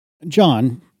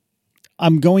John,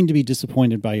 I'm going to be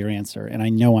disappointed by your answer, and I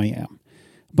know I am.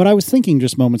 But I was thinking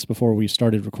just moments before we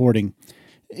started recording,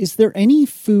 is there any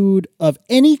food of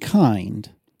any kind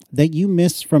that you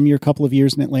miss from your couple of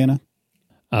years in Atlanta?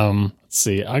 Let's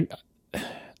see. I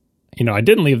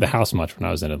didn't leave the house much when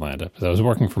I was in Atlanta because I was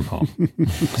working from home.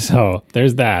 So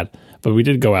there's that. But we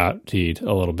did go out to eat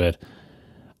a little bit.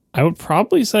 I would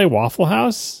probably say Waffle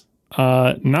House.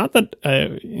 Not that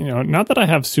I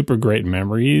have super great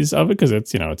memories of it because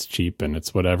it's cheap and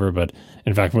it's whatever. But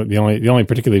in fact, the only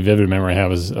particularly vivid memory I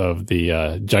have is of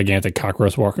the gigantic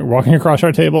cockroach walking across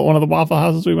our table at one of the Waffle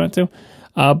Houses we went to.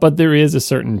 But there is a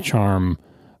certain charm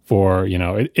for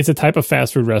it's a type of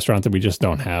fast food restaurant that we just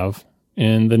don't have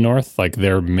in the North. Like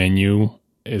their menu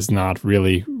is not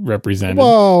really represented.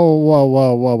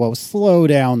 Whoa. Slow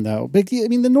down, though. But, I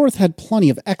mean, the North had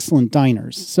plenty of excellent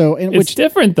diners. So, it's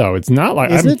different, though. It's not like...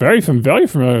 I'm very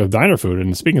familiar with diner food.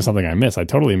 And speaking of something I miss, I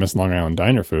totally miss Long Island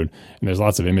diner food. And there's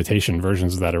lots of imitation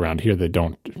versions of that around here that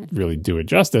don't really do it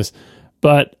justice.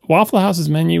 But Waffle House's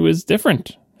menu is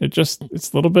different. It's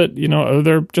a little bit,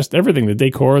 they're just everything. The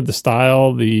decor, the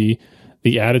style, the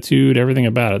attitude, everything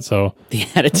about it. So the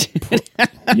attitude.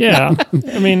 Yeah.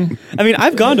 I mean,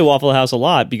 I've gone to Waffle House a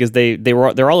lot because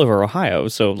they're all over Ohio.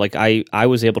 So like I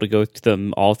was able to go to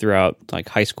them all throughout like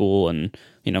high school and,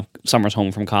 summers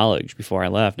home from college before I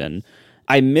left. And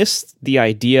I missed the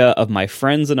idea of my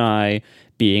friends and I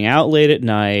being out late at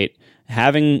night,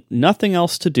 having nothing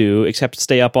else to do except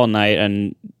stay up all night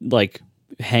and like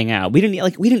hang out. We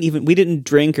didn't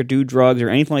drink or do drugs or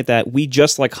anything like that. We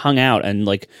just like hung out and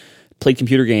like played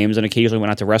computer games and occasionally went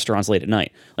out to restaurants late at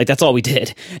night. Like that's all we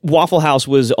did. Waffle House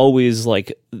was always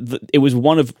like it was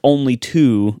one of only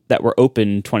two that were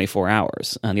open 24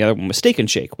 hours. And the other one was Steak and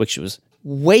Shake, which was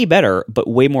way better but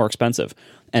way more expensive.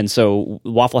 And so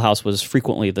Waffle House was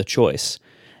frequently the choice.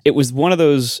 It was one of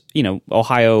those,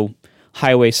 Ohio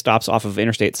highway stops off of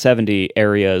Interstate 70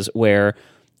 areas where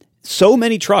so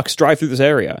many trucks drive through this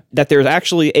area that there's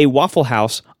actually a Waffle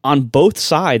House on both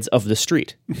sides of the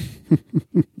street.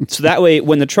 So that way,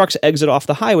 when the trucks exit off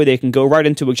the highway, they can go right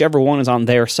into whichever one is on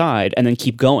their side and then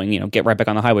keep going, get right back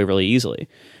on the highway really easily.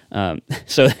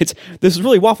 So this is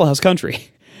really Waffle House country.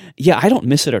 Yeah, I don't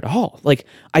miss it at all. Like,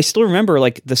 I still remember,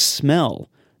 like, the smell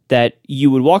that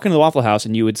you would walk into the Waffle House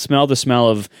and you would smell the smell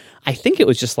of, I think it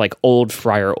was just like old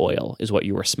fryer oil is what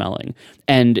you were smelling.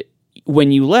 And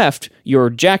when you left, your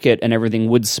jacket and everything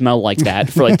would smell like that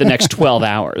for like the next 12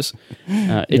 hours.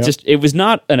 It was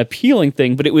not an appealing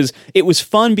thing, but it was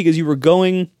fun because you were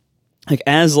going like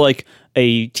as like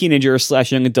a teenager /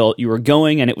 young adult, you were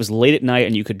going and it was late at night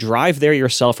and you could drive there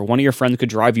yourself or one of your friends could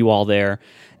drive you all there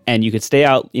and you could stay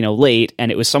out, late and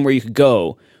it was somewhere you could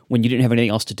go when you didn't have anything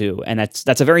else to do. And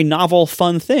that's a very novel,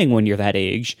 fun thing when you're that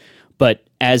age. But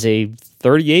as a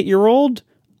 38-year-old,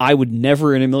 I would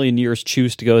never in a million years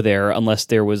choose to go there unless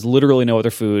there was literally no other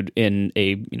food in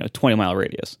a 20-mile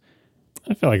radius.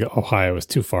 I feel like Ohio is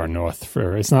too far north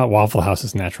it's not Waffle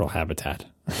House's natural habitat.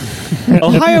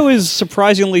 Ohio is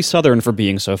surprisingly southern for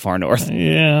being so far north.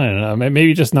 Yeah, I don't know.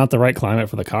 Maybe just not the right climate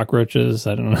for the cockroaches.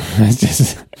 I don't know. It's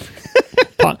just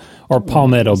or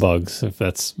palmetto bugs, if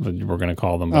that's what we're going to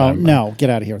call them. Oh, no. Get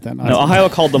out of here with that. No, Ohio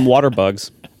called them water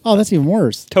bugs. Oh, that's even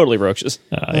worse. Totally roaches.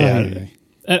 Yeah.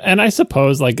 And I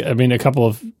suppose, a couple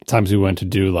of times we went to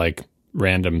do,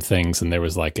 random things, and there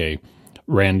was, a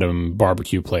random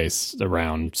barbecue place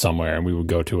around somewhere, and we would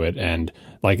go to it, and,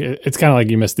 it's kind of like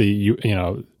you miss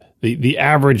the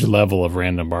average level of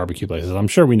random barbecue places. I'm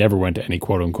sure we never went to any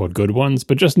quote-unquote good ones,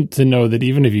 but just to know that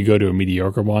even if you go to a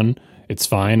mediocre one, it's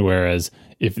fine, whereas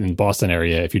if in Boston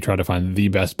area, if you try to find the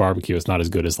best barbecue, it's not as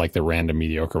good as, the random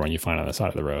mediocre one you find on the side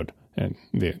of the road in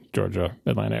the Georgia,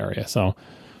 Atlanta area, so...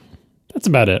 That's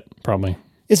about it, probably.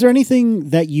 Is there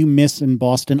anything that you miss in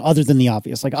Boston other than the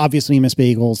obvious? Like, obviously you miss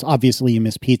bagels, obviously you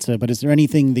miss pizza, but is there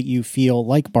anything that you feel,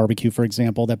 like barbecue, for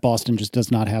example, that Boston just does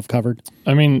not have covered?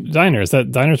 I mean, diners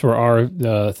were our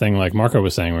thing. Like Marco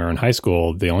was saying, we were in high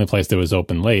school, the only place that was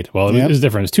open late. Well, it was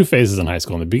different. It was two phases in high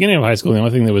school. In the beginning of high school, the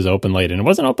only thing that was open late, and it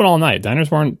wasn't open all night.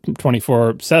 Diners weren't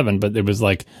 24/7, but it was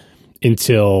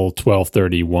until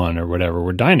 12:31 or whatever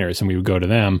were diners, and we would go to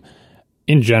them.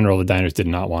 In general, the diners did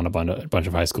not want a bunch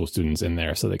of high school students in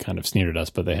there, so they kind of sneered at us,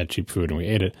 but they had cheap food and we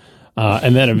ate it.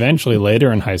 And then eventually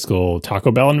later in high school,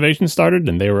 Taco Bell invasion started,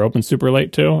 and they were open super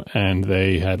late too, and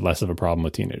they had less of a problem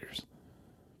with teenagers.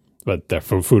 But their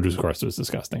food, of course, was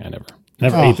disgusting. I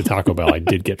never ate the Taco Bell. I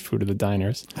did get food at the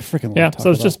diners. I freaking love Taco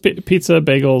so it's just pizza,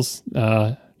 bagels,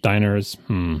 diners,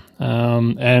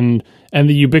 and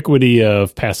the ubiquity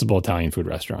of passable Italian food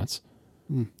restaurants.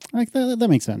 Like that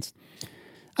makes sense.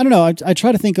 I don't know. I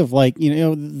try to think of like,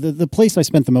 the place I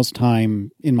spent the most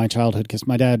time in my childhood, because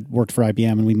my dad worked for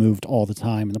IBM and we moved all the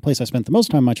time. And the place I spent the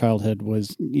most time in my childhood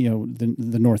was,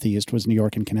 the Northeast, was New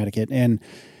York and Connecticut. And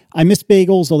I miss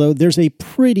bagels, although there's a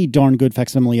pretty darn good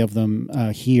facsimile of them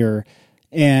here.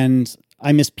 And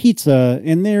I miss pizza,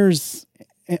 and there's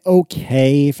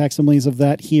okay facsimiles of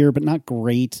that here, but not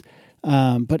great.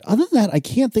 But other than that, I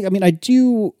can't think. I mean, I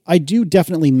do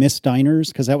definitely miss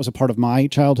diners, because that was a part of my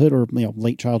childhood, or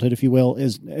late childhood, if you will,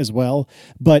 as well.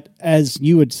 But as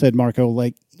you had said, Marco,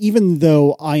 like, even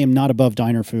though I am not above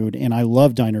diner food and I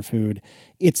love diner food,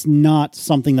 it's not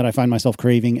something that I find myself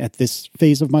craving at this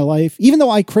phase of my life. Even though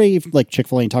I crave like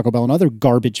Chick-fil-A and Taco Bell and other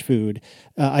garbage food,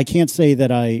 I can't say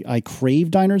that I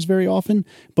crave diners very often,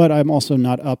 but I'm also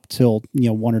not up till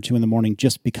 1 or 2 in the morning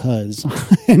just because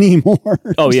anymore.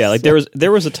 Oh yeah, like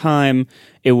there was a time.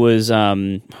 It was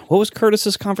what was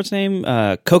Curtis's conference name?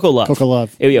 Coco Love. Coco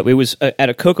Love. It was at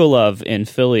a Coco Love in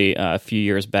Philly a few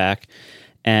years back.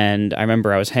 And I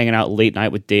remember I was hanging out late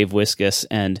night with Dave Wiskus,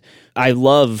 and I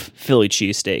love Philly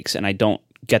cheesesteaks, and I don't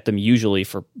get them usually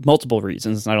for multiple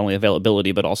reasons, not only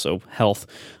availability, but also health.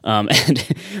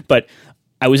 But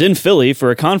I was in Philly for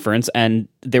a conference, and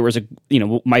there was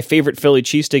my favorite Philly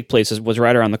cheesesteak place was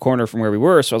right around the corner from where we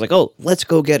were. So I was like, oh, let's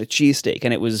go get a cheesesteak.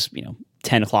 And it was,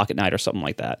 10 o'clock at night or something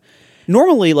like that.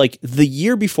 Normally, like the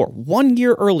year before, 1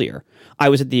 year earlier, I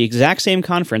was at the exact same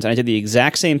conference and I did the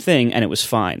exact same thing and it was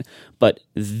fine. But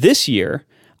this year,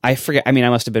 I forget, I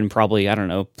must have been probably,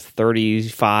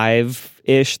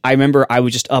 35-ish. I remember I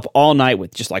was just up all night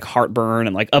with just like heartburn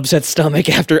and like upset stomach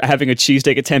after having a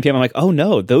cheesesteak at 10 p.m. I'm like, oh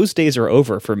no, those days are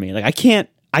over for me. Like I can't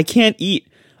eat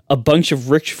a bunch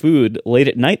of rich food late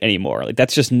at night anymore. Like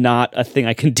that's just not a thing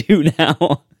I can do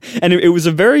now. And it was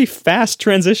a very fast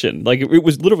transition. Like it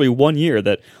was literally 1 year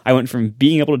that I went from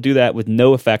being able to do that with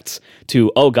no effects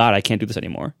to, oh God, I can't do this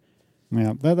anymore.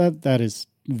 Yeah, that is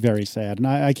very sad. And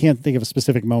I can't think of a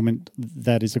specific moment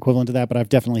that is equivalent to that, but I've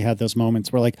definitely had those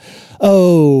moments where like,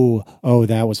 oh,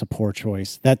 that was a poor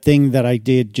choice. That thing that I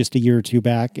did just a year or two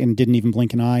back and didn't even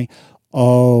blink an eye.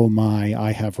 Oh my,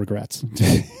 I have regrets.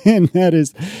 And that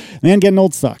is, man, getting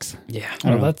old sucks. Yeah.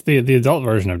 Well, that's the adult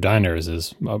version of diners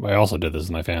is, I also did this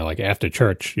with my family. Like after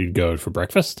church, you'd go for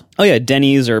breakfast. Oh yeah,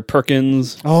 Denny's or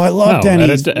Perkins. Oh, I love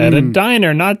Denny's. At a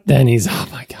diner, not Denny's. Oh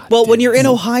my God. Well, when you're in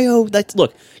Ohio,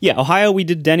 Ohio, we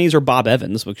did Denny's or Bob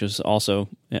Evans, which was also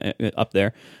up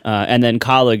there. And then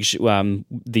college,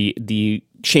 the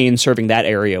chain serving that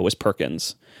area was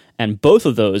Perkins. And both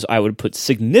of those I would put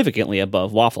significantly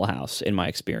above Waffle House in my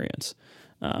experience.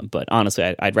 But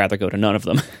honestly, I'd rather go to none of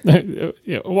them.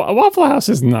 Waffle House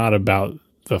is not about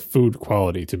the food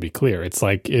quality, to be clear. It's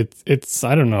like, it's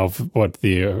I don't know what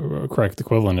the correct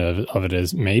equivalent of it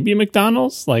is. Maybe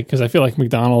McDonald's? Like, because I feel like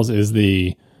McDonald's is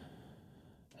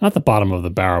not the bottom of the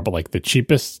barrel, but like the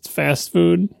cheapest fast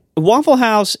food. Waffle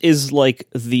House is like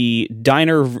the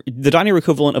diner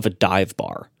equivalent of a dive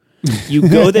bar. You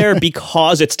go there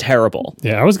because it's terrible.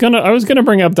 Yeah, I was gonna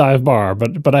bring up Dive Bar,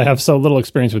 but I have so little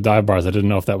experience with dive bars, I didn't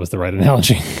know if that was the right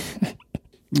analogy.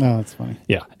 Oh, that's funny.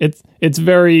 Yeah, it's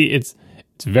very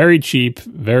cheap,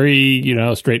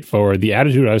 very straightforward. The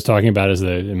attitude I was talking about is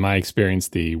that, in my experience,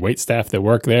 the wait staff that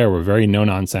work there were very no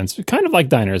nonsense, kind of like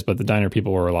diners, but the diner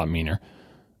people were a lot meaner.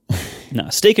 No,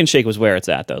 Steak and Shake was where it's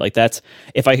at, though. Like that's,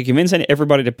 if I could convince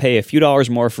everybody to pay a few dollars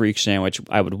more for each sandwich,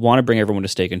 I would want to bring everyone to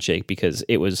Steak and Shake because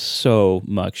it was so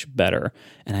much better.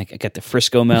 And I got the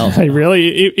Frisco melt. I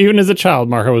really, even as a child,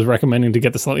 Marco was recommending to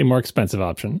get the slightly more expensive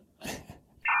option.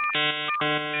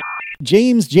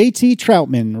 James J.T.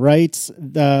 Troutman writes,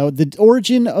 the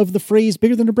origin of the phrase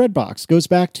bigger than a bread box goes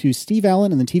back to Steve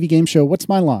Allen and the TV game show What's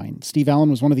My Line? Steve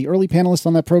Allen was one of the early panelists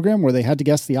on that program where they had to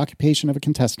guess the occupation of a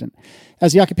contestant.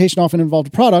 As the occupation often involved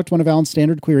a product, one of Allen's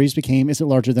standard queries became, is it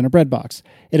larger than a bread box?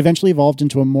 It eventually evolved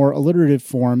into a more alliterative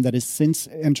form that has since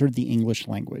entered the English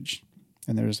language.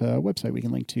 And there's a website we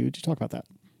can link to talk about that.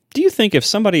 Do you think if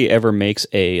somebody ever makes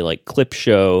a clip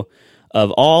show of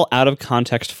all out of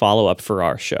context follow-up for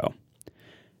our show,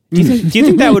 do you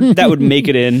think that would make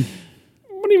it in?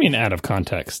 What do you mean out of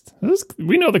context?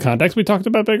 We know the context. We talked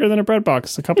about bigger than a bread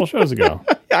box a couple shows ago.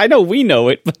 I know we know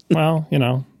it. But well,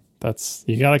 that's,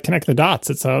 you got to connect the dots.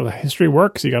 It's how history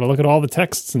works. You got to look at all the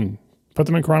texts and put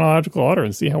them in chronological order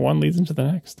and see how one leads into the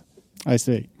next. I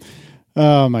see.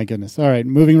 Oh my goodness. All right.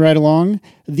 Moving right along.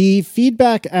 The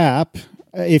Feedback app,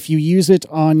 if you use it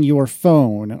on your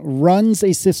phone, runs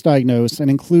a sysdiagnose and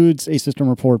includes a system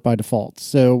report by default.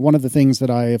 So one of the things that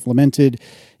I have lamented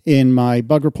in my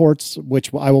bug reports,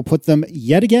 which I will put them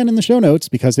yet again in the show notes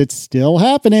because it's still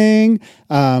happening.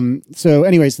 So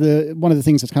anyways, one of the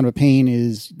things that's kind of a pain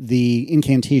is the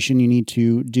incantation you need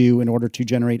to do in order to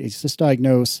generate a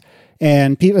sysdiagnose.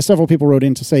 And several people wrote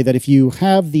in to say that if you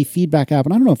have the feedback app,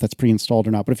 and I don't know if that's pre-installed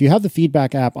or not, but if you have the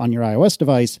feedback app on your iOS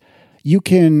device, you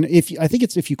can, I think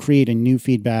it's if you create a new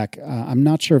feedback, I'm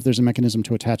not sure if there's a mechanism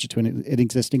to attach it to an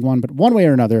existing one, but one way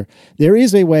or another, there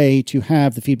is a way to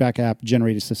have the feedback app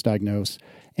generate a sysdiagnose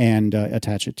and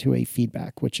attach it to a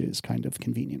feedback, which is kind of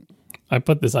convenient. I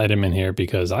put this item in here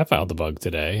because I filed the bug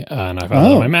today, and I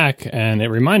filed it on my Mac, and it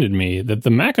reminded me that the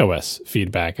macOS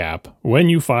feedback app, when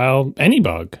you file any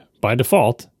bug, by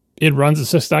default, it runs a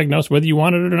sysdiagnose whether you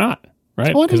want it or not,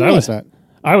 right? Oh, I didn't realize that.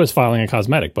 I was filing a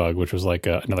cosmetic bug, which was like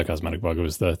another cosmetic bug. It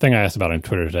was the thing I asked about on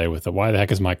Twitter today with the why the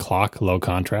heck is my clock low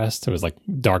contrast? It was like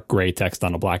dark gray text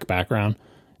on a black background,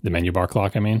 the menu bar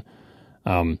clock, I mean.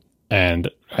 And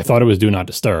I thought it was do not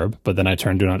disturb, but then I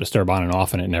turned do not disturb on and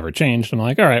off and it never changed. I'm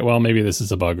like, all right, well, maybe this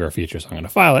is a bug or a feature, so I'm going to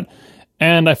file it.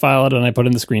 And I file it and I put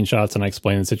in the screenshots and I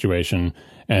explain the situation.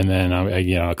 And then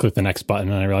I click the next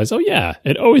button and I realize, oh yeah,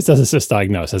 it always does a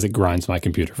sysdiagnose as it grinds my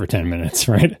computer for 10 minutes,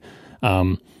 right?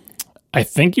 I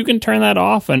think you can turn that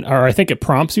off, or I think it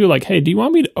prompts you like, hey, do you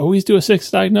want me to always do a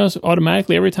sysdiagnose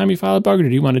automatically every time you file a bug, or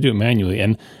do you want to do it manually?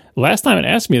 And last time it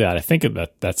asked me that, I think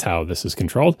that's how this is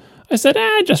controlled. I said,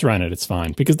 just run it, it's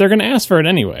fine, because they're going to ask for it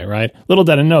anyway, right? Little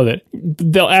did I know that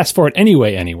they'll ask for it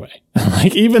anyway.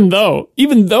 Like, even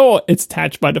though it's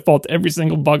attached by default to every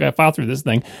single bug I file through this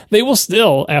thing, they will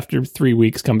still, after 3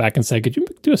 weeks, come back and say, could you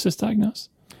do a sysdiagnose?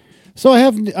 So I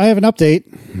have an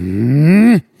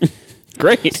update.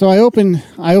 Great. So I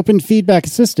opened Feedback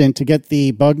Assistant to get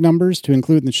the bug numbers to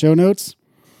include in the show notes.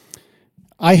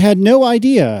 I had no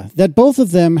idea that both of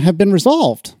them have been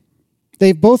resolved.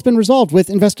 They've both been resolved with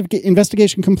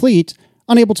investigation complete,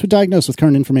 unable to diagnose with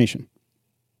current information.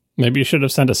 Maybe you should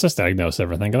have sent a sysdiagnose.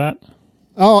 Ever think of that?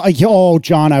 Oh,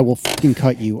 John, I will fucking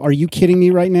cut you. Are you kidding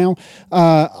me right now?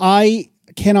 I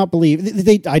cannot believe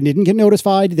I didn't get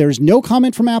notified. There's no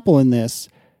comment from Apple in this.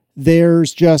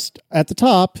 There's just at the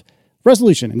top,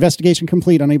 resolution, investigation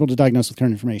complete, unable to diagnose with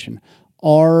current information.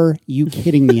 Are you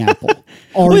kidding me, Apple?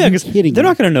 Are you kidding me? They're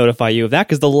not going to notify you of that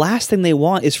because the last thing they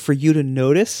want is for you to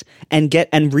notice and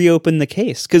reopen the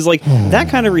case. Because that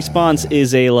kind of response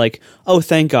is oh,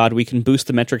 thank God we can boost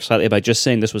the metric slightly by just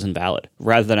saying this was invalid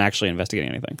rather than actually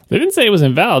investigating anything. They didn't say it was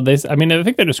invalid. I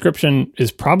think their description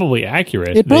is probably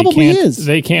accurate. It probably is.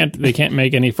 They can't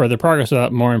make any further progress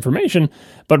without more information.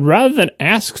 But rather than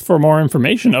ask for more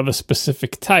information of a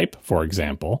specific type, for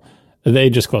example,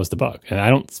 they just closed the bug. And I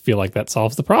don't feel like that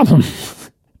solves the problem.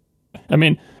 I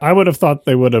mean, I would have thought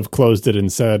they would have closed it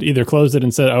and said,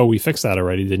 oh, we fixed that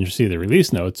already, didn't you see the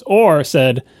release notes? Or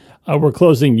said, we're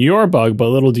closing your bug, but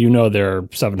little do you know there are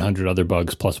 700 other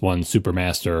bugs plus one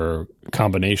supermaster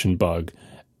combination bug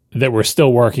that we're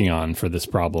still working on for this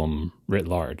problem writ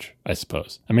large, I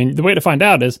suppose. I mean, the way to find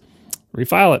out is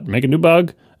refile it, make a new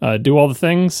bug, do all the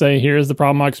things, say, here's the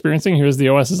problem I'm experiencing, here's the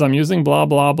OSs I'm using, blah,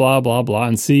 blah, blah, blah, blah,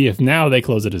 and see if now they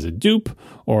close it as a dupe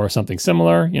or something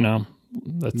similar.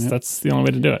 That's the only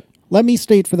way to do it. Let me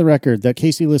state for the record that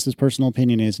Casey List's personal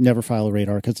opinion is never file a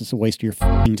radar because it's a waste of your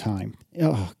f***ing time.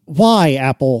 Ugh. Why,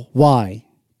 Apple? Why?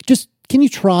 Just, can you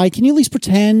try? Can you at least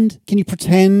pretend? Can you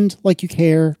pretend like you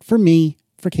care for me,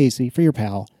 for Casey, for your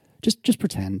pal? Just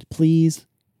pretend, please.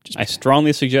 I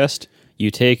strongly suggest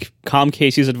you take Calm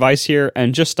Casey's advice here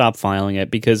and just stop filing it,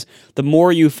 because the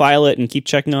more you file it and keep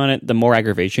checking on it, the more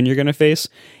aggravation you're going to face.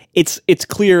 It's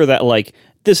clear that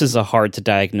this is a hard to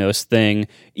diagnose thing.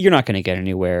 You're not going to get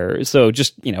anywhere. So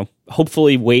just,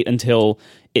 hopefully wait until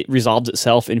it resolves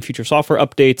itself in future software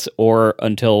updates, or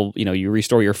until, you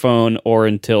restore your phone, or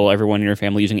until everyone in your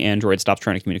family using Android stops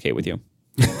trying to communicate with you.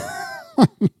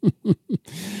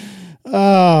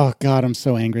 Oh, God, I'm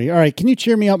so angry. All right, can you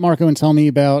cheer me up, Marco, and tell me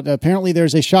about, apparently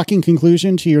there's a shocking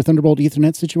conclusion to your Thunderbolt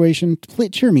Ethernet situation.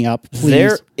 Cheer me up, please.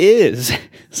 There is.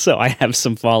 So I have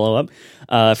some follow-up.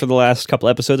 For the last couple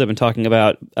episodes, I've been talking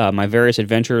about my various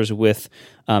adventures with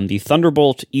the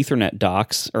Thunderbolt Ethernet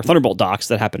docks, or Thunderbolt docks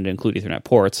that happen to include Ethernet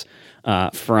ports,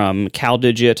 from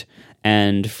CalDigit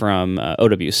and from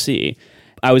OWC.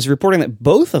 I was reporting that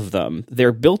both of them,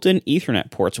 their built-in Ethernet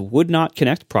ports would not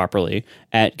connect properly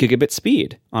at gigabit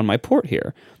speed on my port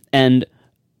here. And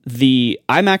the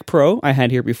iMac Pro I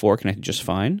had here before connected just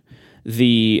fine.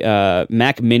 The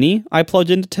Mac Mini I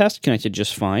plugged in to test connected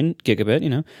just fine,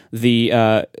 gigabit,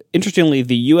 The interestingly,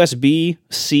 the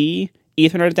USB-C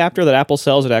Ethernet adapter that Apple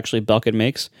sells, it actually Belkin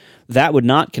makes, that would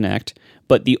not connect.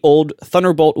 But the old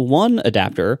Thunderbolt 1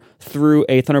 adapter through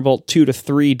a Thunderbolt 2 to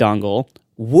 3 dongle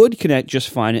would connect just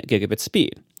fine at gigabit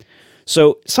speed.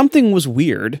 So something was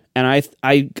weird, and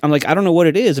I'm like, I don't know what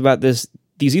it is about these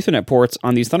Ethernet ports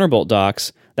on these Thunderbolt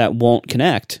docks that won't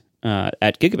connect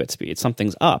at gigabit speed.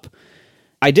 Something's up.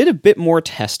 I did a bit more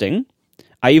testing.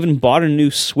 I even bought a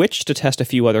new switch to test a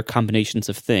few other combinations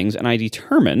of things, and I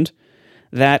determined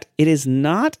that it is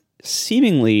not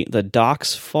seemingly the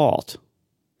dock's fault.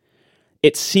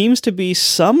 It seems to be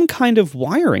some kind of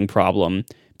wiring problem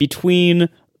between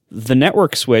the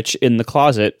network switch in the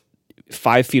closet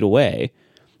 5 feet away,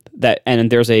 and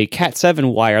there's a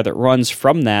Cat7 wire that runs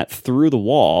from that through the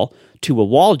wall to a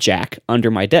wall jack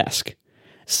under my desk.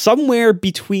 Somewhere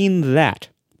between the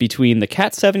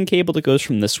Cat7 cable that goes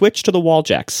from the switch to the wall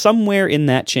jack, somewhere in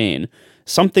that chain,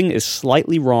 something is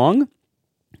slightly wrong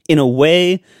in a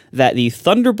way that the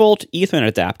Thunderbolt Ethernet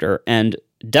adapter and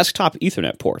desktop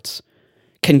Ethernet ports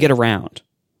can get around.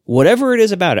 Whatever it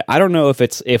is about it, I don't know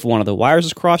if one of the wires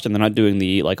is crossed and they're not doing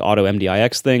the like auto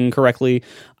MDIX thing correctly.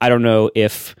 I don't know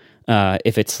if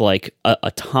it's like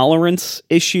a tolerance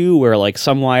issue where like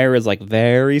some wire is like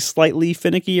very slightly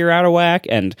finicky or out of whack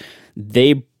and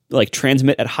they like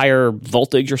transmit at higher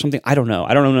voltage or something. I don't know.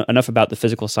 I don't know enough about the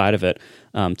physical side of it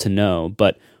to know.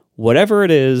 But whatever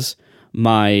it is,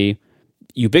 my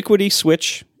Ubiquiti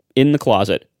switch in the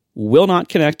closet will not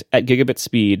connect at gigabit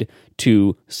speed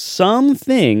to some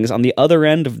things on the other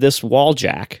end of this wall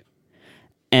jack.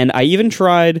 And I even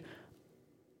tried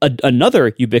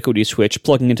another Ubiquiti switch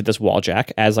plugging into this wall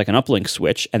jack as like an uplink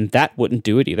switch, and that wouldn't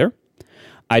do it either.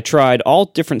 I tried all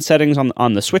different settings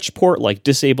on the switch port, like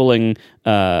disabling,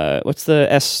 what's the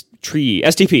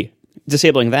STP,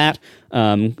 disabling that,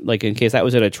 like in case that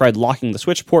was it. I tried locking the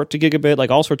switch port to gigabit,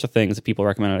 like all sorts of things that people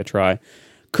recommended I try.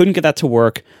 Couldn't get that to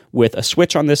work with a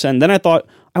switch on this end. Then I thought,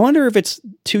 I wonder if it's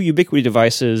two Ubiquiti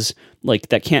devices like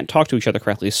that can't talk to each other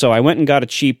correctly. So I went and got a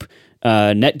cheap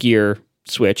Netgear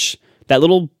switch, that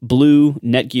little blue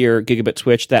Netgear gigabit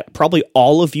switch that probably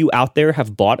all of you out there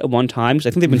have bought at one time. Because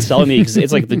I think they've been selling it's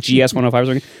like the GS105 or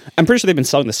something. I'm pretty sure they've been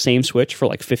selling the same switch for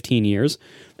like 15 years.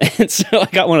 And so I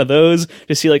got one of those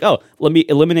to see like, oh, let me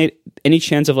eliminate any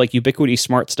chance of like Ubiquiti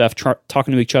smart stuff,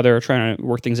 talking to each other, trying to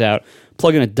work things out,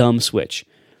 plug in a dumb switch.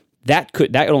 That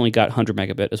only got 100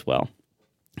 megabit as well.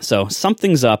 So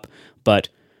something's up, but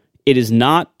it is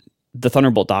not the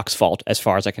Thunderbolt dock's fault as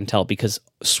far as I can tell, because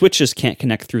switches can't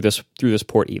connect through this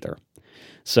port either.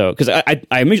 So because I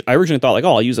originally thought like,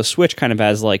 oh, I'll use a switch kind of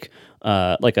as like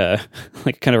a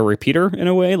kind of a repeater in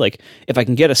a way. Like if I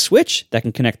can get a switch that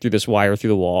can connect through this wire through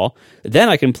the wall, then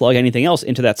I can plug anything else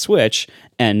into that switch,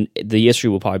 and the issue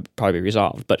will probably be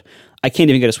resolved. But I can't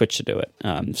even get a switch to do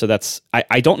it. So that's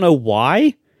I don't know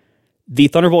why the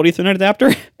Thunderbolt Ethernet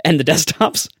adapter and the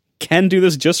desktops can do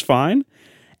this just fine,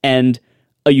 and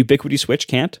a Ubiquiti switch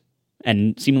can't,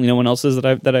 and seemingly no one else's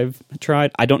that I've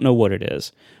tried. I don't know what it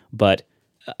is, but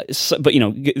you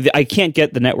know, I can't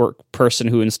get the network person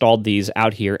who installed these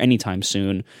out here anytime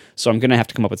soon, so I'm going to have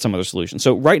to come up with some other solution.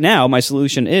 So right now, my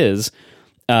solution is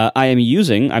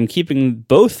I'm keeping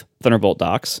both Thunderbolt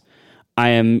docks. I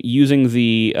am using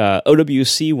the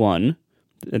OWC one.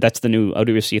 That's the new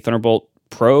OWC Thunderbolt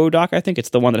Pro dock, I think.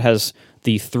 It's the one that has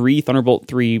the 3 Thunderbolt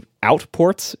 3 out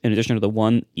ports in addition to the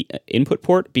 1 input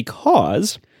port,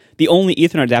 because the only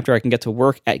Ethernet adapter I can get to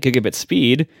work at gigabit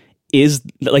speed is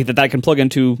like that I can plug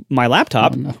into my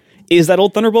laptop is that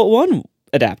old Thunderbolt 1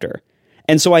 adapter.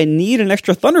 And so I need an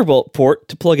extra Thunderbolt port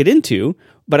to plug it into,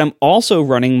 but I'm also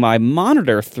running my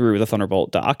monitor through the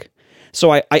Thunderbolt dock.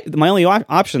 So my only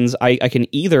options, I can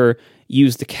either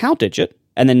use the Cal Digit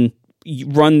and then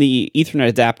run the Ethernet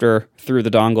adapter through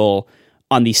the dongle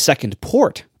on the second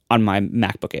port on my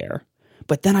MacBook Air.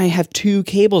 But then I have 2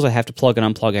 cables I have to plug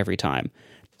and unplug every time.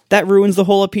 That ruins the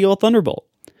whole appeal of Thunderbolt.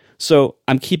 So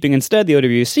I'm keeping instead the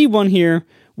OWC one here,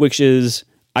 which is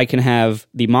I can have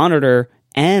the monitor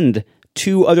and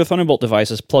 2 other Thunderbolt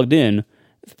devices plugged in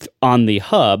on the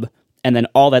hub, and then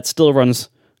all that still runs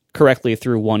correctly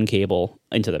through 1 cable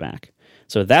into the Mac.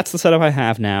 So that's the setup I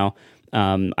have now.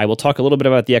 I will talk a little bit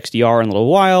about the XDR in a little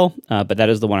while, but that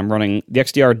is the one I'm running. The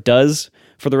XDR does,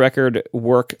 for the record,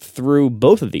 work through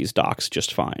both of these docks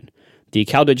just fine. The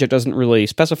Cal Digit doesn't really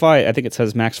specify. I think it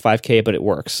says max 5K, but it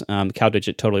works. Cal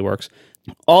Digit totally works.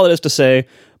 All it is to say,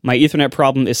 my Ethernet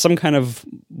problem is some kind of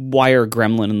wire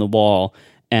gremlin in the wall,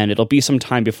 and it'll be some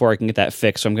time before I can get that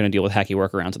fixed, so I'm going to deal with hacky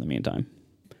workarounds in the meantime.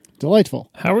 Delightful.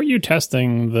 How are you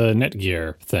testing the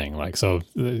Netgear thing? Like, so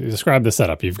describe the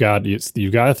setup. You've got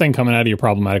a thing coming out of your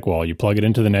problematic wall. You plug it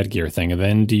into the Netgear thing, and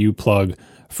then do you plug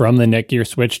from the Netgear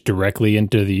switch directly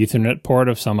into the Ethernet port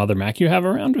of some other Mac you have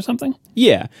around or something?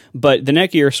 Yeah, but the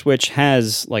Netgear switch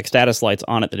has like status lights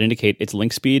on it that indicate its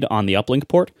link speed on the uplink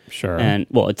port. Sure. And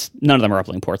well, it's none of them are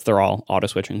uplink ports; they're all auto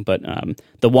switching. But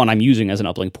the one I'm using as an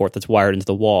uplink port that's wired into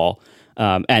the wall,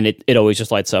 and it always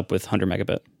just lights up with 100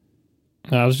 megabit.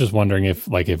 I was just wondering if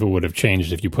it would have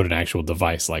changed if you put an actual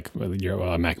device like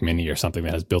your Mac Mini or something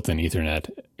that has built-in Ethernet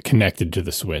connected to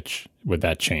the switch. Would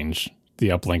that change the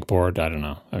uplink port? I don't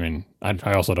know. I mean,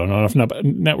 I also don't know enough about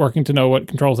networking to know what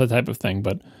controls that type of thing.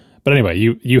 But anyway,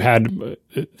 you had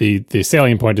the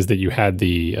salient point is that you had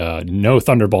the no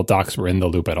Thunderbolt docks were in the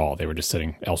loop at all. They were just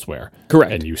sitting elsewhere.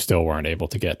 Correct. And you still weren't able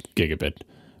to get gigabit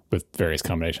with various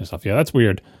combination stuff. Yeah, that's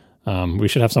weird. We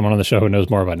should have someone on the show who knows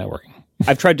more about networking.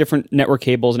 I've tried different network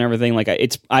cables and everything. Like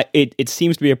it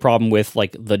seems to be a problem with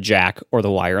like the jack or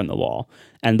the wire in the wall,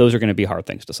 and those are going to be hard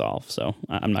things to solve. So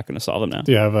I'm not going to solve them now.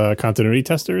 Do you have continuity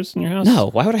testers in your house?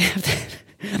 No. Why would I have that?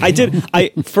 I did.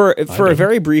 For a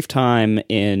very brief time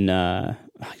in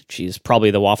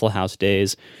probably the Waffle House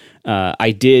days.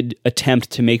 I did attempt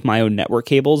to make my own network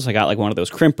cables. I got like one of those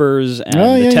crimpers and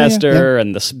the tester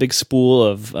and this big spool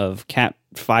of Cat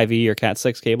 5e or Cat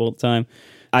 6 cable at the time.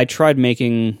 I tried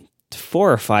making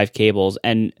 4 or 5 cables,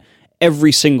 and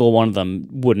every single one of them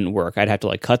wouldn't work. I'd have to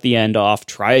like cut the end off,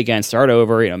 try again, start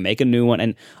over, make a new one.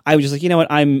 And I was just like, you know what?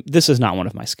 This is not one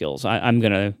of my skills. I'm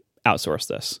going to outsource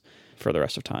this for the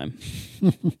rest of time.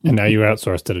 And now you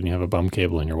outsourced it and you have a bum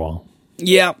cable in your wall.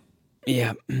 Yeah.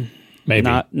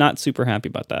 Maybe. Not super happy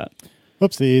about that.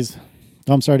 Whoopsies.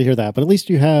 I'm sorry to hear that, but at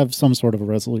least you have some sort of a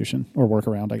resolution or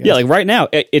workaround, I guess. Yeah, like right now,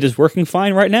 it is working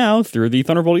fine right now through the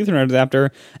Thunderbolt Ethernet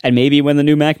adapter, and maybe when the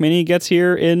new Mac Mini gets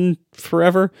here in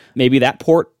forever, maybe that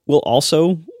port will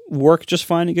also work just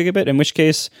fine at gigabit, in which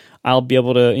case I'll be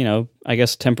able to, I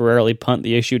guess temporarily punt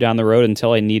the issue down the road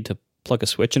until I need to plug a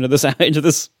switch into this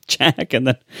jack, and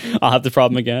then I'll have the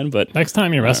problem again. But next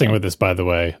time you're messing with this, by the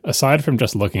way, aside from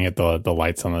just looking at the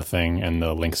lights on the thing and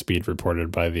the link speed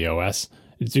reported by the OS,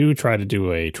 do try to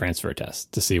do a transfer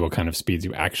test to see what kind of speeds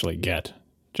you actually get.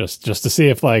 Just to see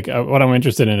if what I'm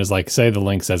interested in is say the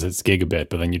link says it's gigabit,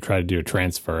 but then you try to do a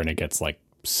transfer and it gets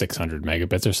 600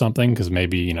 megabits or something because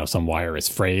maybe some wire is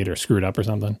frayed or screwed up or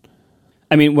something.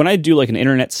 I mean, when I do an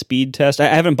internet speed test, I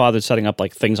haven't bothered setting up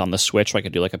things on the switch so I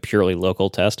could do a purely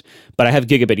local test, but I have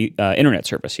gigabit internet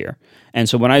service here. And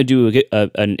so when I do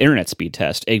an internet speed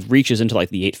test, it reaches into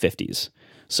the 850s.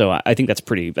 So I think that's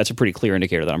a pretty clear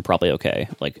indicator that I'm probably okay.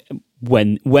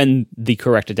 When the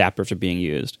correct adapters are being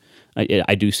used,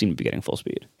 I do seem to be getting full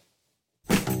speed.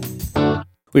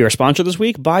 We are sponsored this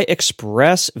week by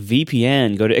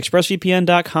ExpressVPN. Go to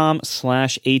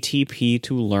expressvpn.com/ATP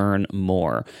to learn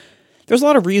more. There's a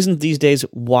lot of reasons these days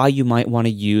why you might want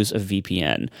to use a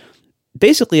VPN.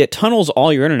 Basically, it tunnels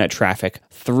all your internet traffic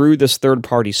through this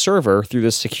third-party server, through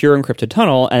this secure encrypted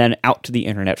tunnel, and then out to the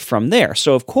internet from there.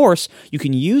 So, of course, you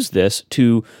can use this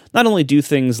to not only do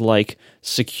things like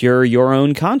secure your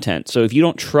own content. So if you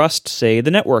don't trust, say,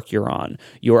 the network you're on,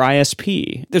 your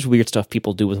ISP, there's weird stuff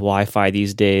people do with Wi-Fi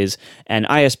these days, and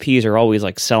ISPs are always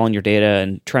selling your data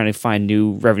and trying to find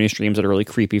new revenue streams that are really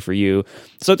creepy for you.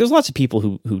 So there's lots of people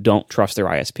who don't trust their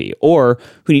ISP or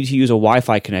who need to use a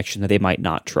Wi-Fi connection that they might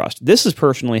not trust. This is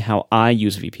personally how I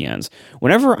use VPNs.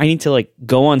 Whenever I need to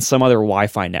go on some other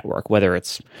Wi-Fi network, whether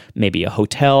it's maybe a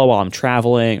hotel while I'm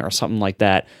traveling or something like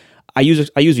that, I use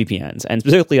VPNs, and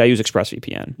specifically I use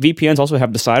ExpressVPN. VPNs also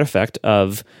have the side effect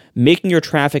of making your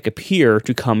traffic appear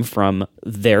to come from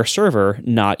their server,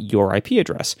 not your IP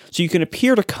address. So you can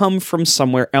appear to come from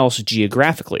somewhere else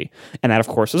geographically. And that, of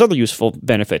course, has other useful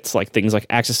benefits, like things like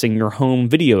accessing your home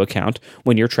video account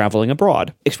when you're traveling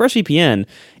abroad. ExpressVPN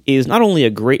is not only a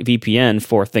great VPN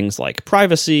for things like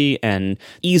privacy and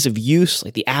ease of use,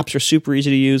 the apps are super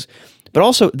easy to use, but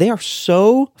also they are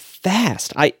so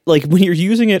fast. When you're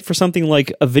using it for something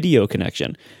like a video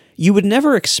connection, you would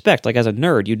never expect, as a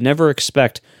nerd, you'd never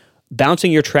expect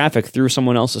bouncing your traffic through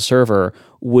someone else's server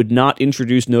would not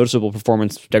introduce noticeable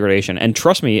performance degradation. And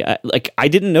trust me, I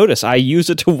didn't notice. I used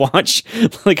it to watch,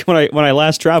 when I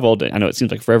last traveled, I know it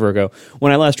seems like forever ago,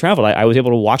 when I last traveled, I was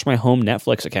able to watch my home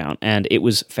Netflix account, and it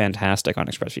was fantastic on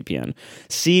ExpressVPN.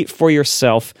 See for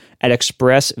yourself at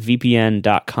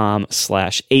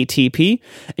expressvpn.com/ATP,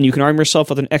 and you can arm yourself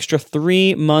with an extra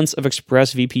 3 months of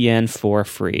ExpressVPN for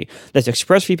free. That's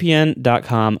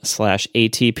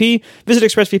expressvpn.com/ATP. Visit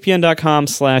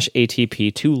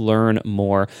expressvpn.com/ATP to learn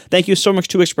more. Thank you so much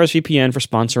to ExpressVPN for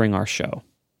sponsoring our show.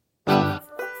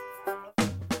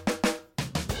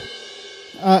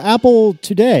 Apple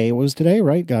today, it was today,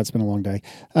 right? God, it's been a long day.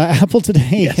 Apple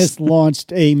today has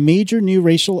launched a major new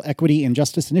racial equity and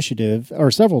justice initiative,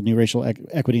 or several new racial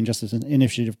equity and justice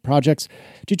initiative projects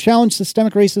to challenge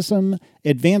systemic racism,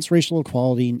 advance racial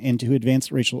equality, and to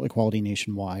advance racial equality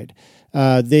nationwide.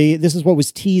 This is what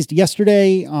was teased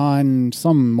yesterday on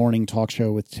some morning talk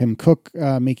show with Tim Cook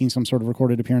making some sort of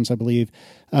recorded appearance, I believe.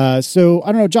 So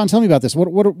I don't know, John, tell me about this.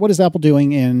 What is Apple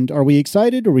doing, and are we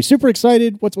excited? Are we super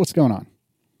excited? What's going on?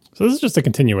 So this is just a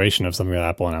continuation of something that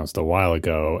Apple announced a while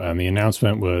ago. And the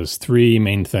announcement was three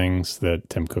main things that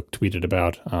Tim Cook tweeted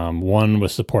about. One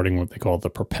was supporting what they call the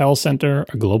Propel Center,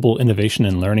 a global innovation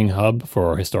and learning hub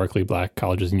for historically Black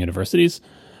colleges and universities.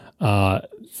 The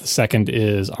second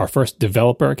is our first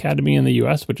developer academy in the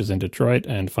U.S., which is in Detroit.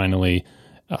 And finally,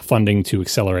 funding to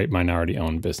accelerate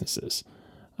minority-owned businesses.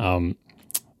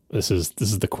 This is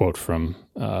the quote from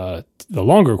the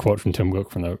longer quote from Tim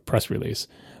Cook from the press release.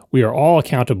 We are all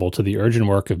accountable to the urgent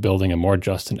work of building a more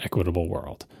just and equitable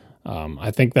world. I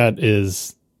think that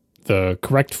is the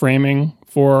correct framing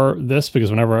for this, because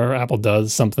whenever Apple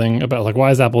does something about, like,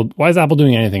 why is Apple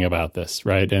doing anything about this,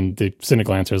 right? And the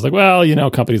cynical answer is like, well,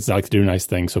 companies like to do nice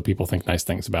things, so people think nice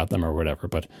things about them or whatever.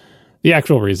 But the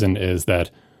actual reason is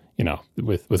that,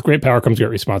 with great power comes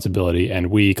great responsibility, and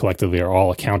we collectively are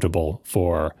all accountable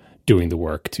for doing the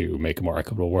work to make a more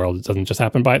equitable world. It doesn't just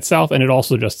happen by itself, and it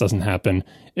also just doesn't happen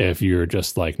if you're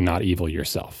just like not evil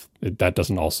yourself. That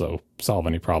doesn't also solve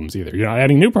any problems either. You're not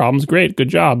adding new problems, great, good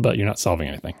job, but you're not solving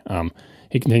anything.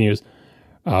 He continues,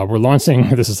 we're launching,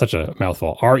 this is such a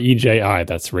mouthful, REJI,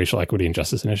 that's Racial Equity and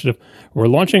Justice Initiative. We're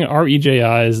launching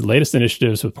REJI's latest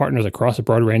initiatives with partners across a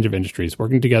broad range of industries,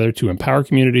 working together to empower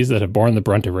communities that have borne the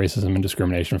brunt of racism and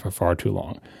discrimination for far too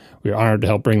long. We are honored to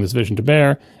help bring this vision to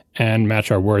bear and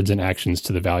match our words and actions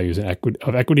to the values of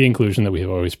equity and inclusion that we have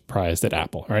always prized at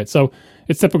Apple. All right, so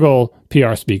it's typical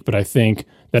PR speak, but I think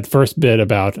that first bit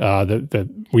about that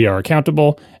we are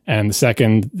accountable, and the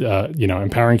second,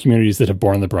 empowering communities that have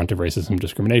borne the brunt of racism and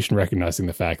discrimination, recognizing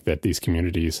the fact that these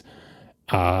communities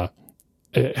have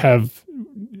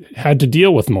had to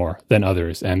deal with more than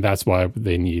others, and that's why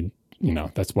they need,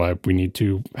 that's why we need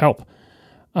to help.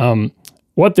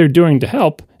 What they're doing to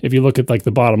help, if you look at like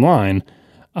the bottom line,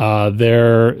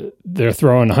 they're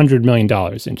throwing $100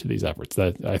 million into these efforts.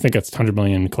 That I think it's $100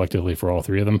 million collectively for all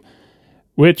three of them,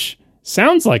 which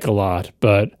sounds like a lot,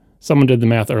 but someone did the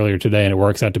math earlier today, and it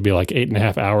works out to be like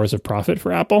 8.5 hours of profit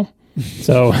for Apple.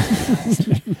 So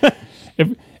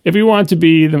if we want to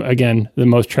be, the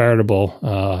most charitable,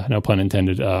 no pun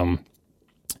intended,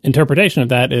 interpretation of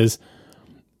that is,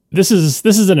 This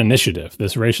is an initiative,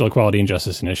 this Racial Equality and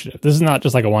Justice Initiative. This is not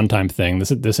just like a one-time thing.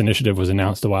 This initiative was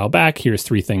announced a while back. Here's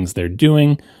three things they're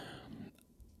doing.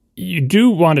 You do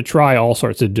want to try all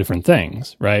sorts of different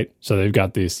things, right? So they've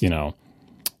got these,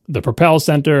 the Propel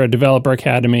Center, a developer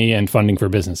academy, and funding for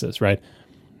businesses, right?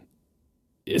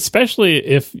 Especially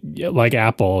if, like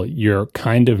Apple, you're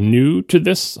kind of new to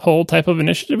this whole type of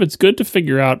initiative, it's good to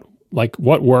figure out like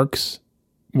what works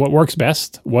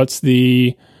best, what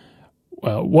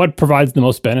provides the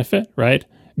most benefit, right?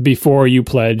 Before you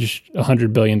pledge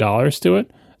 $100 billion to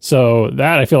it. So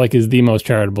that I feel like is the most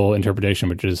charitable interpretation,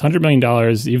 which is $100 million,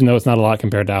 even though it's not a lot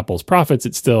compared to Apple's profits,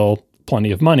 it's still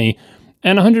plenty of money.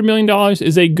 And $100 million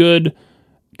is a good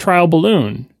trial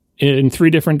balloon in three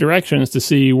different directions to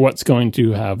see what's going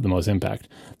to have the most impact.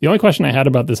 The only question I had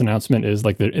about this announcement is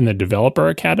like in the Developer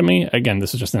Academy, again,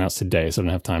 this was just announced today, so I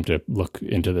don't have time to look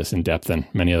into this in depth, and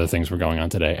many other things were going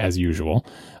on today, as usual.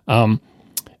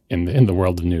 In the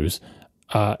world of news.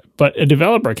 But a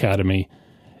developer academy,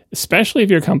 especially if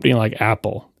you're a company like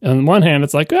Apple, on one hand,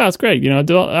 it's like, it's great.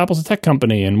 Apple's a tech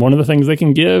company, and one of the things they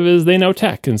can give is they know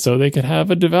tech. And so they could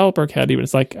have a developer academy, but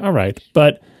it's like, all right,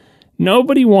 but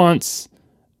nobody wants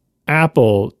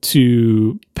Apple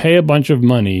to pay a bunch of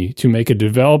money to make a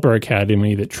developer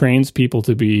academy that trains people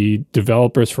to be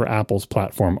developers for Apple's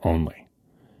platform only.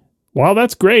 While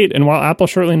that's great, and while Apple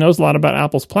surely knows a lot about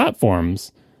Apple's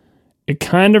platforms, it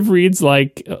kind of reads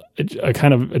like a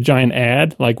kind of a giant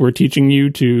ad, like we're teaching you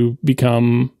to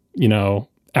become,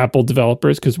 Apple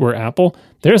developers because we're Apple.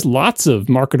 There's lots of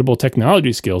marketable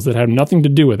technology skills that have nothing to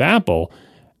do with Apple.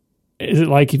 Is it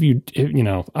like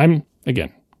I'm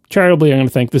charitably, I'm going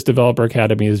to think this developer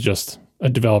academy is just a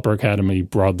developer academy,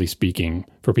 broadly speaking,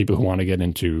 for people who want to get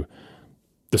into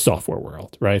the software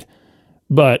world, right?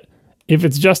 But if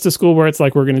it's just a school where it's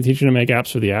like, we're going to teach you to make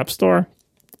apps for the App Store,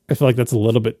 I feel like that's a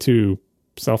little bit too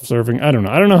self-serving. I don't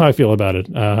know how I feel about it.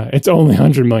 It's only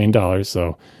 $100 million,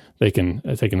 so they can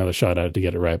take another shot at it to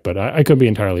get it right. But I could be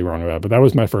entirely wrong about it. But that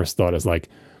was my first thought, is like,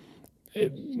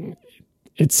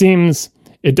 it seems,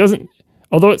 it doesn't,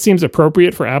 although it seems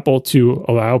appropriate for Apple to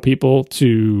allow people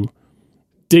to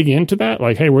dig into that,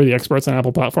 like, hey, we're the experts on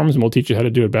Apple platforms and we'll teach you how to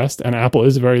do it best. And Apple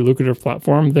is a very lucrative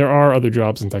platform. There are other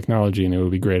jobs in technology, and it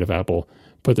would be great if Apple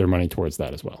put their money towards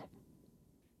that as well.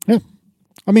 Yeah.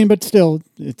 I mean, but still,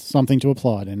 it's something to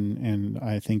applaud. And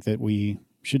I think that we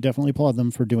should definitely applaud them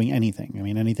for doing anything. I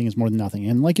mean, anything is more than nothing.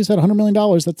 And like you said, $100 million,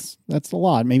 that's a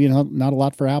lot. Maybe not a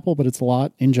lot for Apple, but it's a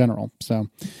lot in general. So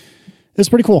it's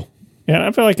pretty cool. Yeah,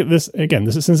 I feel like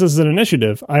since this is an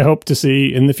initiative, I hope to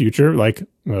see in the future, like,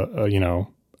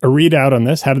 a readout on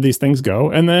this. How did these things go?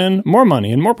 And then more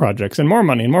money and more projects and more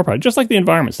money and more projects, just like the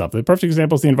environment stuff. The perfect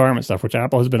example is the environment stuff, which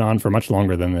Apple has been on for much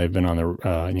longer than they've been on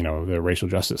the racial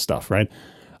justice stuff, right?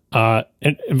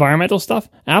 Environmental stuff.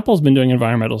 Apple's been doing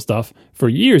environmental stuff for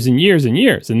years and years and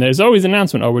years. And there's always an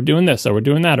announcement, oh, we're doing this, or we're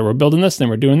doing that, or we're building this thing,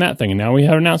 we're doing that thing. And now we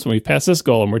have an announcement, we've passed this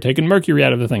goal, and we're taking mercury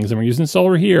out of the things, and we're using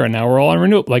solar here, and now we're all on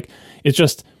renewable. Like, it's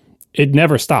just, it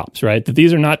never stops, right? That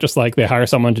these are not just like they hire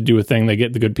someone to do a thing, they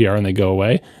get the good PR and they go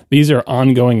away. These are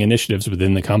ongoing initiatives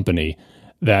within the company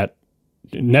that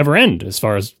never end as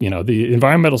far as, the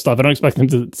environmental stuff. I don't expect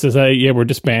them to say, yeah, we're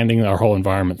disbanding our whole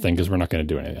environment thing because we're not going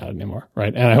to do any of that anymore,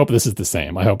 right? And I hope this is the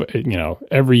same. I hope,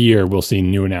 every year we'll see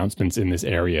new announcements in this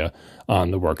area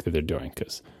on the work that they're doing,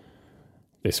 because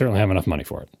they certainly have enough money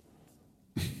for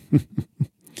it.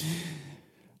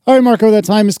 All right, Marco, that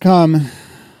time has come.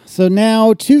 So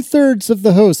now 2/3 of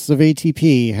the hosts of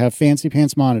ATP have fancy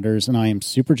pants monitors, and I am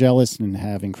super jealous and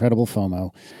have incredible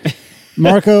FOMO.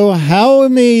 Marco, how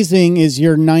amazing is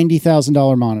your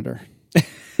 $90,000 monitor?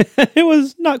 It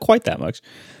was not quite that much.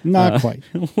 Not quite.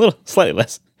 A little, slightly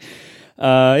less.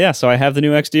 So I have the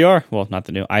new XDR. Well, not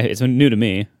the new. It's new to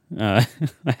me. I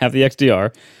have the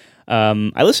XDR.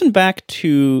 I listened back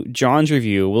to John's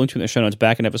review. We'll link to it in the show notes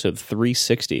back in episode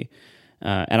 360.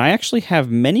 And I actually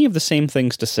have many of the same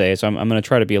things to say, so I'm going to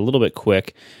try to be a little bit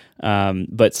quick.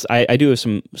 But I do have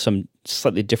some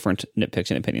slightly different nitpicks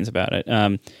and opinions about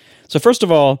it. So first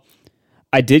of all,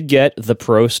 I did get the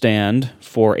Pro stand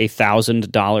for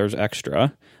 $1,000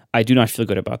 extra. I do not feel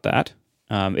good about that.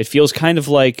 It feels kind of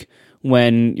like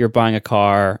when you're buying a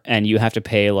car and you have to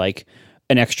pay like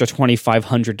an extra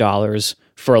 $2,500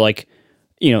 for like,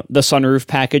 the sunroof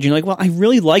package. You're like, well, I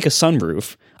really like a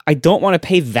sunroof. I don't want to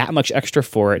pay that much extra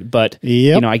for it, but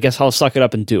I guess I'll suck it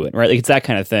up and do it, right? Like, it's that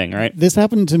kind of thing, right? This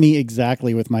happened to me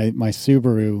exactly with my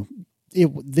Subaru.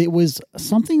 It was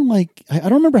something like, I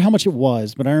don't remember how much it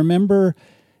was, but I remember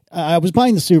I was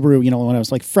buying the Subaru, when I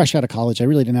was like fresh out of college. I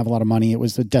really didn't have a lot of money. It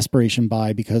was a desperation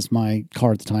buy because my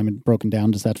car at the time had broken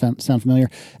down. Does that sound familiar?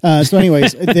 So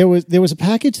anyways, there was a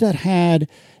package that had,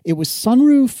 it was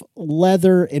sunroof,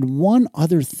 leather, and one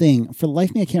other thing. For the life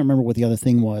of me, I can't remember what the other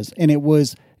thing was. And it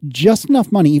was just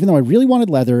enough money, even though I really wanted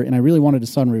leather and I really wanted a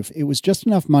sunroof. It was just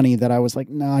enough money that I was like,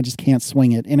 no, I just can't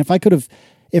swing it. And if I could have,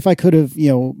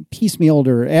 piecemealed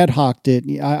or ad hoc'd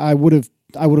it, I would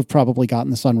have probably gotten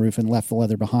the sunroof and left the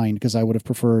leather behind, because I would have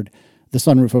preferred the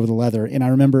sunroof over the leather. And I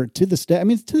remember to this day,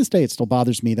 it still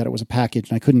bothers me that it was a package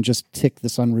and I couldn't just tick the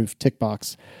sunroof tick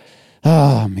box.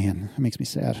 Oh, man, that makes me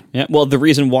sad. Yeah, well, the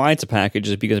reason why it's a package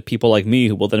is because of people like me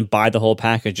who will then buy the whole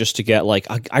package just to get, like,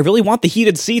 I really want the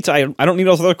heated seats. I don't need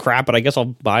all this other crap, but I guess I'll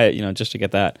buy it, just to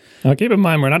get that. Now, keep in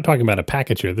mind, we're not talking about a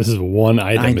package here. This is one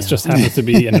item. It just happens to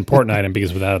be an important item,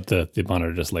 because without the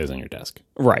monitor just lays on your desk.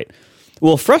 Right.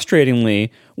 Well, frustratingly,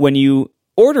 when you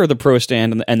order the Pro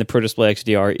Stand and the Pro Display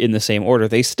XDR in the same order,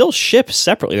 they still ship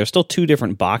separately. They're still two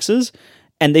different boxes,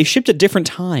 and they shipped at different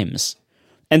times.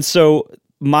 And so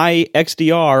my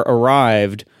XDR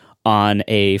arrived on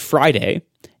a Friday,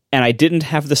 and I didn't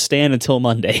have the stand until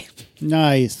Monday.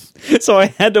 Nice. So I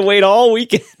had to wait all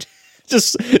weekend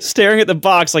just staring at the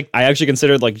box. Like, I actually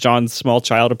considered like John's small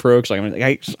child approach. Like,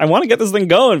 I want to get this thing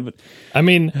going. But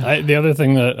the other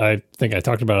thing that I think I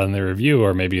talked about in the review,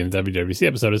 or maybe in the WWDC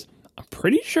episode, is I'm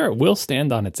pretty sure it will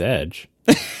stand on its edge.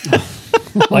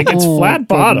 Like, it's flat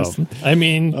bottom. I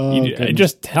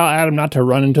just tell Adam not to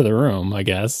run into the room, I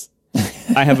guess.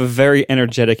 I have a very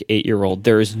energetic 8-year-old.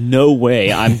 There is no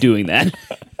way I'm doing that.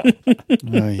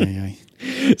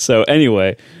 So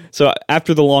anyway,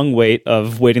 after the long wait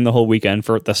of waiting the whole weekend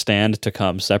for the stand to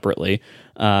come separately,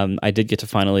 I did get to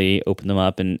finally open them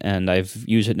up, and I've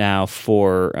used it now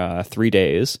for 3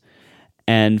 days.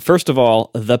 And first of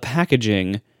all, the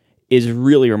packaging is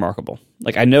really remarkable.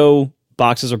 Like, I know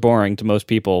boxes are boring to most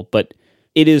people, but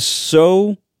it is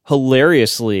so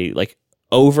hilariously like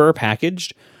over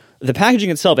packaged. The packaging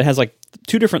itself, it has like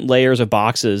 2 different layers of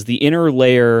boxes. The inner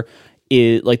layer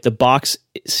is like, the box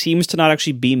seems to not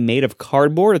actually be made of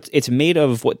cardboard. It's made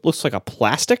of what looks like a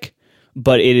plastic,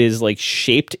 but it is like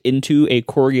shaped into a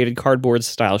corrugated cardboard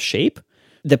style shape.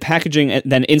 the packaging, and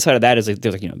then inside of that is like,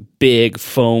 there's like, big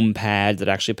foam pads that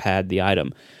actually pad the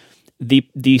item.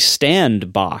 The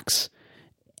stand box,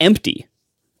 empty,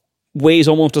 weighs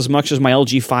almost as much as my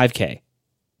LG 5K.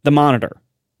 The monitor,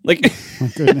 like,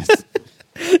 Oh, goodness.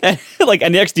 and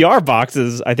the XDR box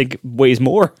I think weighs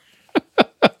more.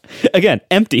 Again,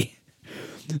 empty.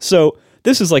 So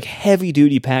this is like heavy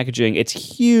duty packaging. It's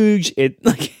huge.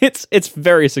 It's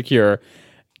very secure.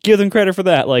 Give them credit for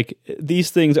that. Like,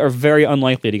 these things are very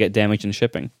unlikely to get damaged in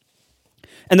shipping.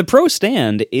 And the Pro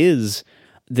Stand is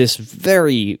this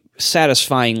very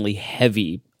satisfyingly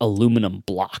heavy aluminum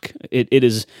block. It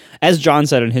is, as John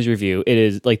said in his review, it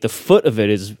is like the foot of it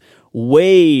is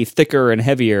way thicker and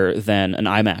heavier than an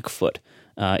iMac foot.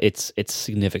 It's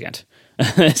significant.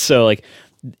 So like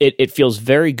it feels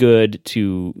very good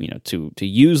to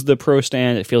use the Pro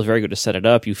Stand. It feels very good to set it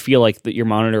up. You feel like that your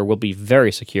monitor will be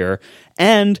very secure,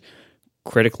 and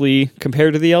critically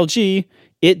compared to the LG,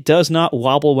 it does not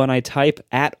wobble when I type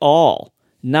at all.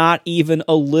 Not even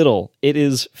a little. It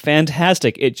is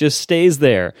fantastic. It just stays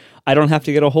there. I don't have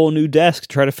to get a whole new desk to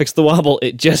try to fix the wobble.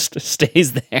 It just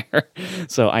stays there.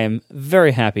 So I am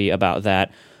very happy about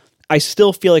that. I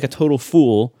still feel like a total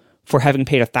fool for having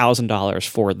paid $1,000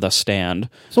 for the stand.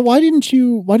 So why didn't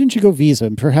you go Visa?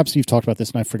 And perhaps you've talked about this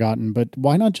and I've forgotten, but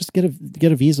why not just get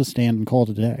a Visa stand and call it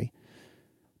a day?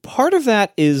 Part of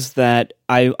that is that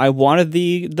I wanted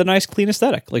the nice, clean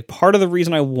aesthetic. Like, part of the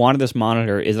reason I wanted this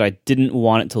monitor is that I didn't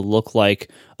want it to look like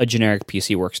a generic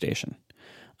PC workstation.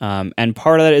 And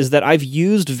part of that is that I've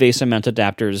used VESA mount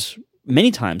adapters many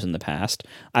times in the past.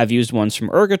 I've used ones from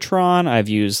Ergotron. I've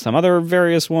used some other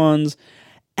various ones.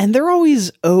 And they're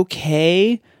always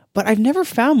okay, but I've never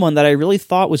found one that I really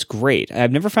thought was great.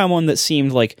 I've never found one that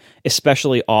seemed like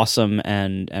especially awesome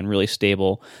and really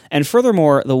stable. And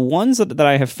furthermore, the ones that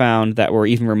I have found that were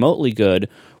even remotely good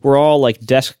were all like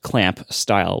desk clamp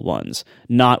style ones,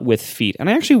 not with feet. And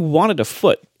I actually wanted a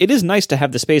foot. It is nice to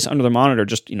have the space under the monitor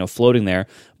just, floating there,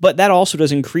 but that also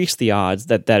does increase the odds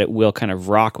that it will kind of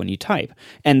rock when you type.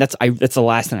 And that's the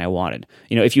last thing I wanted.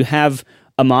 If you have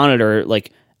a monitor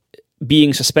like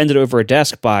being suspended over a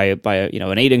desk by an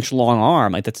 8-inch long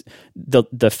arm, like that's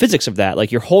the physics of that.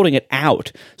 Like, you're holding it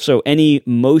out, so any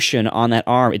motion on that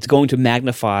arm, it's going to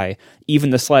magnify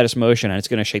even the slightest motion, and it's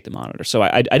going to shake the monitor. So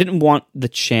I didn't want the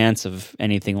chance of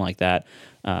anything like that.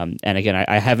 And again,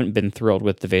 I haven't been thrilled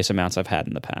with the VESA mounts I've had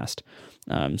in the past.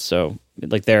 So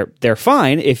like they're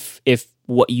fine if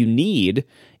what you need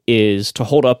is to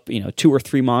hold up 2 or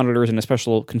 3 monitors in a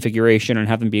special configuration and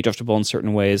have them be adjustable in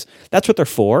certain ways. That's what they're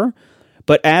for.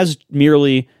 But as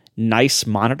merely nice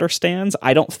monitor stands,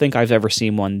 I don't think I've ever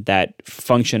seen one that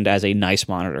functioned as a nice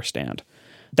monitor stand.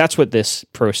 That's what this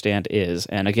Pro Stand is.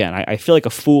 And again, I feel like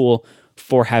a fool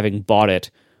for having bought it,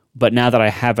 but now that I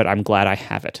have it, I'm glad I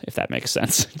have it, if that makes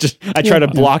sense. I try to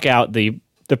block out the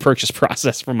purchase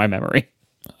process from my memory.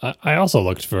 I also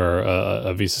looked for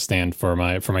a VESA stand for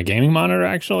my gaming monitor,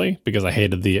 actually, because I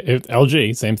hated the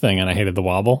LG, same thing, and I hated the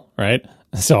wobble, right?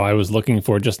 So I was looking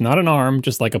for just not an arm,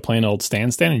 just like a plain old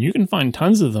stand, and you can find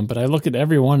tons of them, but I looked at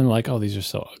every one and like, oh, these are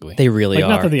so ugly. They really are.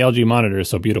 Not that the LG monitor is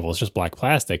so beautiful, it's just black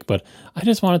plastic, but I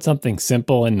just wanted something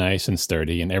simple and nice and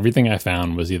sturdy, and everything I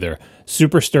found was either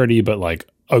super sturdy but like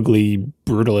ugly,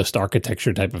 brutalist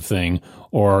architecture type of thing,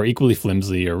 or equally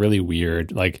flimsy or really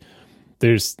weird. Like,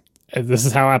 this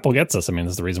is how Apple gets us. I mean,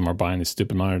 this is the reason we're buying this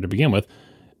stupid monitor to begin with.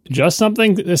 Just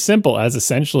something as simple as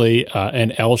essentially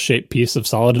an L-shaped piece of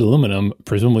solid aluminum,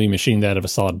 presumably machined out of a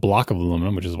solid block of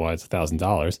aluminum, which is why it's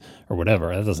 $1,000 or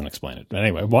whatever. That doesn't explain it. But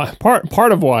anyway,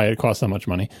 part of why it costs so much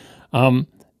money.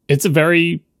 It's a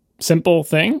very simple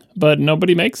thing, but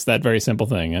nobody makes that very simple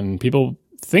thing. And people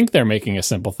think they're making a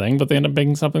simple thing, but they end up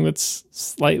making something that's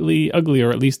slightly ugly, or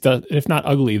at least, if not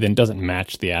ugly, then doesn't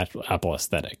match the Apple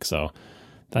aesthetic. So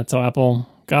that's how Apple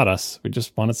got us. We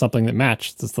just wanted something that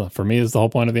matched. For me, is the whole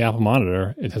point of the Apple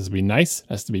monitor. It has to be nice, it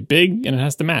has to be big, and it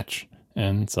has to match.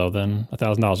 And so then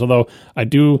 $1,000. Although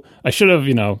I should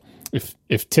have,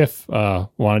 if Tiff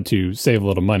wanted to save a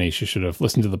little money, she should have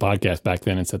listened to the podcast back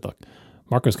then and said, look,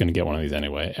 Marco's going to get one of these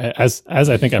anyway. As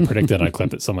I think I predicted on a clip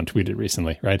that someone tweeted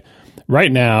recently, right?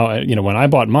 Right now, when I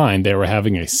bought mine, they were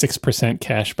having a 6%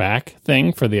 cash back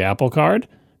thing for the Apple Card.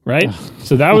 Right?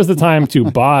 So that was the time to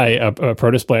buy a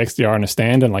Pro Display XDR on a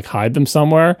stand and like hide them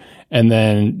somewhere, and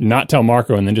then not tell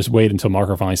Marco, and then just wait until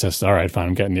Marco finally says, all right, fine,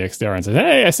 I'm getting the XDR, and says,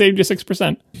 hey, I saved you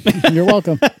 6%. You're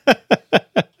welcome.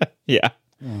 Yeah.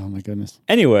 Oh my goodness.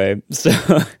 Anyway, so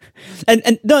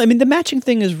and no, I mean, the matching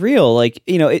thing is real. Like,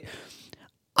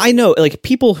 I know like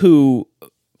people who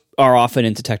are often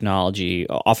into technology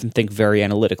often think very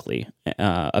analytically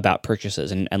about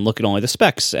purchases and look at only the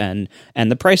specs and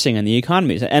the pricing and the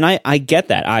economies. And I get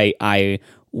that. I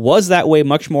was that way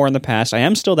much more in the past. I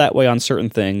am still that way on certain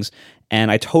things,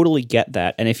 and I totally get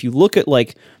that. And if you look at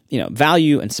like,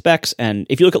 value and specs, and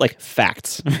if you look at like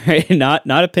facts, right? Not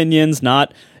opinions,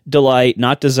 not delight,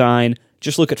 not design,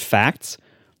 just look at facts.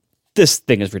 This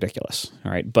thing is ridiculous,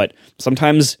 all right? But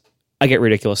sometimes I get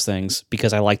ridiculous things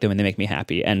because I like them and they make me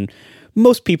happy. And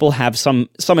most people have some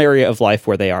area of life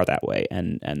where they are that way,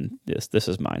 and this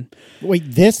is mine. Wait,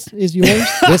 this is yours?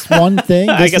 This one thing?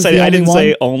 I guess I didn't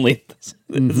say only.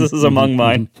 This is among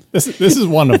mine. This is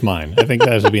one of mine. I think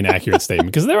that would be an accurate statement,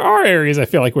 because there are areas I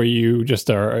feel like where you just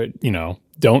are,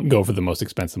 don't go for the most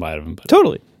expensive item. But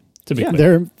Totally. to be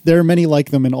clear. There are many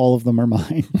like them, and all of them are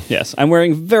mine. Yes, I'm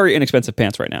wearing very inexpensive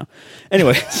pants right now.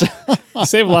 Anyway, so, You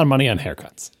save a lot of money on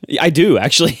haircuts. I do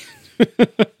actually.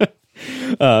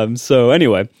 So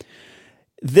anyway,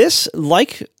 this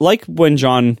like when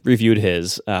John reviewed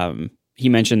his, he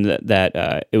mentioned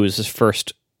that it was his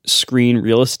first screen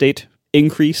real estate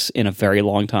increase in a very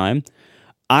long time.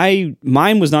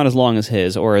 Mine was not as long as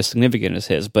his or as significant as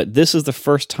his, but this is the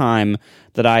first time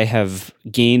that I have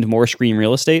gained more screen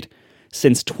real estate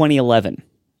since 2011.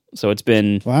 So it's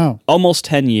been almost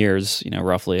 10 years,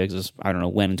 roughly. I don't know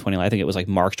when in 2011. I think it was like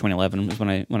March 2011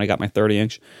 was when I got my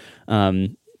 30-inch.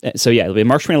 So yeah, in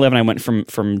March 2011, I went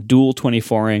from dual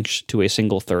 24-inch to a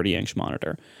single 30-inch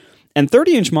monitor. And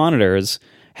 30-inch monitors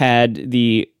had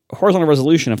the horizontal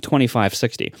resolution of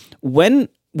 2560. When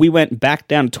we went back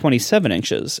down to 27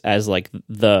 inches as like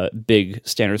the big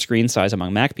standard screen size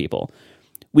among Mac people,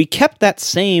 we kept that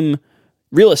same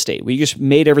real estate. We just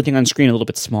made everything on screen a little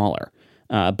bit smaller.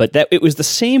 But that it was the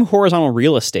same horizontal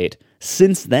real estate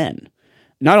since then.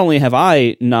 Not only have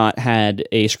I not had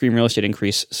a screen real estate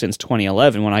increase since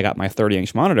 2011 when I got my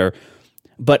 30-inch monitor,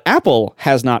 but Apple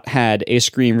has not had a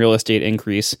screen real estate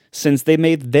increase since they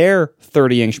made their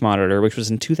 30-inch monitor, which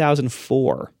was in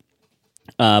 2004.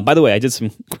 By the way, I did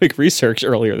some quick research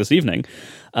earlier this evening.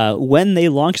 When they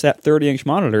launched that 30-inch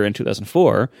monitor in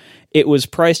 2004, it was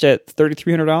priced at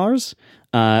 $3,300.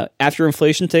 After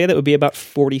inflation today, that would be about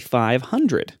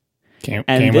 $4,500.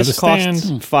 And this costs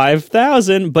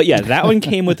 $5,000. But yeah, that one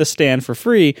came with a stand for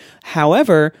free.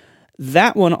 However,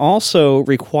 that one also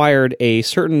required a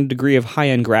certain degree of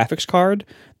high-end graphics card,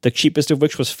 the cheapest of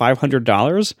which was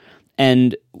 $500.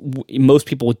 And most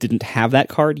people didn't have that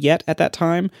card yet at that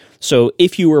time. So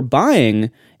if you were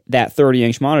buying that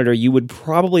 30-inch monitor, you would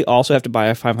probably also have to buy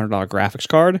a $500 graphics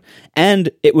card, and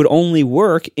it would only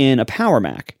work in a Power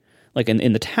Mac, like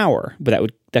in the tower,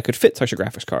 but that could fit such a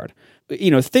graphics card.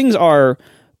 Things are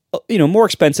more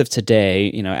expensive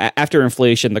today. After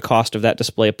inflation, the cost of that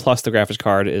display plus the graphics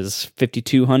card is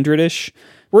 $5,200-ish.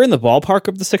 We're in the ballpark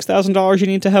of the $6,000 you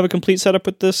need to have a complete setup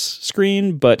with this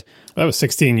screen, but that was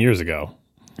 16 years ago.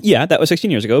 Yeah, that was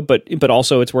 16 years ago, but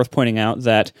also it's worth pointing out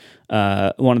that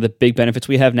one of the big benefits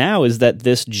we have now is that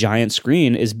this giant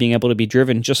screen is being able to be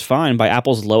driven just fine by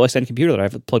Apple's lowest end computer that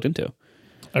I've plugged into.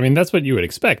 I mean, that's what you would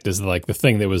expect, is like the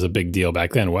thing that was a big deal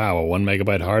back then. Wow, a 1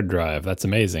 megabyte hard drive. That's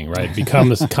amazing, right?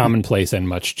 Becomes commonplace and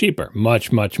much cheaper.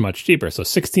 Much, much, much cheaper. So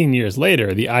 16 years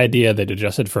later, the idea that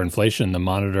adjusted for inflation, the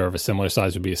monitor of a similar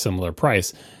size would be a similar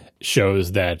price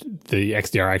shows that the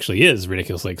XDR actually is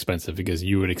ridiculously expensive, because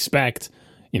you would expect,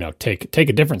 take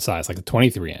a different size, like a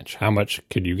 23-inch. How much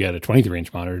could you get a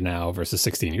 23-inch monitor now versus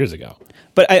 16 years ago?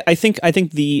 But I think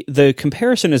the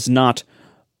comparison is not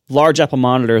large Apple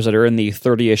monitors that are in the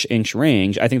 30-ish inch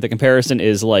range. I think the comparison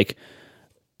is like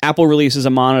Apple releases a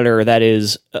monitor that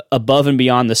is above and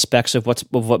beyond the specs of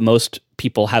what most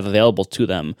people have available to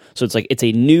them. So it's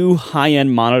a new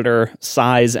high-end monitor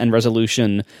size and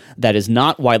resolution that is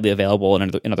not widely available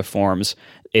in other forms.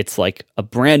 It's like a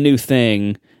brand new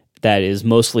thing that is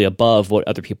mostly above what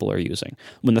other people are using.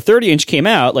 When the 30-inch came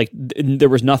out, there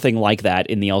was nothing like that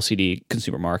in the LCD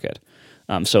consumer market.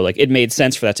 So it made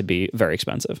sense for that to be very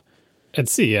expensive. At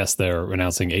CES, they're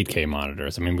announcing 8K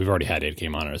monitors. I mean, we've already had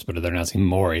 8K monitors, but they're announcing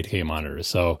more 8K monitors.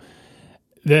 So,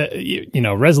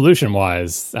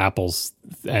 resolution-wise, Apple's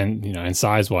and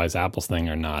size-wise, Apple's thing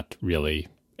are not really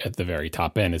at the very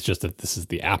top end. It's just that this is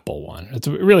the Apple one. It's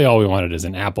really all we wanted is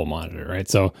an Apple monitor, right?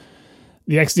 So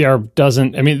the XDR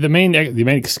doesn't. I mean, the main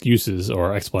excuses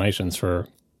or explanations for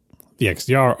the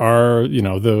XDR are,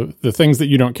 the things that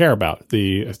you don't care about.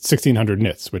 The 1600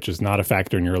 nits, which is not a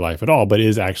factor in your life at all, but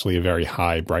is actually a very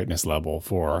high brightness level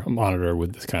for a monitor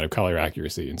with this kind of color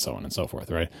accuracy and so on and so forth,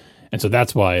 right? And so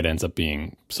that's why it ends up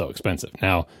being so expensive.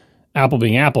 Now, Apple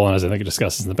being Apple, and as I think I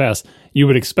discussed this in the past, you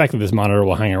would expect that this monitor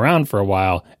will hang around for a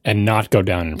while and not go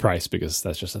down in price because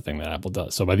that's just a thing that Apple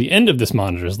does. So by the end of this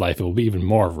monitor's life, it will be even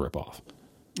more of a ripoff.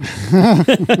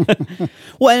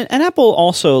 Well, and Apple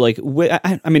also, like,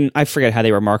 I mean, I forget how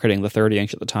they were marketing the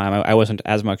 30-inch at the time. I wasn't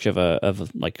as much of a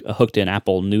hooked-in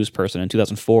Apple news person in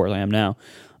 2004 as I am now.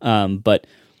 But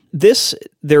this,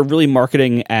 they're really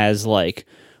marketing as like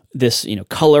this,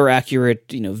 color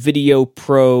accurate, video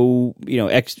pro,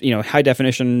 high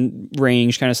definition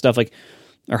range kind of stuff, like,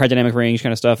 or high dynamic range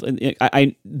kind of stuff.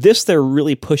 They're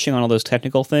really pushing on all those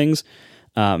technical things.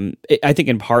 I think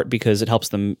in part because it helps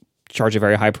them charge a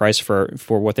very high price for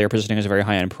what they're positioning as a very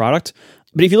high end product.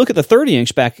 But if you look at the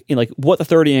 30-inch back in, like, what the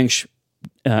 30-inch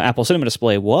Apple Cinema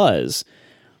display was,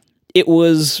 it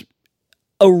was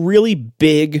a really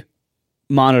big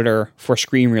monitor for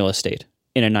screen real estate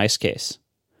in a nice case.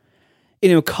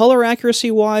 Color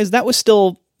accuracy wise, that was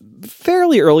still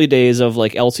fairly early days of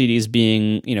like LCDs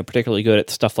being, particularly good at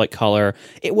stuff like color.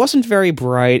 It wasn't very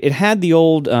bright. It had the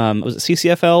old, was it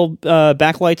CCFL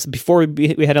backlights before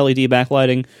we had LED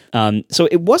backlighting. So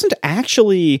it wasn't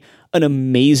actually an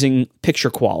amazing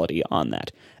picture quality on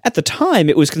that. At the time,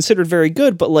 it was considered very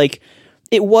good, but like,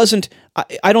 it wasn't,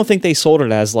 I don't think they sold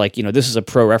it as like, this is a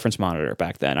pro reference monitor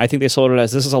back then. I think they sold it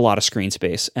as this is a lot of screen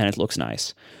space and it looks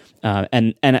nice.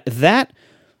 And that,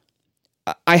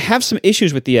 I have some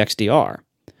issues with the XDR,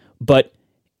 but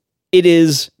it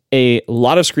is a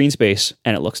lot of screen space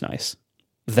and it looks nice.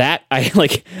 That I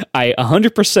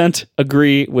 100%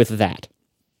 agree with that.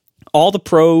 All the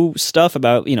pro stuff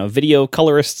about, video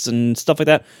colorists and stuff like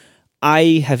that,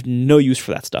 I have no use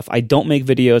for that stuff. I don't make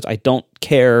videos. I don't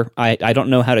care. I don't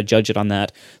know how to judge it on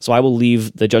that. So I will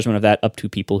leave the judgment of that up to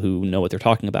people who know what they're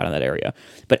talking about in that area.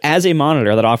 But as a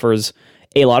monitor that offers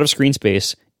a lot of screen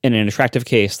space in an attractive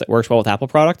case that works well with Apple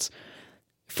products,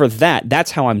 for that's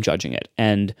how I'm judging it.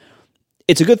 And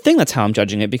it's a good thing that's how I'm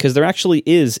judging it, because there actually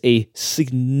is a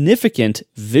significant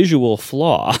visual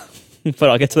flaw, but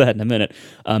I'll get to that in a minute,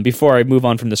 before I move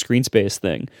on from the screen space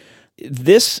thing.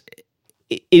 It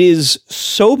is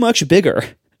so much bigger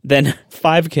than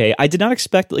 5K. I did not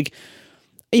expect, like,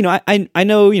 I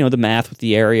know, the math with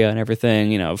the area and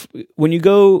everything, when you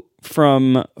go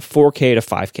from 4K to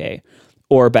 5K,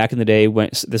 or back in the day, when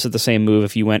this is the same move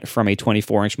if you went from a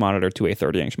 24-inch monitor to a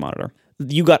 30-inch monitor,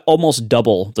 you got almost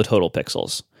double the total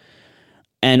pixels.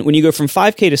 And when you go from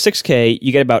 5K to 6K,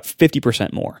 you get about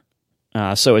 50% more.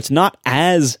 So it's not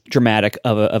as dramatic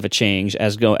of a change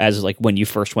as like when you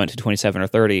first went to 27 or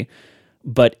 30,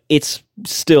 but it's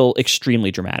still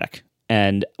extremely dramatic.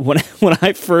 And when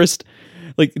I first,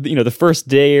 like, the first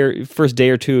day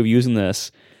or two of using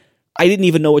this, I didn't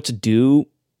even know what to do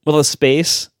with the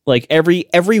space. Like every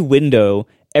window,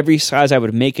 every size I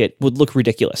would make it would look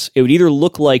ridiculous. It would either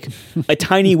look like a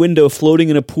tiny window floating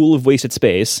in a pool of wasted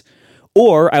space,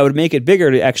 or I would make it bigger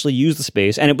to actually use the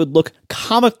space, and it would look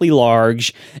comically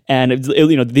large. And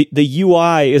the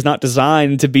UI is not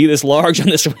designed to be this large on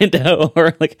this window,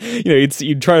 or like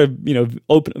you'd try to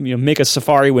open make a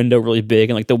Safari window really big,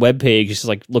 and like the web page just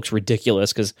like looks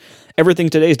ridiculous because everything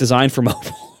today is designed for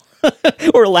mobile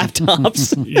or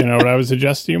laptops. You know what I would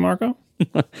suggest to you, Marco?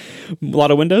 A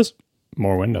lot of windows.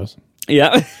 More windows.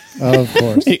 Yeah. Of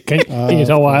course. Can you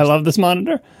tell why I love this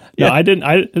monitor? No, yeah. I didn't.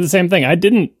 I did the same thing. I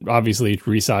didn't obviously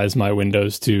resize my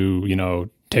windows to,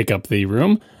 take up the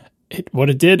room.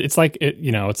 What it did, it's like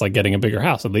getting a bigger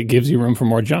house. It gives you room for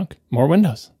more junk, more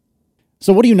windows.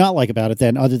 So what do you not like about it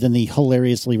then, other than the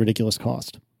hilariously ridiculous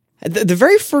cost? The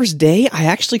very first day, I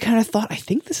actually kind of thought, I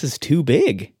think this is too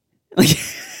big. Like,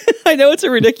 I know it's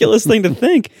a ridiculous thing to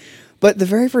think, but the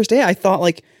very first day I thought,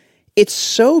 like, it's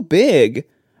so big,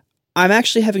 I'm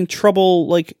actually having trouble,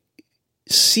 like,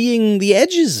 seeing the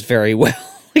edges very well.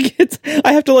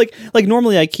 I have to, like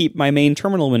normally I keep my main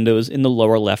terminal windows in the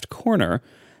lower left corner.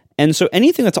 And so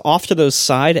anything that's off to those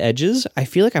side edges, I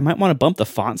feel like I might want to bump the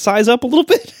font size up a little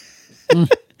bit.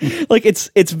 Like, it's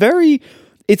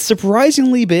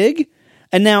surprisingly big.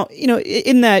 And now,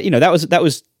 in that, that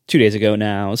was 2 days ago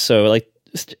now. So, like,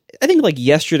 I think like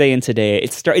yesterday and today,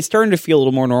 it's starting to feel a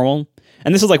little more normal.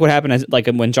 And this is like what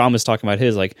happened when John was talking about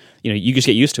his, like, you just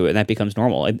get used to it and that becomes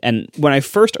normal. And when I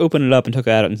first opened it up and took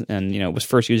it out and was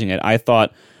first using it, I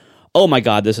thought, oh my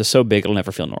God, this is so big, it'll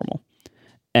never feel normal.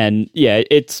 And yeah,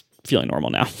 it's feeling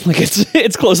normal now. Like,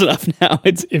 it's close enough now.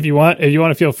 If you want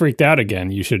to feel freaked out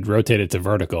again, you should rotate it to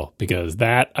vertical, because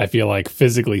that, I feel like,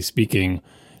 physically speaking,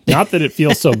 not that it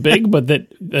feels so big, but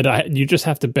you just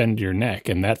have to bend your neck,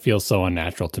 and that feels so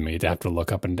unnatural to me to have to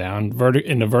look up and down.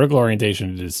 In the vertical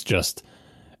orientation, it is just,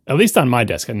 at least on my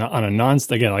desk, and on a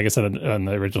again, like I said on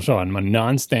the original show, on my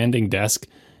non-standing desk,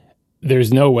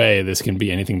 there's no way this can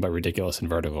be anything but ridiculous and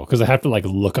vertical because I have to like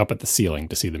look up at the ceiling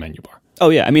to see the menu bar. Oh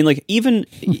yeah, I mean, like even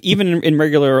in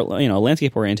regular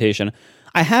landscape orientation,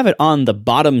 I have it on the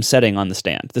bottom setting on the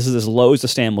stand. This is as low as the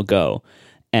stand will go,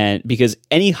 and because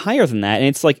any higher than that, and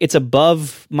it's like it's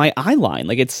above my eye line,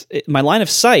 like my line of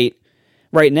sight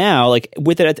right now, like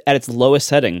with it at its lowest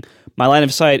setting, my line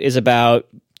of sight is about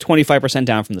 25%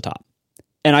 down from the top.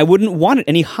 And I wouldn't want it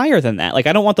any higher than that. Like,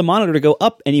 I don't want the monitor to go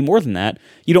up any more than that.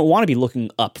 You don't want to be looking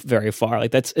up very far.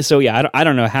 Like, that's so. Yeah, I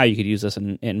don't know how you could use this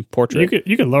in portrait.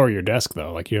 You could lower your desk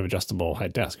though. Like, you have adjustable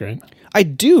height desk, right? I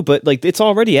do, but like it's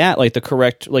already at like the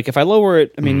correct. Like, if I lower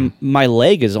it, I mean, my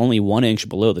leg is only 1 inch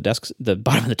below the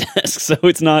bottom of the desk, so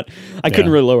it's not. I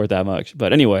couldn't really lower it that much.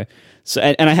 But anyway. So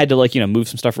and I had to like move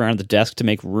some stuff around the desk to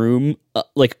make room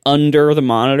like under the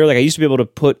monitor. Like I used to be able to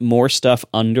put more stuff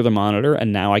under the monitor,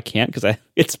 and now I can't because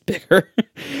it's bigger.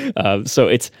 So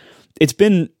it's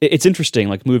interesting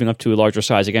like moving up to a larger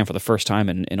size again for the first time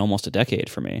in almost a decade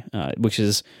for me, which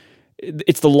is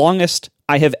it's the longest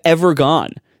I have ever gone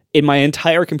in my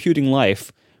entire computing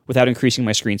life without increasing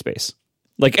my screen space.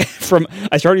 Like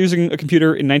I started using a computer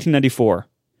in 1994.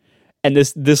 And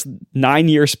this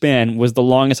 9-year span was the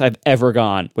longest I've ever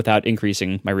gone without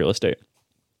increasing my real estate.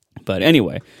 But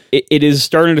anyway, it is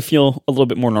starting to feel a little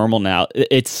bit more normal now.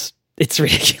 It's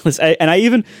ridiculous. I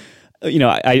even,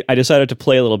 I decided to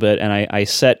play a little bit, and I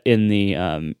set in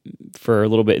the for a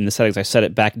little bit in the settings. I set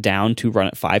it back down to run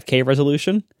at 5K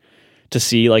resolution to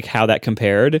see like how that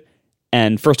compared.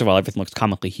 And first of all, everything looks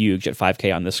comically huge at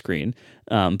 5K on this screen.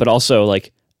 But also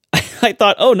like. I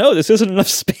thought, oh no, this isn't enough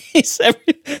space.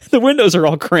 The windows are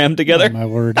all crammed together. Oh, my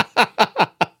word.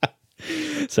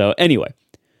 So anyway,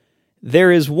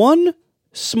 there is one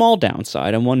small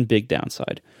downside and one big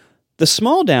downside. The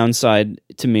small downside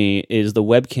to me is the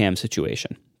webcam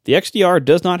situation. The XDR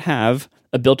does not have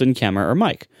a built-in camera or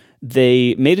mic.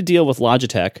 They made a deal with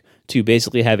Logitech to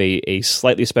basically have a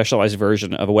slightly specialized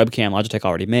version of a webcam Logitech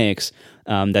already makes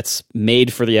that's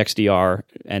made for the XDR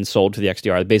and sold to the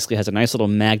XDR. It basically has a nice little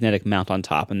magnetic mount on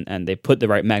top, and they put the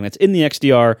right magnets in the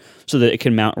XDR so that it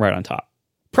can mount right on top.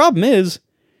 Problem is,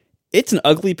 it's an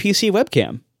ugly PC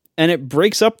webcam, and it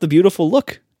breaks up the beautiful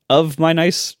look of my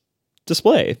nice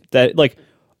display. That like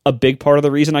a big part of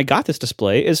the reason I got this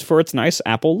display is for its nice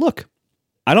Apple look.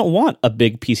 I don't want a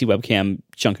big PC webcam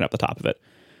chunking up the top of it.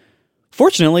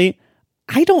 Fortunately,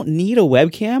 I don't need a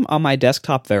webcam on my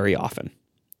desktop very often.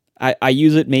 I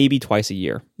use it maybe twice a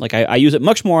year. Like I use it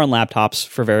much more on laptops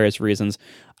for various reasons.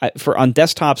 On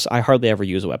desktops, I hardly ever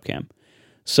use a webcam.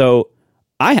 So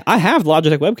I have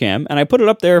Logitech webcam, and I put it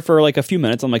up there for like a few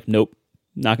minutes. I'm like, nope,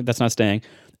 that's not staying.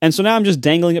 And so now I'm just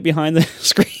dangling it behind the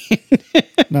screen.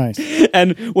 Nice.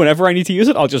 And whenever I need to use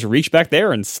it, I'll just reach back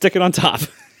there and stick it on top.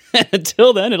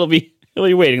 Until then, it'll be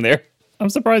waiting there. I'm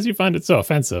surprised you find it so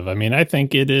offensive. I mean, I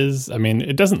think it is. I mean,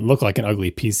 it doesn't look like an ugly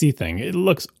PC thing. It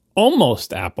looks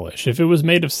almost Apple-ish. If it was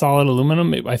made of solid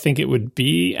aluminum, I think it would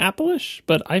be Apple-ish,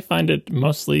 but I find it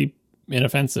mostly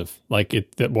inoffensive. Like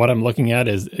what I'm looking at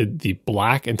is the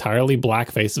entirely black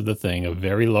face of the thing, a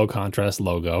very low contrast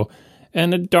logo,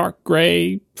 and a dark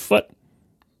gray foot.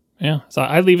 Yeah, so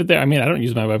I leave it there. I mean, I don't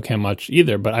use my webcam much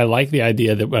either, but I like the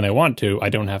idea that when I want to, I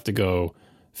don't have to go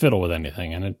fiddle with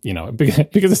anything, and it,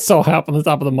 because it's so high up on the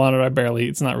top of the monitor,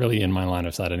 it's not really in my line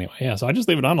of sight anyway. Yeah, so I just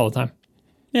leave it on all the time.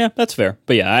 Yeah, that's fair.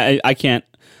 But yeah, I can't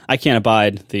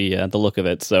abide the look of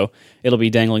it, so it'll be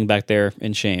dangling back there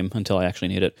in shame until I actually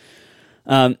need it.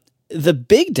 The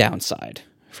big downside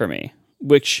for me,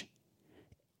 which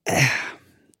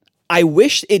I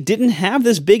wish it didn't have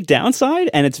this big downside,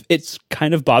 and it's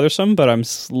kind of bothersome, but I'm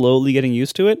slowly getting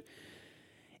used to it,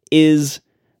 is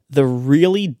the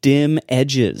really dim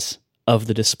edges of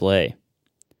the display.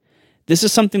 This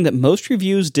is something that most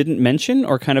reviews didn't mention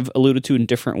or kind of alluded to in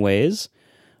different ways,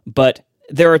 but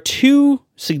there are two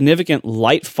significant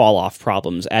light fall-off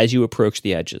problems as you approach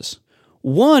the edges.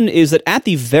 One is that at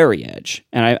the very edge,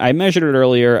 and I measured it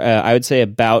earlier, I would say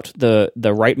about the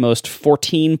rightmost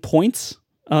 14 points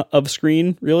of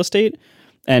screen real estate,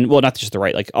 and well, not just the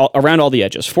right, like around all the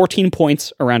edges, 14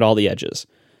 points around all the edges.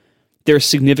 There's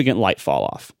significant light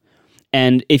fall-off.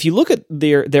 And if you look at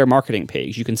their marketing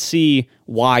page, you can see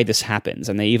why this happens,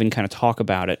 and they even kind of talk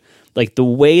about it. Like the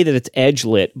way that it's edge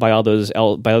lit by all those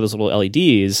little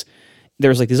LEDs,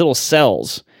 there's like these little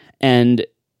cells, and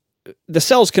the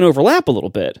cells can overlap a little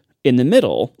bit in the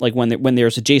middle, like when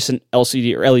there's adjacent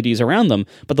LCD or LEDs around them,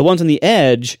 but the ones on the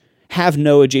edge have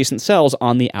no adjacent cells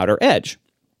on the outer edge.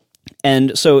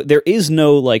 And so there is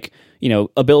no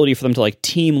ability for them to like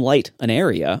team light an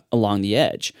area along the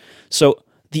edge. So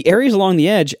the areas along the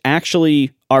edge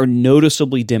actually are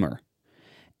noticeably dimmer.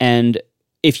 And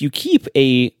if you keep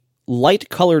a light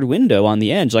colored window on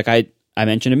the edge, like I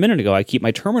mentioned a minute ago, I keep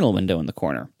my terminal window in the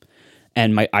corner,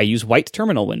 and I use white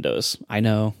terminal windows. I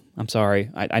know, I'm sorry,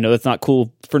 I know that's not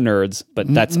cool for nerds,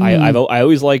 but that's I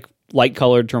always like light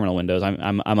colored terminal windows.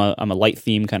 I'm a light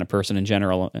theme kind of person in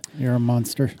general. You're a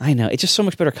monster. I know, it's just so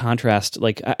much better contrast.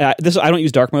 Like I don't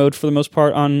use dark mode for the most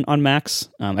part on Macs.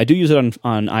 I do use it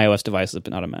on iOS devices,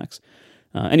 but not on Macs.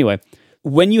 Anyway,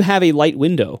 when you have a light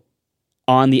window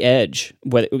on the edge,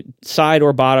 whether side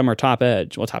or bottom or top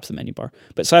edge, well, top's the menu bar,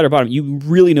 but side or bottom, you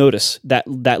really notice that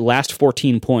last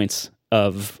 14 points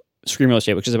of screen real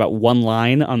estate, which is about one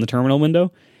line on the terminal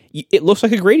window, it looks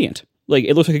like a gradient. Like,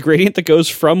 it looks like a gradient that goes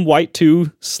from white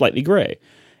to slightly gray.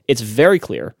 It's very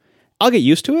clear. I'll get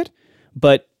used to it,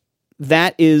 but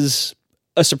that is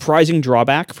a surprising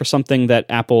drawback for something that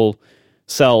Apple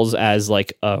sells as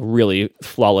like a really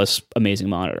flawless, amazing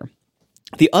monitor.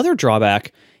 The other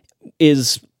drawback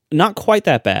is not quite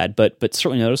that bad, but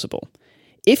certainly noticeable.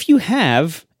 If you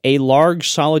have a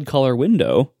large solid color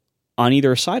window on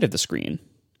either side of the screen,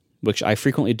 which I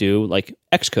frequently do, like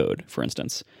Xcode, for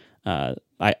instance,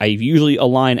 I usually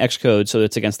align Xcode so that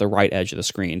it's against the right edge of the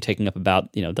screen, taking up about,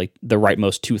 like the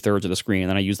rightmost 2/3 of the screen, and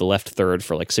then I use the left third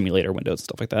for like simulator windows and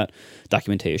stuff like that,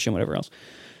 documentation, whatever else.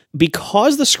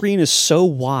 Because the screen is so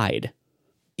wide,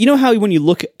 you know how when you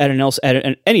look at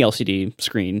any LCD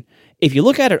screen, if you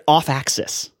look at it off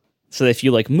axis, so if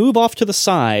you like move off to the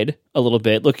side a little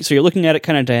bit, so you're looking at it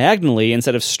kind of diagonally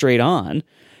instead of straight on,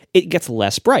 it gets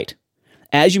less bright.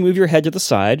 As you move your head to the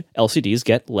side, LCDs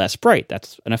get less bright.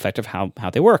 That's an effect of how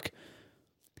they work.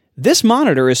 This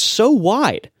monitor is so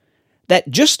wide that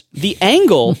just the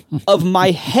angle of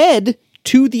my head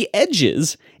to the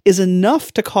edges is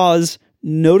enough to cause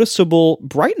noticeable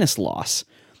brightness loss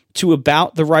to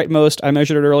about the rightmost. I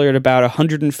measured it earlier at about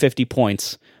 150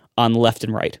 points on left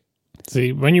and right.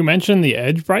 See, when you mentioned the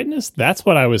edge brightness, that's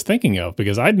what I was thinking of,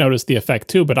 because I'd noticed the effect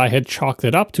too, but I had chalked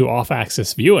it up to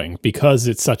off-axis viewing because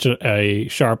it's such a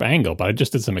sharp angle. But I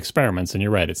just did some experiments, and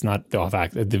you're right, it's not the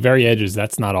off-axis. At the very edges,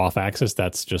 that's not off-axis,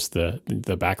 that's just the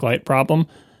backlight problem.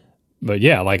 But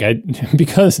yeah, like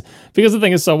because the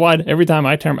thing is so wide, every time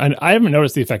I turn, and I haven't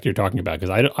noticed the effect you're talking about,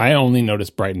 because I only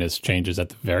notice brightness changes at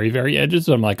the very, very edges.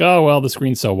 So I'm like, oh, well, the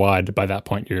screen's so wide. By that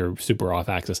point, you're super off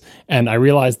axis. And I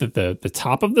realized that the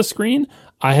top of the screen,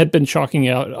 I had been chalking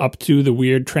out up to the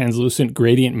weird translucent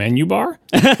gradient menu bar,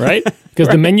 right? Because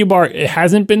the menu bar, it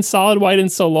hasn't been solid white in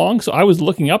so long. So I was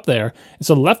looking up there. And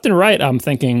so left and right, I'm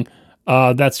thinking,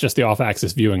 that's just the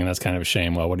off-axis viewing, and that's kind of a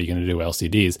shame. Well, what are you going to do,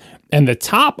 LCDs? And the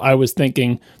top, I was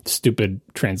thinking, stupid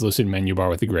translucent menu bar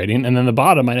with the gradient. And then the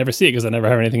bottom, I never see it because I never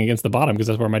have anything against the bottom because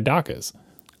that's where my dock is.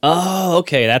 Oh,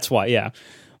 okay, that's why, yeah.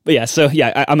 But yeah, so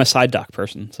yeah, I'm a side dock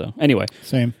person. So anyway.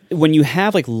 Same. When you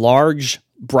have like large,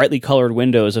 brightly colored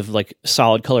windows of like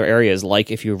solid color areas,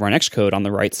 like if you run Xcode on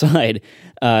the right side,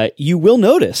 you will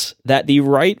notice that the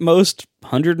rightmost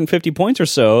 150 points or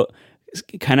so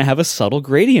kind of have a subtle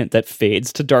gradient that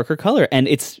fades to darker color, and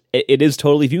it is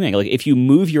totally viewing angle. Like if you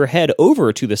move your head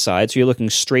over to the side so you're looking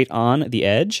straight on the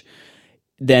edge,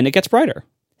 then it gets brighter.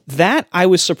 That I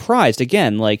was surprised.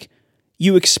 Again, like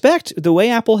you expect, the way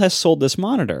Apple has sold this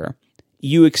monitor,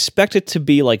 you expect it to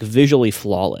be like visually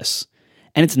flawless,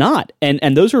 and it's not.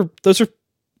 And those are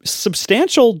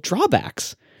substantial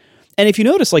drawbacks. And if you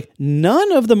notice, like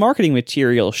none of the marketing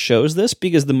material shows this,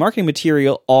 because the marketing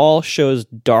material all shows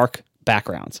dark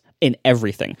backgrounds in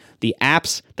everything. The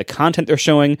apps, the content they're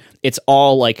showing, it's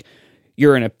all like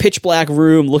you're in a pitch black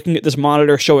room looking at this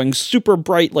monitor showing super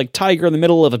bright like tiger in the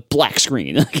middle of a black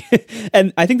screen.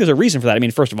 And I think there's a reason for that. I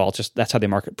mean, first of all, it's just that's how they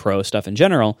market pro stuff in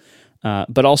general.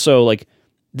 But also, like,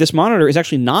 this monitor is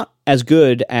actually not as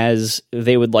good as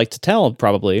they would like to tell,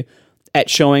 probably, at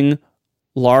showing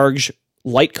large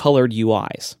light-colored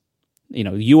UIs.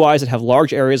 UIs that have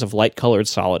large areas of light-colored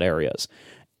solid areas.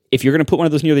 If you're going to put one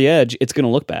of those near the edge, it's going to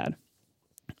look bad.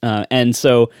 And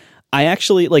so I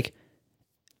actually, like,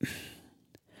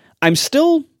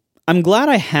 I'm glad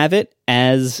I have it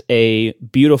as a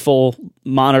beautiful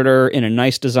monitor in a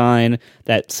nice design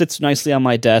that sits nicely on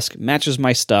my desk, matches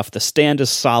my stuff. The stand is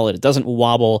solid. It doesn't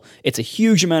wobble. It's a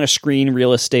huge amount of screen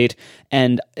real estate.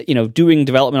 And, doing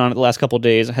development on it the last couple of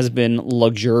days has been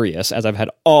luxurious as I've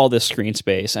had all this screen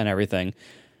space and everything.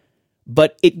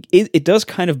 But it does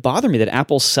kind of bother me that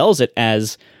Apple sells it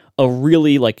as a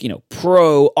really, like,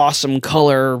 pro, awesome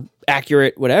color,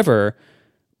 accurate, whatever,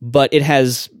 but it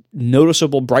has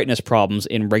noticeable brightness problems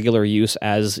in regular use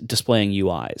as displaying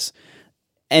UIs.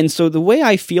 And so the way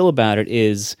I feel about it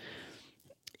is,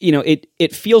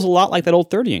 it feels a lot like that old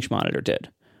 30-inch monitor did,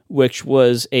 which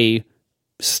was a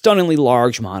stunningly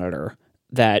large monitor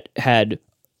that had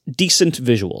decent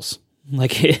visuals.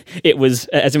 Like it was,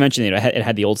 as I mentioned, it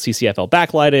had the old CCFL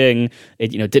backlighting. It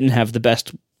didn't have the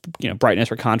best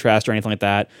brightness or contrast or anything like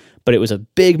that, but it was a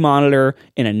big monitor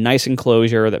in a nice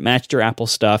enclosure that matched your Apple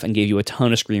stuff and gave you a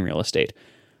ton of screen real estate.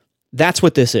 That's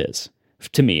what this is,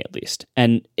 to me at least.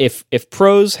 And if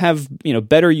pros have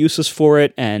better uses for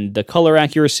it, and the color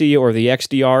accuracy or the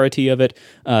XDR-ity of it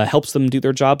helps them do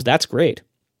their jobs, that's great.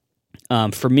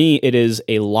 For me, it is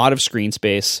a lot of screen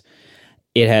space.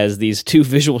 It has these two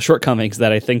visual shortcomings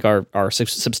that I think are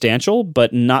substantial,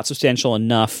 but not substantial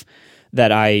enough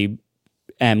that I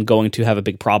am going to have a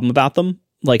big problem about them.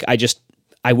 Like,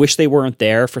 I wish they weren't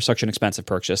there for such an expensive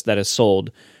purchase that is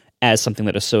sold as something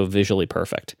that is so visually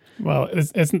perfect. Well,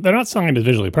 they're not selling it as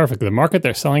visually perfect. The market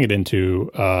they're selling it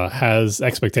into has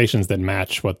expectations that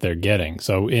match what they're getting.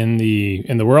 So in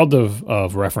the world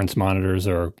of reference monitors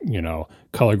or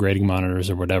color grading monitors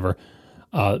or whatever,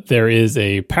 there is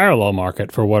a parallel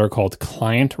market for what are called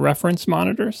client reference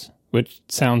monitors, which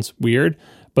sounds weird,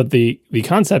 but the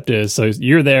concept is, so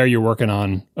you're working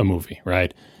on a movie,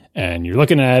 right? And you're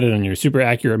looking at it on your super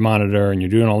accurate monitor, and you're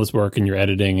doing all this work, and you're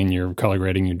editing, and you're color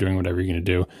grading, you're doing whatever you're going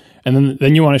to do. And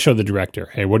then you want to show the director,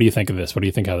 hey, what do you think of this? What do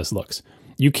you think how this looks?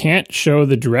 You can't show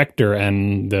the director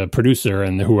and the producer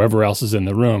and whoever else is in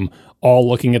the room all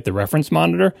looking at the reference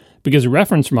monitor, because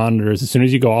reference monitors, as soon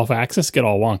as you go off axis, get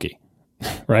all wonky.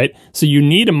 Right? So you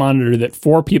need a monitor that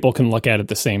 4 people can look at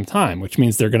the same time, which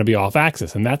means they're going to be off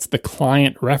axis. And that's the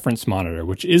client reference monitor,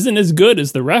 which isn't as good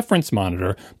as the reference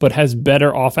monitor, but has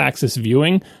better off axis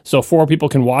viewing. So 4 people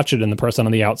can watch it and the person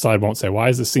on the outside won't say, why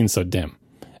is this scene so dim?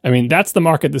 I mean, that's the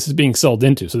market this is being sold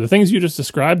into. So the things you just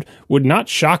described would not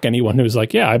shock anyone who's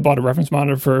like, yeah, I bought a reference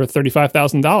monitor for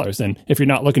 $35,000. And if you're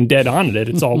not looking dead on at it,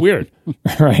 it's all weird,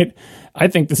 right? I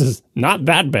think this is not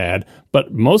that bad,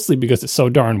 but mostly because it's so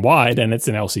darn wide and it's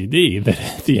an LCD that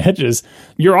at the edges,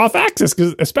 you're off axis,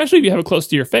 because especially if you have it close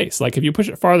to your face. Like if you push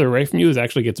it farther away from you, this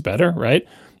actually gets better, right?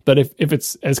 But if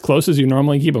it's as close as you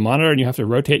normally keep a monitor and you have to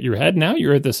rotate your head, now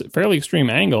you're at this fairly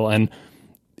extreme angle, and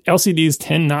LCDs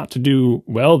tend not to do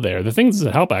well there. The things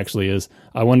that help actually is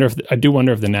I do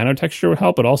wonder if the nanotexture would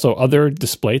help, but also other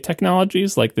display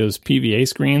technologies like those PVA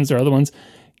screens or other ones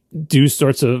do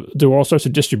all sorts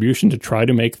of distribution to try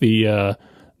to make the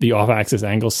off-axis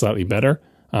angles slightly better.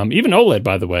 Even OLED,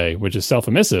 by the way, which is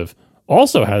self-emissive,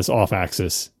 also has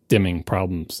off-axis dimming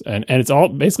problems, and it's all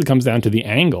basically comes down to the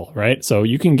angle, right? So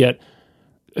you can get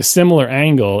a similar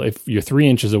angle if you're 3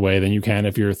 inches away than you can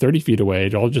if you're 30 feet away.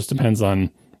 It all just depends on,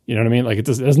 you know what I mean? Like it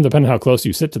doesn't depend on how close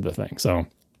you sit to the thing. So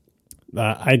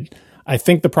I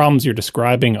think the problems you're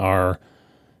describing are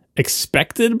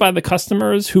expected by the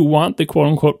customers who want the quote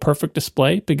unquote perfect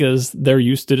display, because they're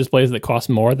used to displays that cost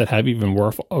more that have even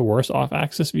worse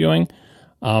off-axis viewing.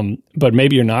 But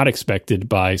maybe you're not expected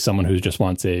by someone who just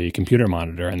wants a computer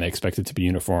monitor and they expect it to be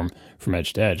uniform from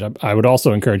edge to edge. I would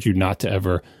also encourage you not to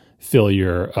ever fill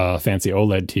your fancy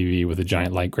OLED TV with a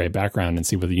giant light gray background and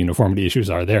see what the uniformity issues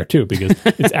are there too, because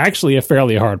it's actually a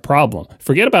fairly hard problem.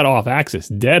 Forget about off axis,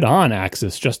 dead on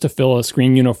axis, just to fill a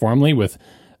screen uniformly with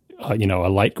a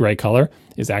light gray color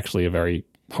is actually a very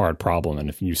hard problem. And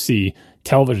if you see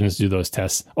televisions do those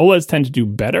tests, OLEDs tend to do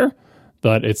better,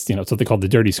 but it's it's what they call the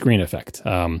dirty screen effect.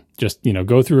 Just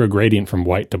go through a gradient from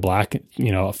white to black,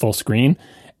 a full screen,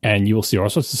 and you will see all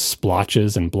sorts of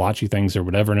splotches and blotchy things or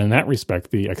whatever. And in that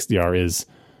respect, the XDR is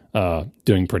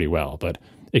doing pretty well, but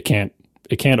it can't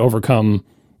overcome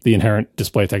the inherent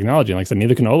display technology. And like I said,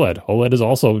 neither can OLED. OLED is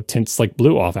also tints like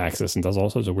blue off axis and does all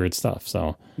sorts of weird stuff.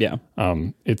 So yeah,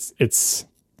 it's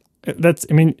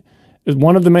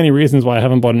one of the many reasons why I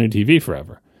haven't bought a new TV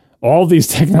forever. All these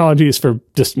technologies for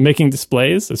just making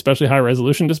displays, especially high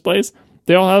resolution displays,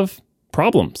 they all have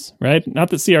problems, right? Not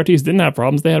that CRTs didn't have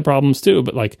problems, they had problems too,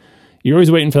 but like you're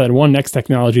always waiting for that one next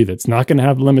technology that's not going to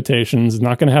have limitations,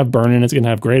 not going to have burn-in, it's going to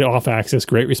have great off-axis,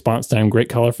 great response time, great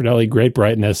color fidelity, great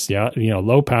brightness,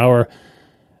 low power.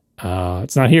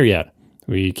 It's not here yet.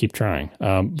 We keep trying.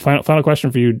 Final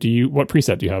question for you. What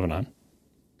preset do you have it on?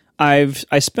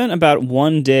 I spent about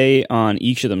 1 day on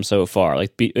each of them so far,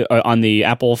 like on the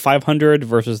Apple 500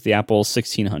 versus the Apple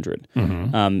 1600.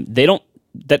 Mm-hmm.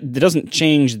 That doesn't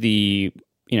change the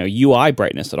UI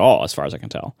brightness at all, as far as I can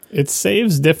tell. It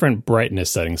saves different brightness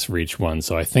settings for each one.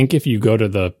 So I think if you go to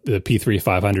the P3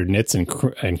 500 nits and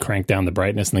crank down the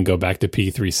brightness and then go back to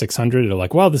P3 600, it'll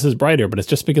like, wow, this is brighter. But it's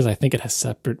just because I think it has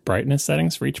separate brightness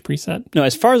settings for each preset. No,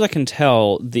 as far as I can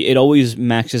tell, it always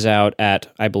maxes out at,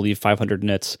 I believe, 500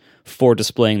 nits for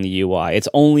displaying the UI. It's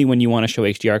only when you want to show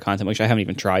HDR content, which I haven't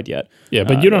even tried yet. Yeah,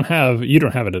 but you don't have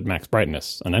it at max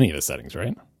brightness on any of the settings,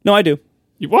 right? No, I do.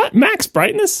 What? Max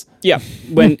brightness? Yeah,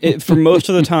 for most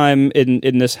of the time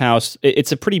in this house,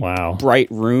 it's a pretty bright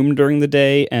room during the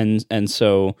day, and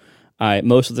so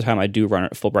most of the time I do run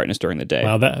at full brightness during the day.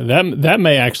 Wow, that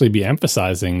may actually be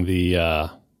emphasizing the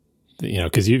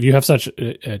because you have such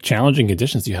challenging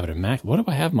conditions. You have it at max. What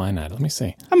do I have mine at? Let me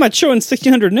see. I'm not showing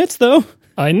 1600 nits though.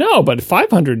 I know, but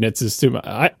 500 nits is too much.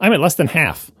 I'm at less than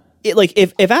half.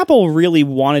 If Apple really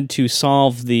wanted to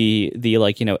solve the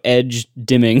edge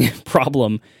dimming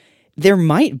problem, there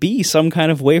might be some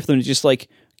kind of way for them to just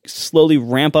slowly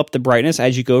ramp up the brightness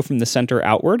as you go from the center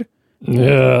outward.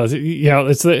 Yeah,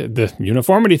 it's the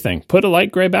uniformity thing. Put a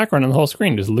light gray background on the whole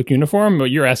screen. Does it look uniform? What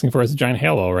you're asking for is a giant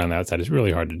halo around the outside. It's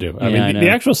really hard to do. I mean, the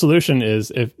actual solution is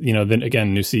then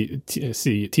again, new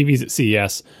TVs at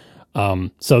CES.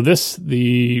 So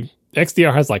the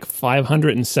XDR has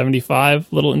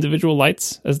 575 little individual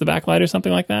lights as the backlight or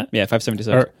something like that. Yeah,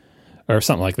 576 or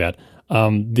something like that.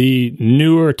 The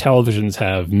newer televisions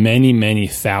have many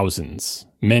thousands,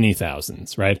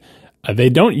 right?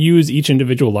 They don't use each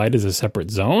individual light as a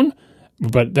separate zone,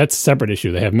 but that's a separate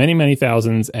issue. They have many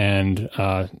thousands, and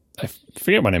I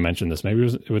forget when I mentioned this. Maybe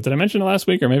did I mention it last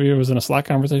week, or maybe it was in a Slack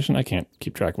conversation? I can't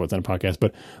keep track of what's in a podcast,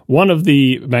 but one of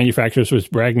the manufacturers was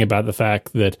bragging about the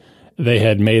fact that they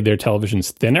had made their televisions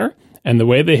thinner, and the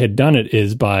way they had done it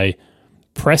is by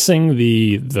pressing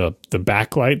the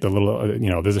backlight, the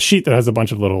little there's a sheet that has a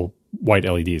bunch of little white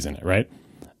LEDs in it, right?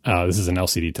 This is an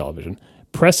LCD television.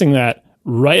 Pressing that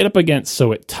right up against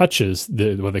so it touches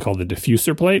what they call the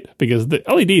diffuser plate, because the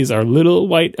LEDs are little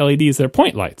white LEDs. They're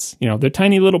point lights. They're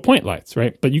tiny little point lights,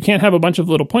 right? But you can't have a bunch of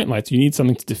little point lights. You need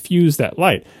something to diffuse that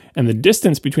light. And the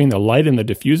distance between the light and the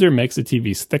diffuser makes the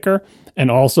TVs thicker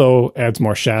and also adds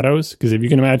more shadows. Because if you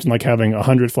can imagine having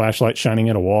 100 flashlights shining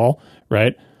at a wall,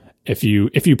 right? If you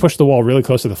push the wall really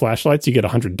close to the flashlights, you get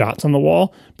 100 dots on the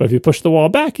wall. But if you push the wall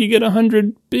back, you get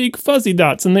 100 big fuzzy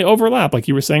dots, and they overlap, like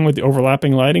you were saying with the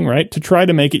overlapping lighting, right? To try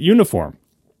to make it uniform.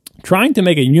 Trying to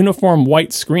make a uniform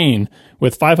white screen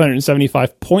with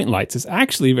 575 point lights is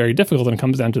actually very difficult, and it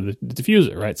comes down to the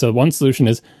diffuser, right? So one solution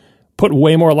is put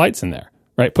way more lights in there,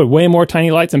 right? Put way more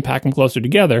tiny lights and pack them closer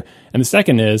together. And the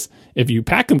second is, if you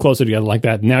pack them closer together like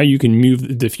that, now you can move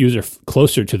the diffuser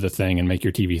closer to the thing and make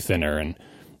your TV thinner, and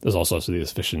there's all sorts of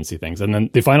these efficiency things. And then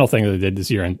the final thing that they did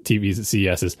this year on TVs at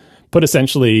CES is put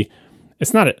essentially,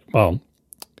 it's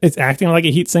acting like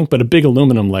a heatsink, but a big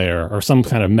aluminum layer or some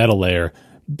kind of metal layer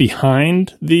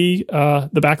behind the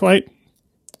backlight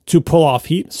to pull off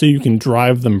heat so you can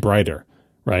drive them brighter,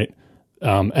 right?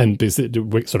 And it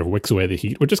sort of wicks away the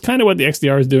heat, which is kind of what the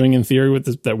XDR is doing in theory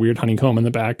with that weird honeycomb in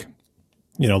the back,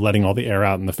 letting all the air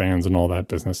out in the fans and all that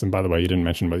business. And by the way, you didn't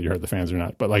mention whether you heard the fans or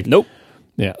not, but nope.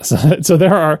 Yeah, so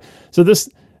there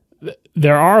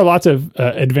are lots of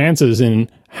advances in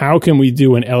how can we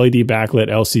do an LED backlit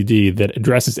LCD that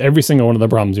addresses every single one of the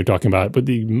problems you're talking about, with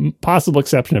the possible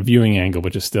exception of viewing angle,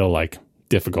 which is still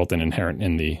difficult and inherent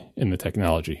in the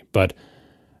technology. But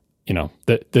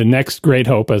the next great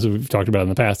hope, as we've talked about in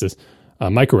the past, is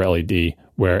micro LED,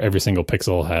 where every single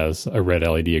pixel has a red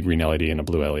LED, a green LED, and a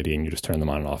blue LED, and you just turn them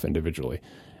on and off individually.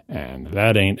 And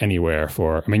that ain't anywhere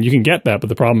you can get that, but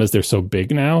the problem is they're so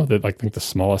big now that I think the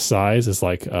smallest size is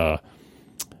I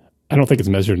don't think it's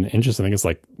measured in inches. I think it's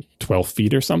 12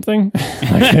 feet or something.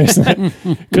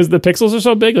 Because the pixels are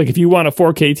so big. If you want a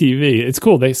 4K TV, it's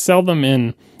cool. They sell them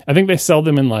in,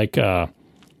 I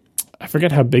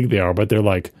forget how big they are, but they're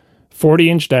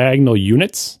 40-inch diagonal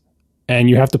units. And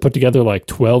you have to put together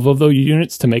 12 of those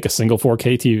units to make a single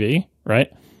 4K TV, right?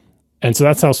 And so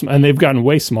that's and they've gotten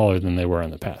way smaller than they were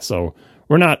in the past. So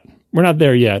we're not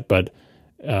there yet, but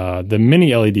the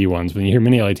mini LED ones, when you hear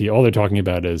mini LED, all they're talking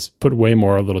about is put way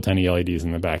more little tiny LEDs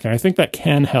in the back. And I think that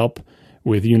can help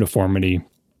with uniformity.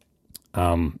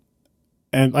 And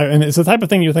it's the type of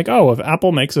thing you think, if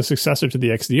Apple makes a successor to the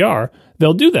XDR,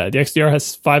 they'll do that. The XDR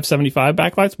has 575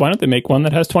 backlights. Why don't they make one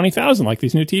that has 20,000 like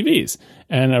these new TVs?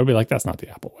 And I would be like, that's not the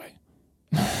Apple way.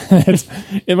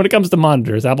 And when it comes to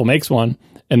monitors, Apple makes one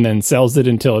and then sells it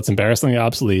until it's embarrassingly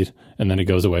obsolete, and then it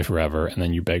goes away forever, and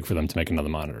then you beg for them to make another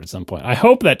monitor at some point. I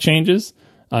hope that changes.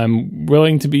 I'm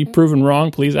willing to be proven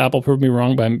wrong. Please, Apple, prove me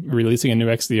wrong by releasing a new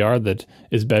XDR that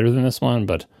is better than this one,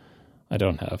 but I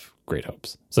don't have great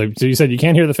hopes. So you said you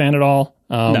can't hear the fan at all?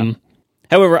 No.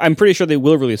 However, I'm pretty sure they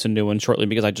will release a new one shortly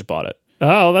because I just bought it.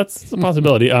 Oh, that's a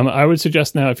possibility. I would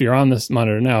suggest now, if you're on this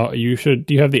monitor now, do you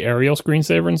have the Arial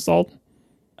screensaver installed?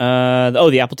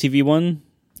 The Apple TV one?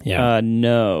 Yeah.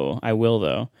 No, I will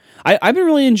though. I've been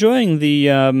really enjoying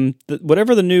the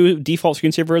whatever the new default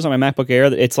screensaver is on my MacBook Air.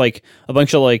 It's a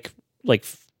bunch of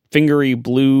fingery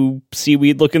blue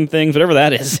seaweed looking things, whatever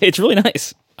that is. It's really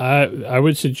nice. I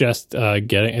would suggest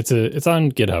getting it's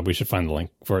on GitHub. We should find the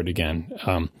link for it again.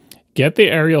 Get the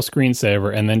Arial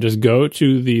screensaver and then just go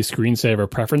to the screensaver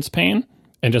preference pane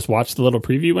and just watch the little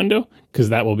preview window, because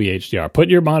that will be HDR. Put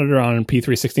your monitor on P3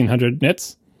 1600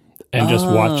 nits and just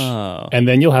watch, and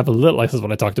then you'll have a little, like this is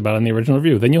what I talked about in the original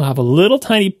review, then you'll have a little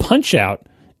tiny punch out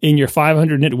in your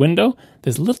 500 nit window.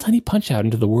 There's a little tiny punch out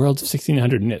into the worlds of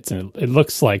 1600 nits, and it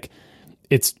looks like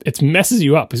it messes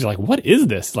you up, because you're like, what is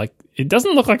this? Like, it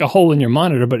doesn't look like a hole in your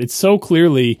monitor, but it's so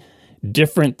clearly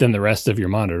different than the rest of your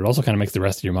monitor. It also kind of makes the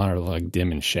rest of your monitor look like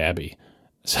dim and shabby.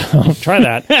 So try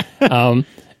that.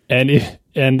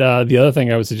 And the other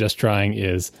thing I would suggest trying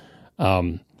is,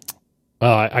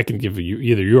 I can give you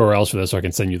either URLs for this or I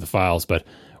can send you the files. But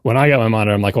when I got my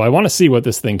monitor, I'm like, well, I want to see what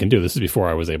this thing can do. This is before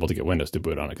I was able to get Windows to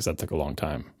boot on it, because that took a long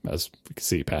time, as we can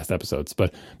see past episodes.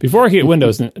 But before I could get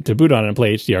Windows to boot on it and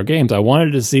play HDR games, I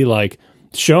wanted to see, like,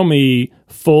 show me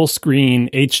full screen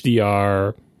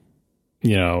HDR,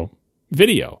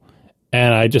 video.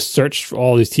 And I just searched for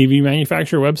all these TV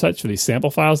manufacturer websites for these sample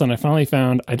files, and I finally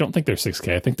found, I don't think they're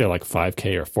 6K. I think they're like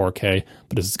 5K or 4K,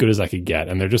 but it's as good as I could get.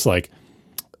 And they're just like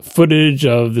footage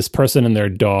of this person and their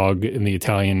dog in the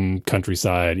Italian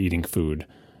countryside eating food.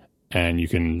 And you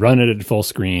can run it at full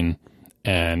screen,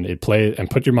 and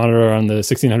put your monitor on the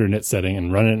 1600 nit setting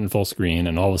and run it in full screen,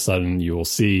 and all of a sudden you will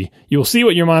see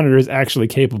what your monitor is actually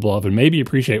capable of, and maybe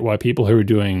appreciate why people who are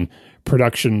doing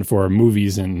production for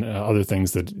movies and other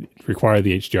things that require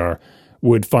the HDR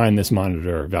would find this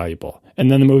monitor valuable.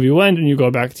 And then the movie will end and you go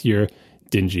back to your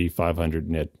dingy 500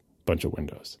 nit bunch of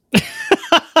windows.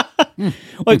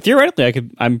 Like, theoretically,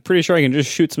 I'm pretty sure I can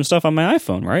just shoot some stuff on my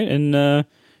iPhone, right?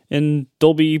 In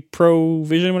Dolby Pro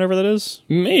Vision, whatever that is.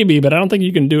 Maybe, but I don't think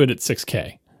you can do it at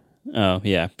 6K. Oh,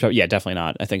 yeah. Yeah, definitely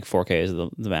not. I think 4K is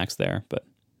the max there. But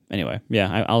anyway,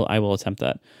 yeah, I will attempt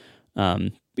that.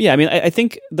 Yeah, I mean, I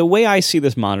think the way I see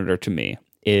this monitor, to me,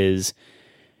 is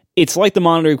it's like the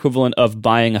monitor equivalent of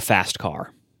buying a fast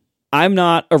car. I'm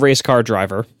not a race car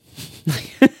driver.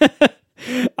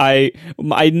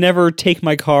 I never take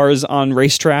my cars on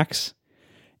racetracks,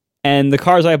 and the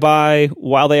cars I buy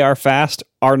while they are fast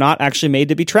are not actually made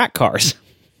to be track cars.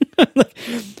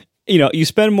 You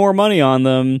spend more money on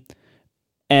them,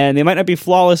 and they might not be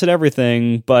flawless at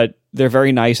everything, but they're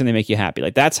very nice and they make you happy.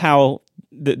 Like, that's how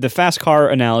the fast car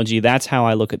analogy, that's how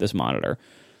I look at this monitor.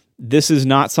 This is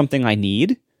not something I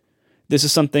need. This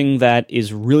is something that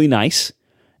is really nice,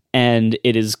 and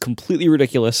it is completely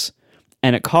ridiculous,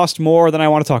 and it costs more than I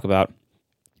want to talk about,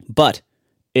 but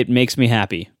it makes me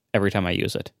happy every time I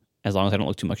use it, as long as I don't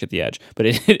look too much at the edge. But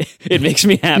it makes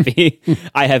me happy.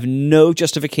 I have no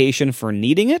justification for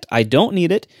needing it. I don't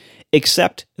need it,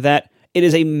 except that it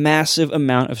is a massive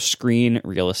amount of screen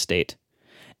real estate.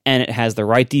 And it has the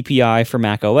right DPI for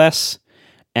Mac OS,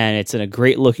 and it's in a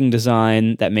great looking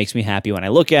design that makes me happy when I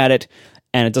look at it,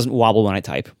 and it doesn't wobble when I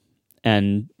type.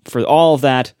 And for all of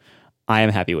that, I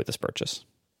am happy with this purchase.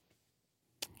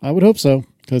 I would hope so,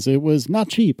 because it was not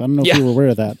cheap. I don't know if you were aware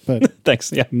of that, but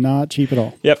thanks. Yeah, not cheap at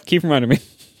all. Yep, keep reminding me.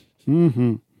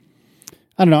 Mm-hmm.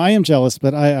 I don't know. I am jealous,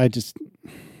 but I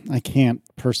can't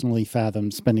personally fathom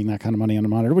spending that kind of money on a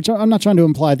monitor, which I'm not trying to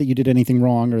imply that you did anything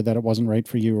wrong or that it wasn't right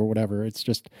for you or whatever. It's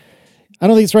just, I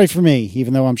don't think it's right for me,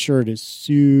 even though I'm sure it is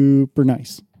super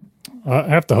nice. I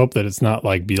have to hope that it's not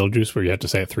like Beetlejuice, where you have to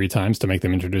say it 3 times to make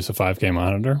them introduce a 5K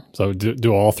monitor. So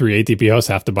do all 3 ATP hosts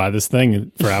have to buy this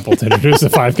thing for Apple to introduce a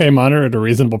 5K monitor at a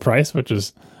reasonable price, which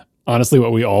is honestly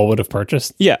what we all would have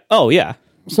purchased? Yeah. Oh, yeah.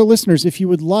 So listeners, if you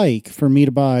would like for me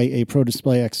to buy a Pro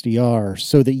Display XDR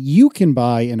so that you can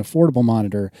buy an affordable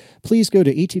monitor, please go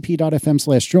to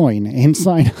atp.fm/join and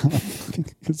sign up,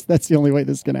 because that's the only way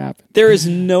this is going to happen. There is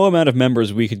no amount of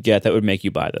members we could get that would make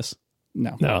you buy this.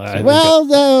 No.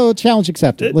 No. Challenge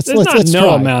accepted. Let's no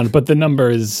try. amount, but the number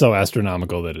is so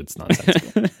astronomical that it's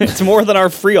nonsensical. It's more than our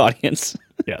free audience.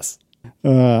 Yes.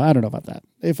 I don't know about that.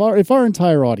 If our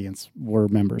entire audience were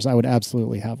members, I would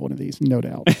absolutely have one of these, no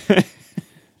doubt.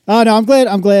 No, I'm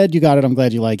glad you got it. I'm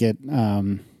glad you like it. What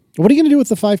are you going to do with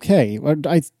the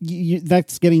 5K?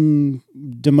 That's getting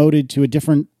demoted to a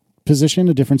different position,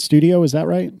 a different studio. Is that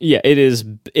right? Yeah, it is.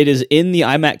 It is in the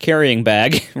iMac carrying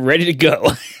bag, ready to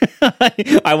go.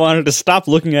 I wanted to stop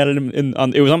looking at it.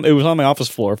 It was on my office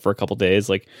floor for a couple days.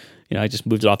 Like, I just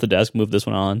moved it off the desk, moved this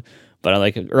one on. But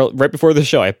right before the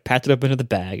show, I packed it up into the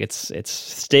bag. It's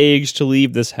staged to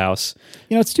leave this house.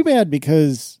 It's too bad,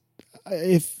 because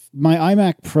if my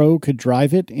iMac Pro could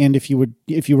drive it, and if you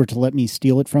were to let me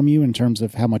steal it from you in terms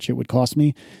of how much it would cost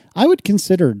me, I would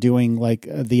consider doing like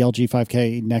the LG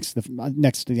 5K next to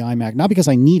the iMac, not because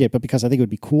I need it, but because I think it would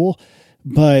be cool.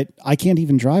 but I can't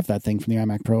even drive that thing from the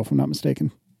iMac Pro, if I'm not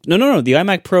mistaken. No. The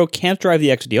iMac Pro can't drive the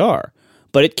XDR,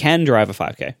 but it can drive a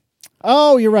 5K.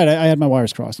 Oh, you're right. I had my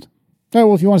wires crossed. Oh,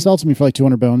 well, if you want to sell it to me for like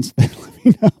 200 bones, let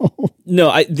me know. No,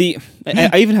 I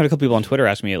even had a couple people on Twitter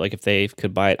ask me like if they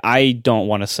could buy it. I don't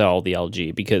want to sell the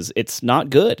LG because it's not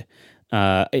good.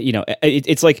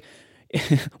 It's like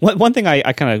one thing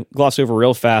I kind of glossed over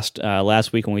real fast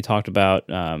last week when we talked about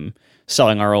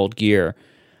selling our old gear.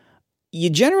 You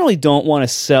generally don't want to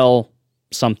sell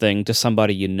something to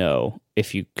somebody you know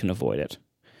if you can avoid it.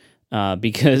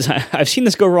 Because I've seen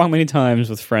this go wrong many times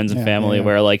with friends and family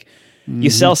where like you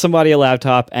sell somebody a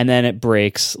laptop and then it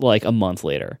breaks like a month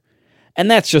later. And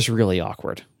that's just really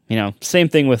awkward. Same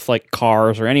thing with like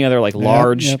cars or any other like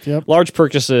large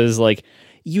purchases. Like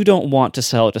you don't want to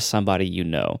sell it to somebody you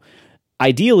know.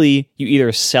 Ideally, you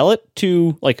either sell it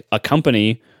to like a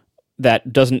company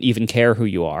that doesn't even care who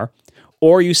you are,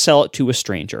 or you sell it to a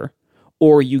stranger,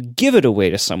 or you give it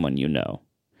away to someone you know.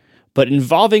 But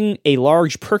involving a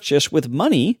large purchase with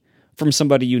money from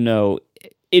somebody you know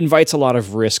invites a lot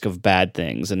of risk of bad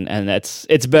things, and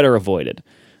it's better avoided.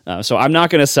 So I'm not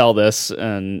going to sell this,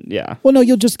 and yeah. Well, no,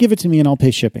 you'll just give it to me, and I'll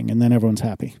pay shipping, and then everyone's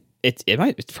happy. It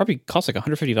probably cost like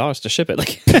 $150 to ship it.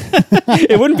 Like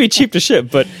it wouldn't be cheap to ship,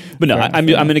 but no, I'm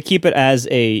going to keep it as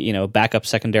a backup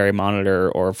secondary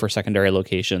monitor or for secondary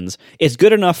locations. It's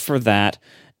good enough for that.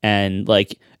 And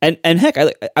like, and heck,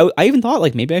 I even thought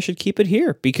like maybe I should keep it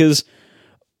here because,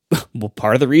 well,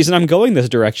 part of the reason I'm going this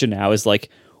direction now is like,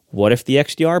 what if the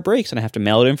XDR breaks and I have to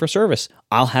mail it in for service?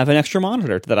 I'll have an extra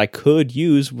monitor that I could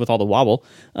use with all the wobble,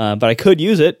 but I could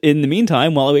use it in the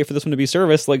meantime while I wait for this one to be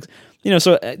serviced. Like,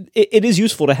 so it is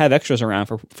useful to have extras around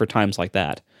for times like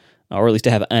that, or at least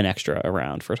to have an extra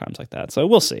around for times like that. So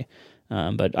we'll see.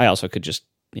 But I also could just,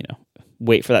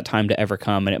 wait for that time to ever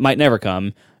come, and it might never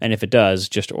come. And if it does,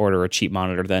 just order a cheap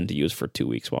monitor then to use for 2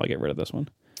 weeks while I get rid of this one.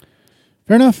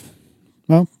 Fair enough.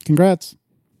 Well, congrats.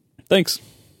 Thanks.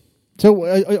 So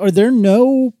are there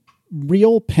no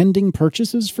real pending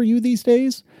purchases for you these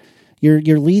days?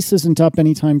 Your lease isn't up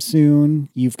anytime soon.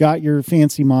 You've got your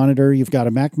fancy monitor. You've got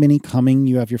a Mac Mini coming.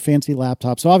 You have your fancy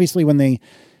laptop. So obviously when they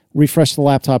refresh the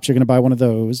laptops, you're going to buy one of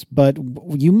those. But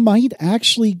you might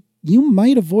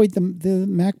avoid the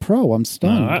Mac Pro. I'm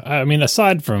stunned. I mean,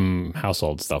 aside from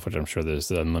household stuff, which I'm sure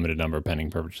there's an unlimited number of pending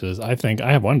purchases, I think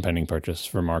I have one pending purchase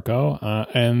for Marco,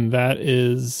 and that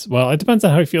is, well, it depends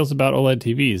on how he feels about OLED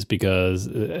TVs, because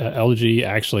LG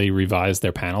actually revised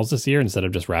their panels this year instead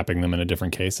of just wrapping them in a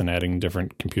different case and adding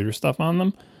different computer stuff on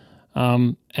them.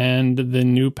 And the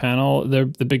new panel, the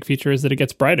big feature is that it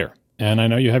gets brighter. And I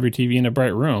know you have your TV in a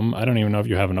bright room. I don't even know if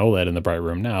you have an OLED in the bright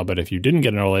room now, but if you didn't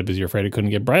get an OLED because you're afraid it couldn't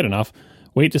get bright enough,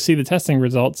 wait to see the testing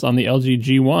results on the LG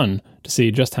G1 to see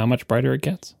just how much brighter it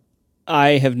gets.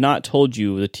 I have not told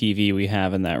you the TV we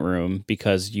have in that room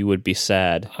because you would be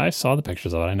sad. I saw the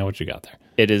pictures of it. I know what you got there.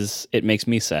 It makes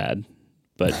me sad,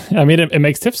 but I mean, it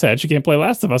makes Tiff sad. She can't play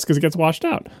Last of Us because it gets washed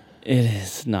out. It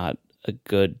is not a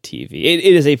good TV. It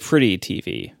is a pretty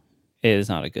TV. It is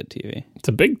not a good TV. It's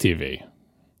a big TV.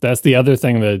 That's the other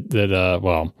thing that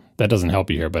doesn't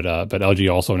help you here, but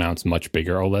LG also announced much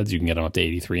bigger OLEDs. You can get them up to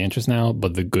 83 inches now,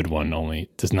 but the good one only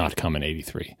does not come in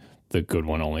 83. The good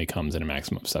one only comes in a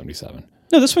maximum of 77.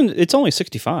 No, this one, it's only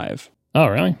 65. Oh,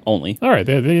 really? Only. All right,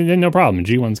 they no problem.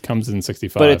 G1's comes in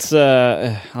 65. But it's,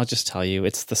 I'll just tell you,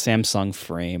 it's the Samsung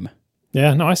frame.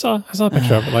 Yeah, no, I saw a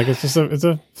picture of it. Like, it's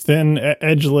a thin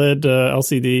edge lid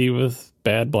LCD with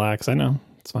bad blacks. I know,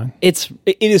 it's fine. It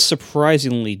is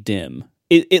surprisingly dim.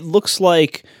 It looks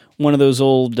like one of those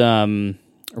old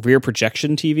rear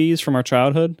projection TVs from our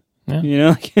childhood. Yeah.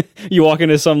 Like you walk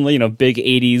into some big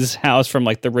 80s house from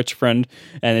like the rich friend,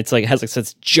 and it's like has like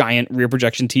this giant rear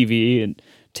projection TV and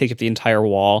take up the entire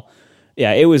wall.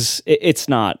 Yeah, it's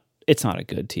not a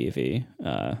good TV.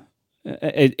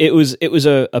 It was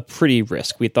a pretty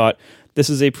risk. We thought this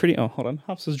is a pretty. Oh, hold on,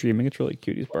 Hops is dreaming. It's really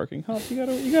cute. He's barking. Hops, you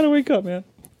gotta wake up, man.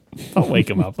 Don't wake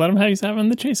him up. Let him have he's having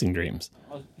the chasing dreams.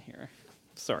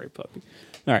 Sorry, puppy.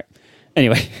 All right.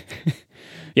 Anyway,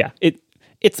 yeah,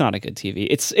 it's not a good TV.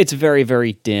 It's very,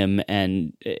 very dim,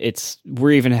 and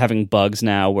we're even having bugs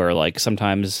now where like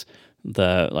sometimes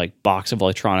the like box of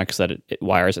electronics that it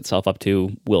wires itself up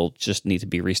to will just need to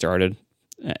be restarted.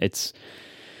 It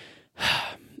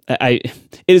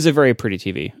is a very pretty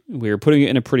TV. We were putting it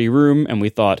in a pretty room, and we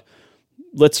thought,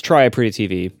 let's try a pretty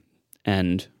TV,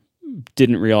 and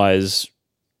didn't realize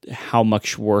how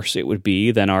much worse it would be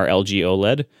than our LG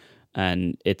OLED.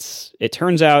 And it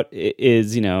turns out it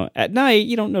is, at night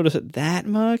you don't notice it that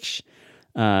much,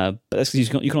 But that's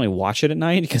because you can only watch it at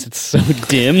night because it's so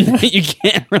dim that you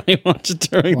can't really watch it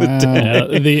during the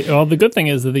day. The good thing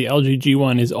is that the LG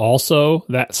G1 is also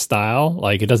that style.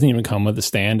 Like, it doesn't even come with a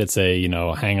stand. It's a,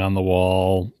 hang on the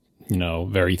wall,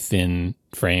 very thin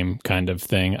frame kind of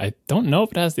thing. I don't know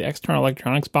if it has the external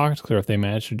electronics box or if they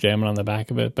managed to jam it on the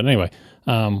back of it. But anyway,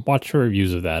 watch for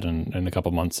reviews of that in a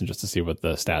couple months and just to see what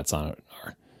the stats on it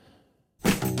are.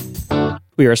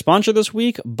 We are sponsored this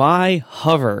week by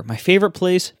Hover, my favorite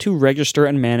place to register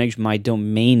and manage my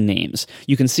domain names.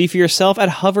 You can see for yourself at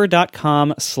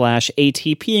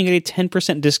hover.com/ATP and get a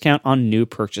 10% discount on new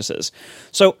purchases.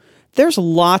 So there's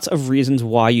lots of reasons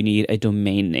why you need a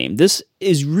domain name. This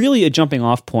is really a jumping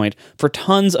off point for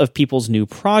tons of people's new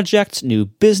projects, new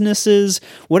businesses,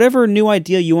 whatever new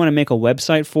idea you want to make a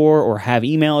website for or have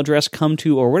email address come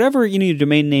to or whatever you need a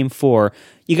domain name for,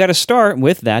 you got to start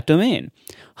with that domain.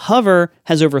 Hover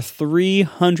has over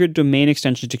 300 domain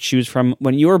extensions to choose from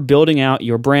when you're building out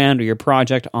your brand or your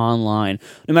project online.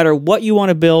 No matter what you want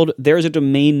to build, there's a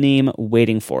domain name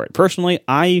waiting for it. Personally,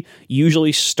 I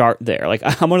usually start there. Like,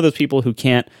 I'm one of those people who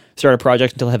can't start a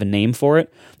project until I have a name for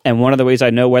it. And one of the ways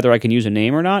I know whether I can use a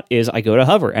name or not is I go to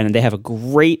Hover, and they have a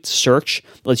great search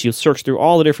that lets you search through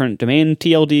all the different domain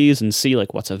TLDs and see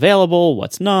like what's available,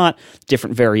 what's not,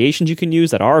 different variations you can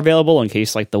use that are available in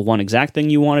case like the one exact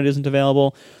thing you wanted isn't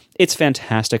available. It's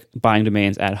fantastic buying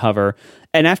domains at Hover.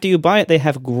 And after you buy it, they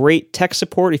have great tech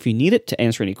support if you need it to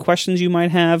answer any questions you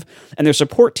might have. And their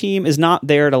support team is not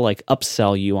there to like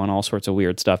upsell you on all sorts of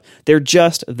weird stuff. They're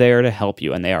just there to help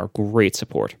you, and they are great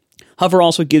support. Hover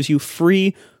also gives you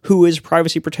free WHOIS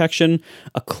privacy protection,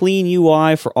 a clean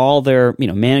UI for all their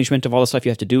management of all the stuff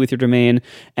you have to do with your domain,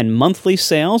 and monthly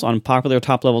sales on popular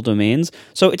top-level domains.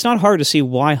 So it's not hard to see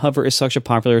why Hover is such a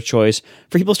popular choice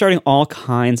for people starting all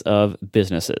kinds of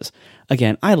businesses.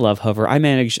 Again, I love Hover. I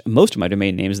manage most of my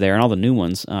domain names there and all the new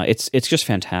ones. It's just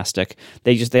fantastic.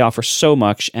 They offer so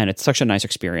much, and it's such a nice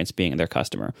experience being their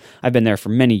customer. I've been there for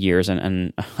many years,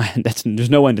 and there's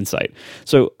no end in sight.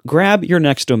 So grab your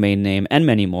next domain name and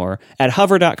many more at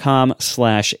hover.com/ATP.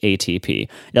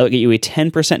 That'll get you a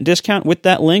 10% discount with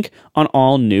that link on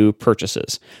all new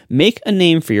purchases. Make a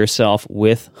name for yourself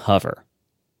with Hover.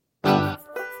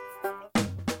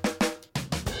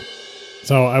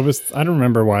 So I don't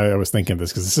remember why I was thinking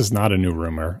this because this is not a new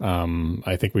rumor.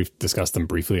 I think we've discussed them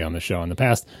briefly on the show in the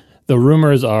past. The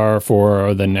rumors are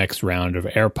for the next round of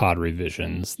AirPod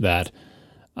revisions that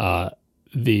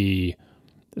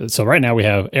so right now we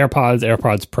have AirPods,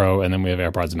 AirPods Pro, and then we have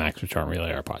AirPods Max, which aren't really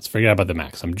AirPods. Forget about the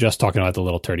Max. I'm just talking about the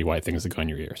little turdy white things that go in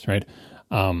your ears, right?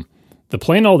 The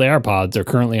plain old AirPods are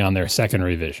currently on their second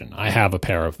revision. I have a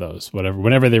pair of those.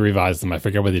 Whenever they revise them, I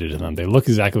forget what they did to them. They look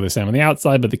exactly the same on the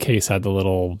outside, but the case had the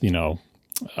little,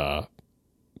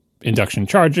 induction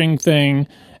charging thing,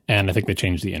 and I think they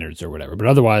changed the innards or whatever. But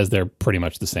otherwise, they're pretty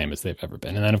much the same as they've ever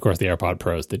been. And then, of course, the AirPod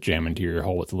Pros that jam into your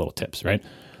hole with the little tips, right?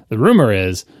 The rumor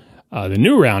is the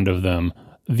new round of them,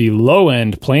 the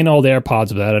low-end plain old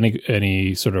AirPods without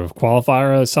any sort of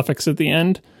qualifier suffix at the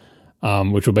end,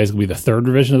 which will basically be the third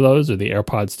revision of those, or the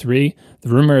AirPods 3. The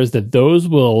rumor is that those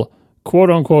will,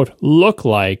 quote-unquote, look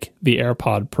like the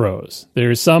AirPod Pros.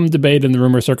 There's some debate in the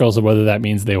rumor circles of whether that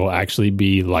means they will actually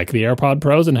be like the AirPod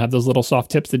Pros and have those little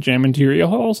soft tips that jam into your ear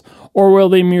holes, or will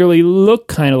they merely look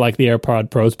kind of like the AirPod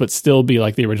Pros but still be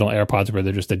like the original AirPods where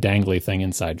they're just a dangly thing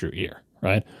inside your ear,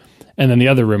 right? And then the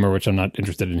other rumor, which I'm not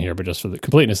interested in here, but just for the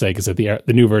completeness sake, is that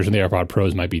the new version of the AirPod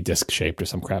Pros might be disc-shaped or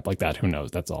some crap like that. Who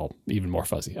knows? That's all even more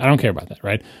fuzzy. I don't care about that,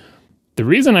 right? The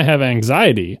reason I have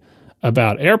anxiety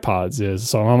about AirPods is,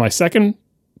 so I'm on my second,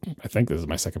 I think this is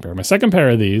my second pair. My second pair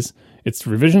of these, it's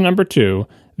revision number 2.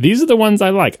 These are the ones I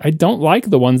like. I don't like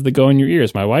the ones that go in your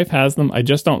ears. My wife has them. I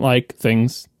just don't like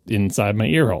things inside my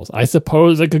ear holes. I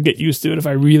suppose I could get used to it if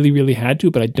I really, really had to,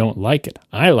 but I don't like it.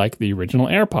 I like the original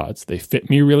AirPods. They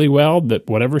fit me really well. That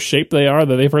whatever shape they are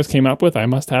that they first came up with, I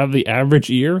must have the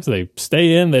average ear, so they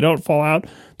stay in, they don't fall out.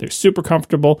 They're super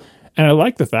comfortable, and I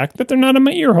like the fact that they're not in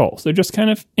my ear holes. They're just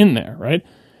kind of in there, right?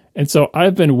 And so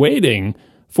I've been waiting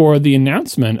for the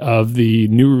announcement of the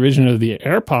new revision of the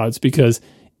AirPods, because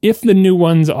if the new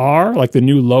ones are, like the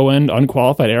new low-end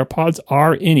unqualified AirPods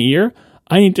are in ear,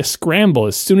 I need to scramble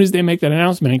as soon as they make that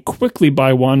announcement and quickly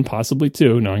buy one, possibly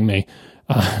two, knowing me,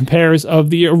 pairs of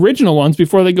the original ones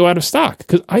before they go out of stock,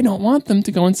 because I don't want them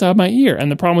to go inside my ear.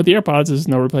 And the problem with the AirPods is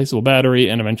no replaceable battery,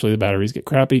 and eventually the batteries get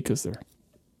crappy because they're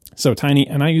so tiny.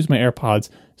 And I use my AirPods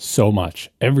so much.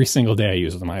 Every single day I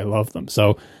use them. I love them.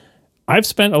 So I've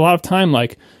spent a lot of time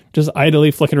like just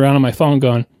idly flicking around on my phone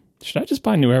going, should I just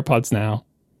buy new AirPods now?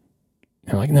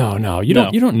 I'm like, no, you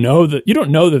don't know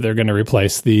that they're going to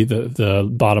replace the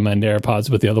bottom end AirPods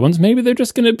with the other ones. Maybe they're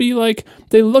just going to be like,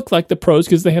 they look like the Pros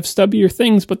because they have stubbier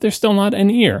things, but they're still not in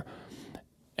ear.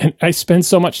 And I spend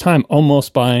so much time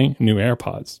almost buying new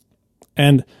AirPods.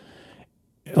 And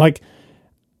like,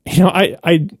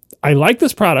 I like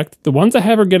this product. The ones I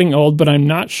have are getting old, but I'm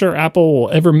not sure Apple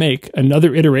will ever make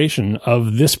another iteration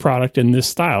of this product in this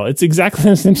style. It's exactly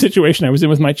the same situation I was in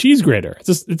with my cheese grater.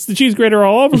 It's the cheese grater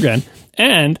all over again.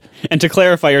 And to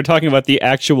clarify, you're talking about the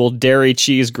actual dairy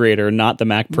cheese grater, not the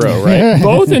Mac Pro, right?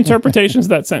 Both interpretations of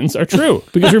that sentence are true.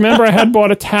 Because remember, I had bought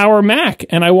a Tower Mac,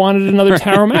 and I wanted another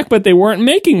Tower Mac, but they weren't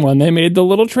making one. They made the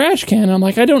little trash can. I'm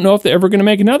like, I don't know if they're ever going to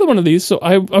make another one of these. So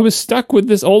I was stuck with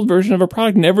this old version of a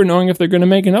product, never knowing if they're going to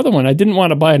make another one. I didn't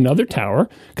want to buy another Tower,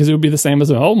 because it would be the same as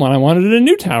an old one. I wanted a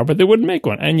new Tower, but they wouldn't make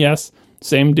one. And yes,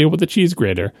 same deal with the cheese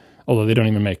grater, although they don't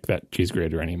even make that cheese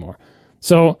grater anymore.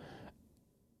 So,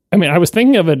 I mean, I was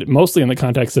thinking of it mostly in the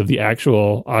context of the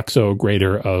actual OXO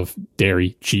grater of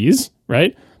dairy cheese,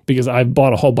 right? Because I've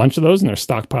bought a whole bunch of those and they're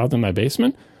stockpiled in my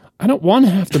basement. I don't want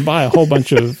to have to buy a whole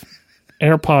bunch of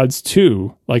AirPods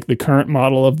 2, like the current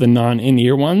model of the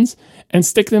non-in-ear ones, and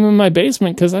stick them in my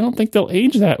basement because I don't think they'll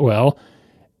age that well.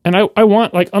 And I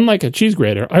want, like, unlike a cheese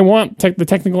grater, I want the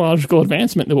technological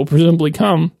advancement that will presumably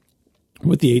come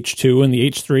with the H2 and the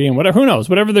H3 and whatever, who knows,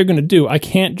 whatever they're going to do. I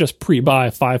can't just pre-buy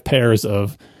 5 pairs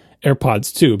of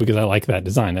AirPods 2 because I like that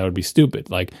design. That would be stupid.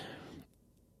 Like,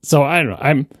 so I don't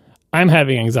know. I'm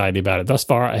having anxiety about it. Thus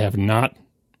far, I have not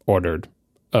ordered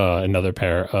another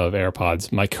pair of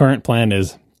AirPods. My current plan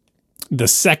is the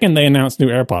second they announce new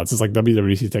AirPods, it's like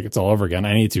WWDC tickets all over again.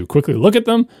 I need to quickly look at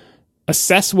them,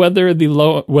 assess whether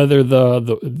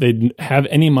they have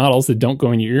any models that don't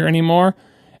go in your ear anymore,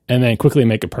 and then quickly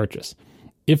make a purchase.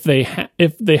 If they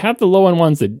have the low end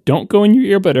ones that don't go in your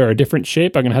ear but are a different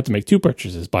shape, I'm going to have to make 2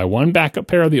 purchases. Buy one backup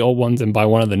pair of the old ones and buy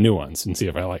one of the new ones and see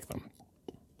if I like them.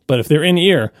 But if they're in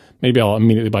ear, maybe I'll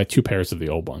immediately buy 2 pairs of the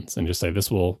old ones and just say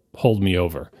this will hold me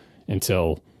over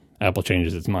until Apple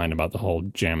changes its mind about the whole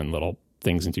jamming little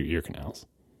things into your ear canals.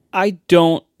 I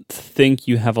don't think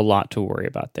you have a lot to worry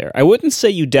about there. I wouldn't say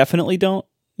you definitely don't.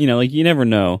 Like, you never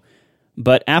know.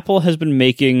 But Apple has been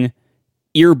making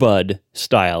earbud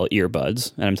style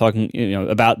earbuds, and I'm talking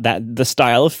about the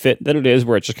style of fit that it is,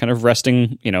 where it's just kind of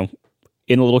resting in a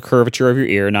little curvature of your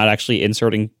ear, not actually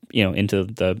inserting into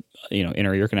the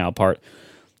inner ear canal part.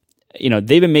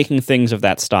 They've been making things of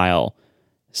that style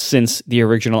since the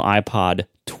original iPod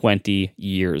 20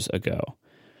 years ago.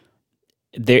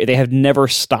 They have never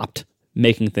stopped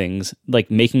making things, like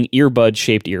making earbud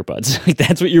shaped earbuds. Like,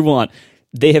 that's what you want.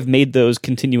 They have made those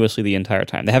continuously the entire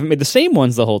time. They haven't made the same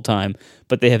ones the whole time,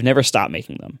 but they have never stopped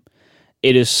making them.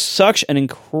 It is such an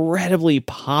incredibly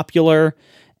popular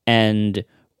and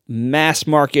mass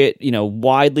market,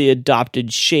 widely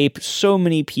adopted shape. So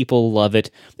many people love it.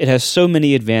 It has so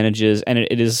many advantages, and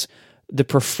it is the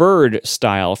preferred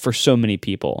style for so many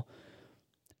people.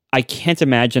 I can't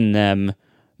imagine them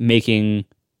making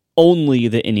only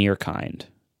the in-ear kind,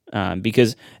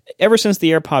 because ever since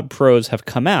the AirPod Pros have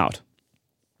come out,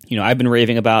 I've been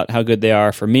raving about how good they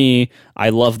are for me. I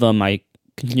love them. I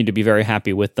continue to be very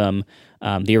happy with them.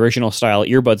 The original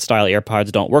earbud style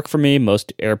AirPods don't work for me.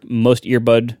 Most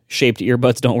earbud shaped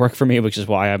earbuds don't work for me, which is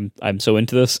why I'm so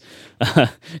into this,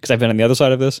 because I've been on the other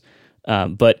side of this.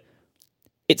 But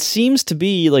it seems to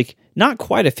be like not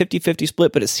quite a 50-50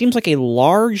 split, but it seems like a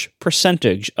large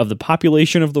percentage of the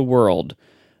population of the world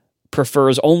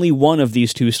prefers only one of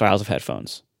these 2 styles of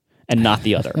headphones and not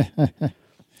the other.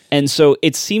 And so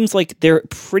it seems like they're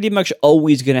pretty much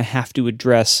always going to have to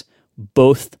address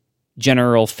both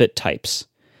general fit types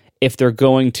if they're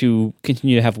going to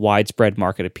continue to have widespread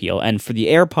market appeal. And for the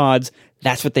AirPods,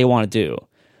 that's what they want to do.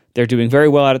 They're doing very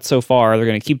well at it so far. They're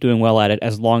going to keep doing well at it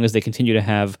as long as they continue to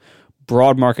have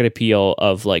broad market appeal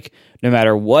of, like, no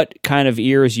matter what kind of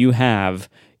ears you have,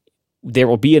 there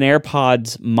will be an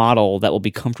AirPods model that will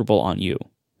be comfortable on you.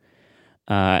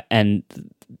 And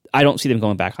I don't see them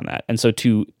going back on that. And so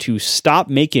to stop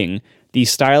making these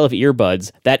style of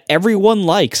earbuds that everyone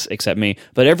likes except me,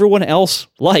 but everyone else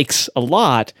likes a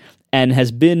lot and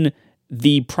has been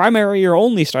the primary or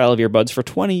only style of earbuds for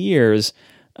 20 years,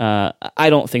 I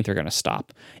don't think they're going to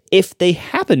stop. If they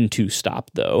happen to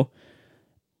stop, though,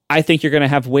 I think you're going to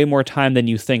have way more time than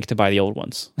you think to buy the old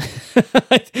ones.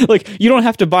 Like, you don't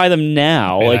have to buy them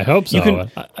now. Yeah, like, I hope so. You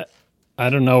can, I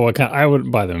don't know what kind. I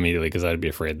wouldn't buy them immediately because I'd be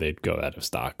afraid they'd go out of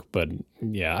stock. But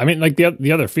yeah, I mean, like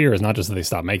the other fear is not just that they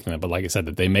stop making them, but like I said,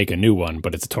 that they make a new one,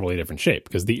 but it's a totally different shape,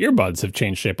 because the earbuds have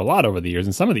changed shape a lot over the years,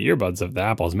 and some of the earbuds that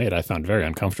Apple's made I found very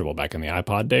uncomfortable back in the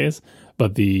iPod days.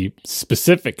 But the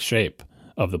specific shape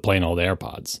of the plain old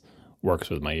AirPods works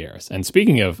with my ears. And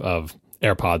speaking of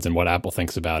AirPods and what Apple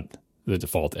thinks about the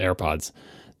default AirPods,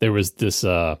 there was this,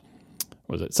 it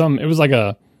was like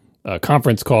a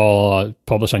conference call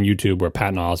published on YouTube where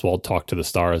Patton Oswalt talked to the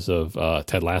stars of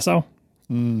Ted Lasso,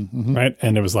 right?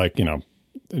 And it was like,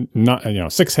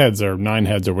 not 6 heads or 9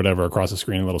 heads or whatever across the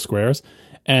screen in little squares.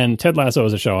 And Ted Lasso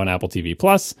is a show on Apple TV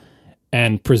Plus,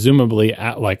 and presumably,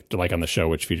 like on the show,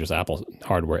 which features Apple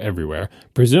hardware everywhere,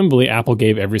 presumably Apple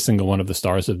gave every single one of the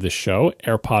stars of this show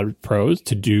AirPod Pros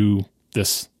to do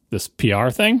this PR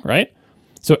thing, right?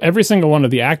 So every single one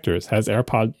of the actors has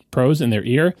AirPod Pros in their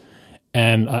ear.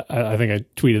 And I think I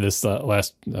tweeted this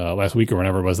last week or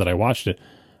whenever it was that I watched it.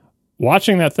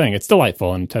 Watching that thing, it's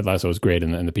delightful, and Ted Lasso is great,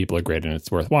 and the people are great, and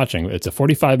it's worth watching. It's a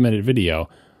 45-minute video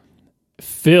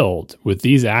filled with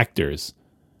these actors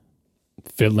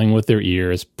fiddling with their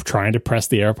ears, trying to press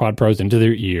the AirPod Pros into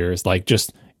their ears, like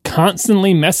just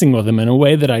constantly messing with them in a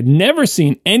way that I'd never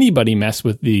seen anybody mess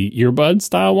with the earbud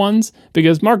style ones,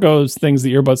 because Marco's things,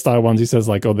 the earbud style ones, he says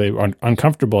like, oh, they are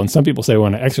uncomfortable. And some people say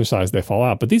when I exercise, they fall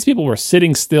out. But these people were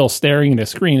sitting still staring at a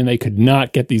screen and they could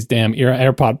not get these damn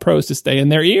AirPod Pros to stay in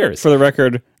their ears. For the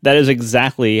record, that is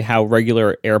exactly how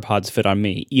regular AirPods fit on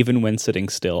me. Even when sitting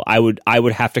still, I would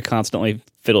have to constantly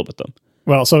fiddle with them.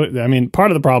 Well, so, I mean,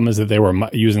 part of the problem is that they were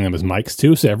using them as mics,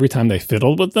 too. So every time they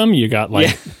fiddled with them, you got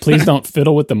like, please don't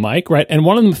fiddle with the mic, right? And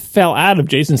one of them fell out of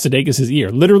Jason Sudeikis'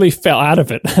 ear, literally fell out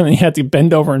of it. And he had to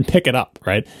bend over and pick it up,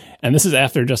 right? And this is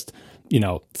after just,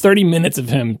 30 minutes of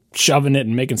him shoving it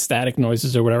and making static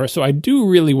noises or whatever. So I do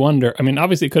really wonder. I mean,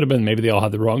 obviously it could have been maybe they all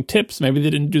had the wrong tips. Maybe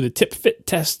they didn't do the tip fit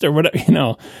test or whatever.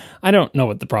 I don't know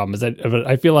what the problem is. But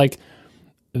I feel like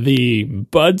the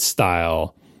Bud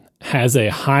style has a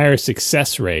higher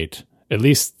success rate, at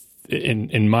least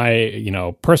in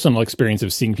my personal experience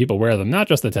of seeing people wear them, not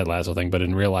just the Ted Lasso thing, but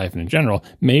in real life and in general.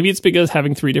 Maybe it's because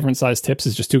having 3 different size tips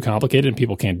is just too complicated and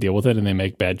people can't deal with it and they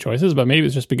make bad choices, but maybe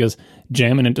it's just because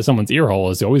jamming into someone's ear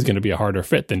hole is always going to be a harder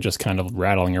fit than just kind of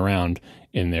rattling around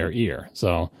in their ear.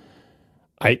 So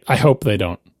I hope they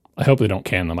don't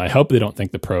can them. I hope they don't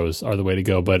think the Pros are the way to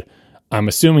go, but I'm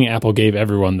assuming Apple gave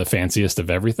everyone the fanciest of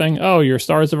everything. Oh, you're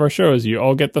stars of our shows. You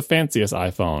all get the fanciest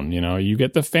iPhone. You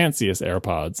get the fanciest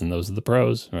AirPods, and those are the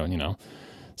Pros.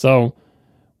 So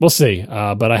we'll see.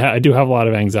 But I do have a lot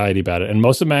of anxiety about it. And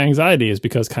most of my anxiety is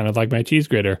because, kind of like my cheese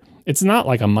grater, it's not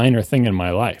like a minor thing in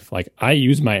my life. Like, I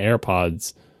use my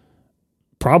AirPods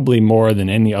probably more than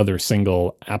any other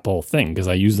single Apple thing, because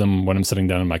I use them when I'm sitting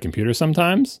down on my computer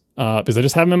sometimes, because I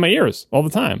just have them in my ears all the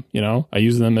time. I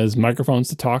use them as microphones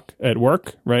to talk at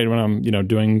work, right? When I'm,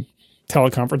 doing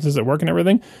teleconferences at work and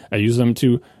everything. I use them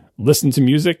to listen to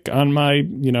music on my,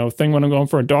 thing when I'm going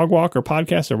for a dog walk or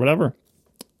podcast or whatever.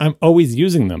 I'm always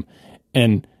using them.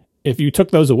 And if you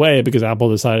took those away because Apple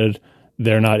decided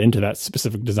they're not into that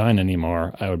specific design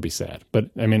anymore, I would be sad.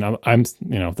 But I mean, I'm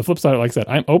the flip side, like I said,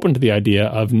 I'm open to the idea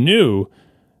of new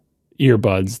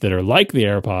earbuds that are like the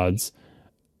AirPods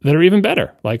that are even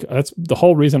better. Like, that's the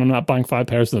whole reason I'm not buying 5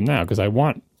 pairs of them now, because I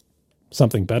want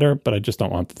something better, but I just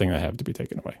don't want the thing I have to be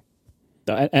taken away.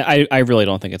 I really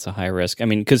don't think it's a high risk. I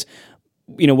mean, because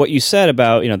what you said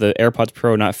about the AirPods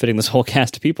Pro not fitting this whole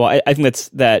cast of people, I think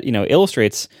that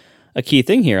illustrates a key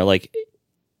thing here. Like,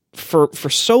 for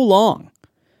so long,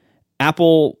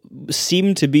 Apple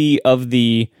seemed to be of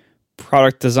the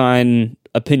product design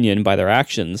opinion by their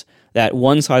actions that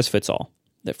one size fits all.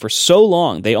 That for so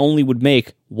long, they only would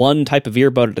make one type of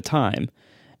earbud at a time.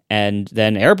 And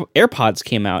then AirPods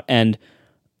came out. And,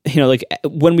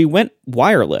 when we went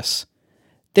wireless,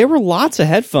 there were lots of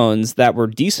headphones that were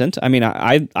decent. I mean,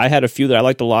 I had a few that I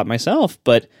liked a lot myself,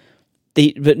 but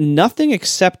nothing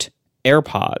except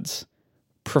AirPods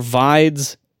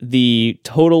provides the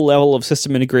total level of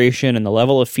system integration and the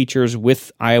level of features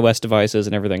with iOS devices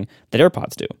and everything that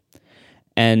AirPods do.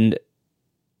 And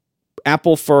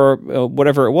Apple, for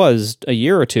whatever it was, a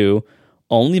year or two,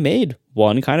 only made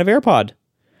one kind of AirPod.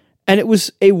 And it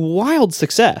was a wild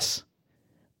success.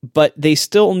 But they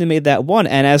still only made that one.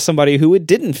 And as somebody who it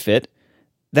didn't fit,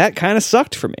 that kind of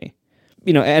sucked for me.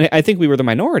 And I think we were the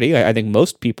minority. I think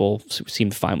most people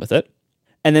seemed fine with it.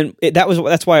 And then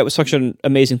that's why it was such an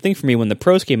amazing thing for me when the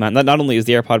Pros came out. Not only is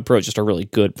the AirPod Pro just a really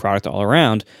good product all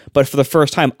around, but for the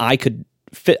first time I could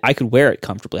wear it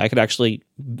comfortably. I could actually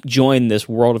join this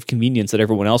world of convenience that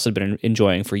everyone else had been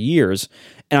enjoying for years,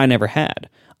 and I never had.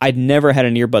 I'd never had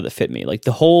an earbud that fit me. Like,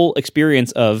 the whole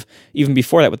experience of, even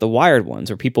before that with the wired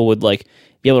ones, where people would like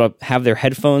be able to have their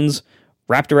headphones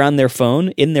wrapped around their phone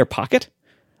in their pocket.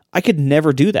 I could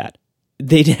never do that.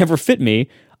 They never fit me.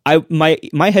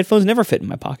 My headphones never fit in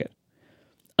my pocket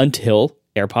until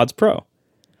AirPods Pro.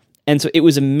 And so it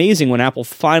was amazing when Apple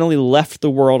finally left the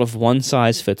world of one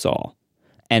size fits all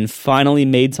and finally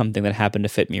made something that happened to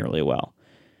fit me really well.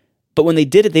 But when they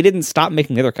did it, they didn't stop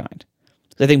making the other kind.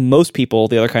 I think most people,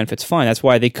 the other kind fits fine. That's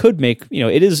why they could make,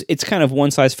 it's kind of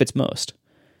one size fits most.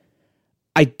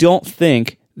 I don't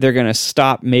think they're going to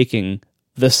stop making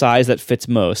the size that fits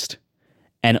most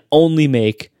and only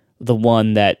make the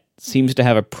one that seems to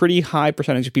have a pretty high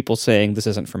percentage of people saying this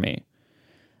isn't for me.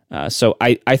 So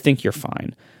I think you're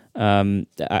fine.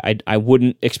 I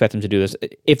wouldn't expect them to do this.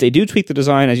 If they do tweak the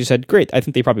design, as you said, great. I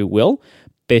think they probably will.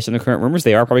 Based on the current rumors,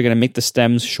 they are probably going to make the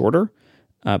stems shorter.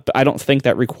 But I don't think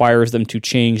that requires them to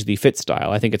change the fit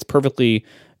style. I think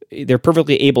they're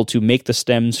perfectly able to make the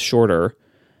stems shorter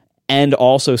and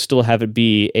also still have it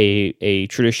be a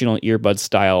traditional earbud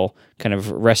style kind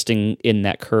of resting in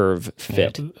that curve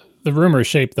fit. Yeah, the rumor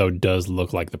shape, though, does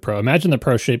look like the Pro. Imagine the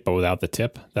Pro shape, but without the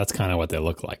tip. That's kind of what they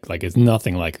look like. Like, it's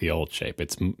nothing like the old shape.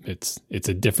 It's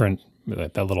a different,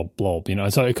 that little blob,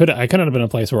 So I couldn't have been a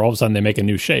place where all of a sudden they make a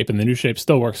new shape, and the new shape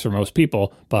still works for most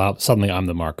people, but suddenly I'm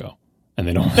the Marco. And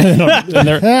they don't,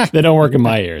 they don't work in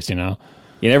my ears, You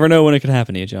never know when it could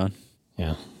happen to you, John.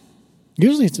 Yeah.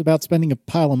 Usually it's about spending a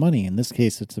pile of money. In this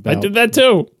case, it's about... I did that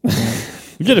too.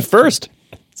 You did it first.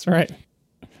 That's right.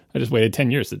 I just waited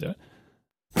 10 years to do it.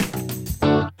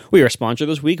 We are sponsored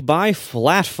this week by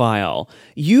Flatfile.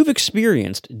 You've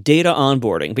experienced data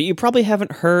onboarding, but you probably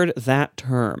haven't heard that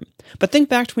term. But think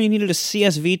back to when you needed a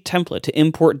CSV template to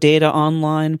import data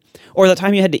online, or that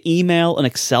time you had to email an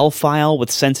Excel file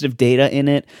with sensitive data in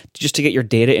it just to get your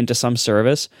data into some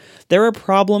service. There are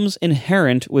problems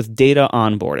inherent with data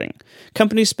onboarding.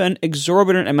 Companies spend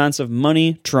exorbitant amounts of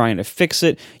money trying to fix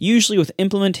it, usually with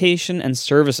implementation and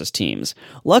services teams.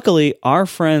 Luckily, our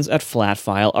friends at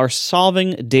Flatfile are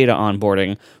solving data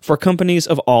onboarding for companies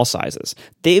of all sizes.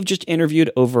 They've just interviewed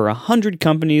over 100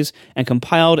 companies and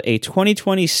compiled a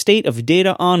 2020 State of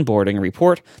Data Onboarding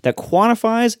report that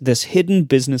quantifies this hidden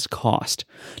business cost.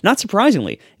 Not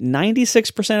surprisingly,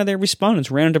 96% of their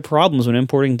respondents ran into problems when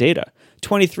importing data.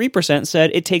 23% said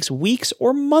it takes weeks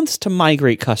or months to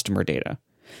migrate customer data.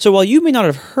 So while you may not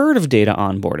have heard of data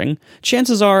onboarding,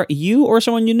 chances are you or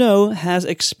someone you know has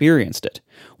experienced it.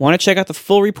 Want to check out the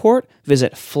full report?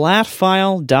 Visit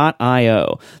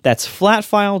flatfile.io. That's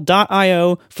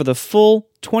flatfile.io for the full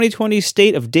 2020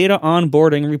 State of Data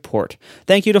Onboarding report.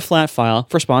 Thank you to Flatfile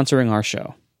for sponsoring our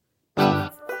show.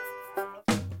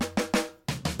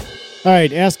 All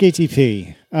right, Ask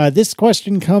ATP. This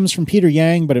question comes from Peter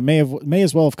Yang, but it may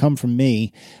as well have come from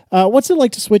me. What's it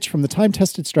like to switch from the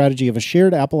time-tested strategy of a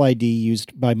shared Apple ID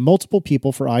used by multiple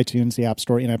people for iTunes, the App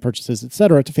Store, in-app purchases,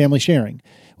 etc., to family sharing?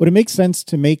 Would it make sense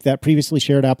to make that previously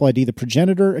shared Apple ID the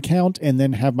progenitor account and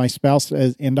then have my spouse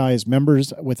and I as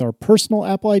members with our personal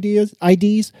Apple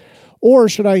IDs? Or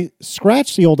should I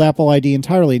scratch the old Apple ID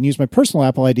entirely and use my personal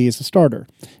Apple ID as a starter?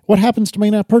 What happens to my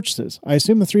in-app purchases? I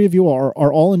assume the three of you are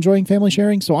all enjoying family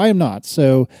sharing, so I am not.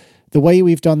 So the way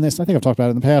we've done this, I think I've talked about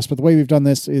it in the past, but the way we've done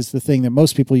this is the thing that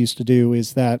most people used to do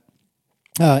is that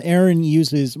Erin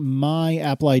uses my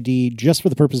Apple ID just for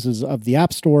the purposes of the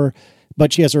App Store,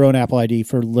 but she has her own Apple ID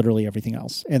for literally everything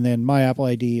else. And then my Apple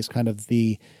ID is kind of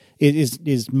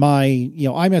is my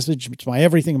iMessage, it's my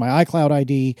everything, my iCloud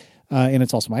ID, and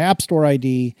it's also my App Store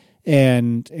ID,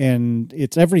 and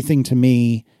it's everything to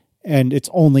me, and it's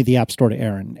only the App Store to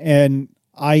Erin. And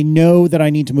I know that I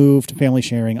need to move to family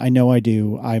sharing. I know I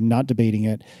do. I'm not debating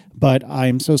it, but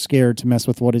I'm so scared to mess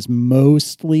with what is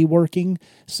mostly working.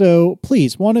 So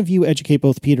please, one of you educate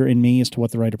both Peter and me as to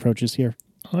what the right approach is here.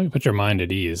 Let me put your mind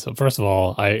at ease. So first of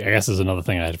all, I guess there's another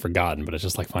thing I had forgotten, but it's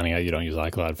just like finding out you don't use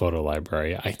iCloud Photo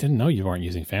Library. I didn't know you weren't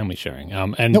using family sharing.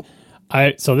 Nope.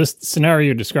 So this scenario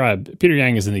you described, Peter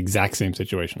Yang is in the exact same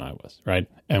situation I was, right?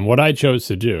 And what I chose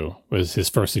to do was his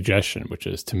first suggestion, which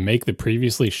is to make the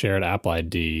previously shared Apple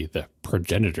ID the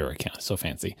progenitor account. So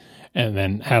fancy. And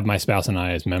then have my spouse and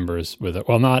I as members with it.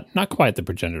 Well, not quite the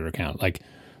progenitor account. Like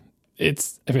I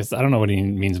don't know what he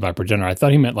means by progenitor. I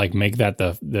thought he meant like make that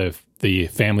the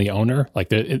family owner.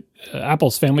 Like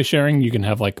Apple's family sharing, you can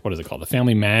have like, what is it called? The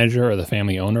family manager or the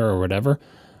family owner or whatever.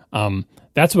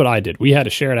 That's what I did. We had a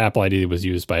shared Apple ID that was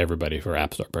used by everybody for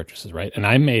App Store purchases, right? And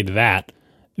I made that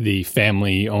the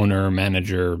family owner,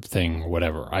 manager thing,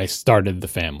 whatever. I started the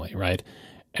family, right?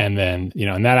 And then,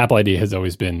 and that Apple ID has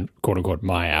always been, quote unquote,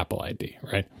 my Apple ID,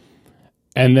 right?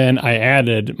 And then I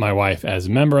added my wife as a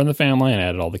member in the family and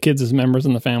added all the kids as members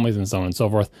in the families and so on and so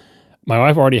forth. My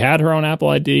wife already had her own Apple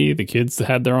ID. The kids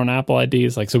had their own Apple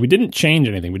IDs. So we didn't change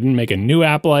anything. We didn't make a new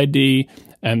Apple ID.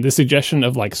 And the suggestion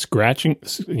of like scratching,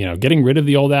 getting rid of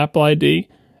the old Apple ID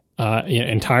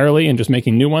entirely and just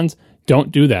making new ones, Don't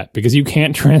do that because you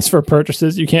can't transfer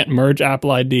purchases. You can't merge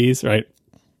Apple IDs, right?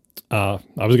 I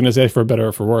was going to say for better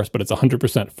or for worse, but it's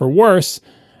 100% for worse.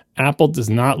 Apple does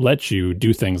not let you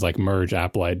do things like merge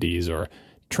Apple IDs or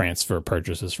transfer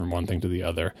purchases from one thing to the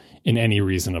other in any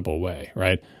reasonable way,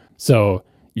 right? So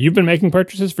you've been making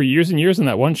purchases for years and years in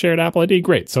that one shared Apple ID.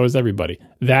 Great. So is everybody.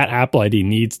 That Apple ID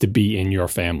needs to be in your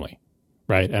family,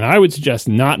 right? And I would suggest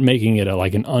not making it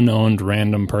like an unowned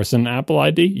random person Apple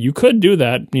ID. You could do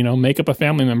that, make up a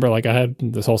family member. Like I had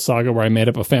this whole saga where I made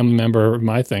up a family member of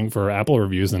my thing for Apple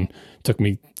reviews and it took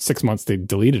me 6 months to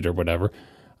delete it or whatever.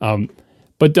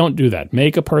 But don't do that.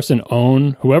 Make a person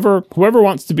own whoever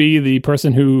wants to be the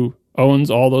person who owns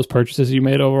all those purchases you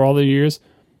made over all the years.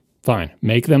 Fine.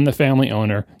 Make them the family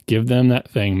owner, give them that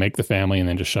thing, make the family, and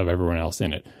then just shove everyone else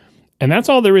in it. And that's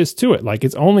all there is to it. Like,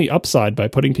 it's only upside by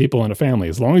putting people in a family.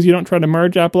 As long as you don't try to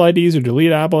merge Apple IDs or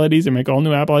delete Apple IDs or make all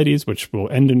new Apple IDs, which will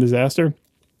end in disaster,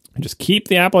 and just keep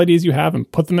the Apple IDs you have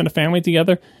and put them in a family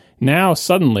together. Now,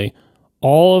 suddenly,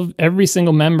 every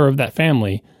single member of that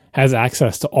family has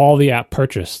access to all the app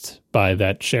purchased by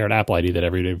that shared Apple ID that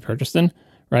everybody purchased in.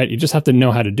 Right? You just have to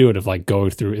know how to do it. Of like go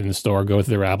through in the store, go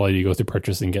through their Apple ID, go through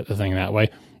purchase and get the thing that way.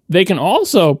 They can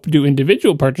also do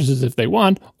individual purchases if they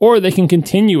want, or they can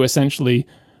continue essentially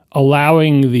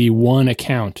allowing the one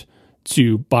account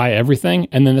to buy everything,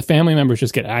 and then the family members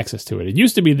just get access to it. It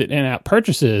used to be that in-app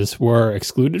purchases were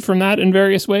excluded from that in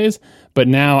various ways, but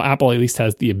now Apple at least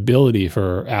has the ability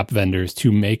for app vendors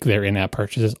to make their in-app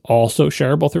purchases also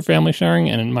shareable through family sharing,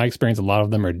 and in my experience, a lot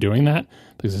of them are doing that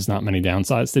because there's not many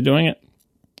downsides to doing it.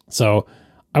 So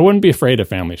I wouldn't be afraid of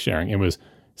family sharing. It was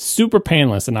super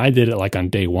painless, and I did it like on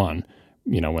day one,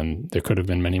 when there could have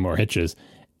been many more hitches.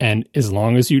 And as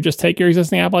long as you just take your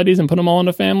existing Apple IDs and put them all in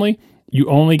a family, you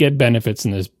only get benefits,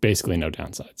 and there's basically no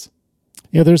downsides.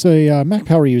 Yeah, there's a Mac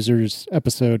Power Users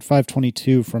episode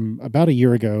 522 from about a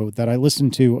year ago that I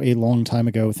listened to a long time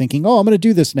ago thinking, I'm going to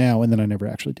do this now, and then I never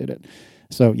actually did it.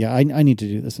 So yeah, I need to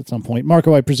do this at some point.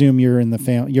 Marco, I presume you're in a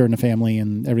family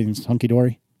and everything's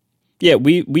hunky-dory? Yeah,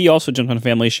 we also jumped on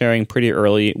family sharing pretty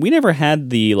early. We never had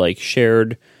the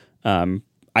shared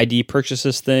ID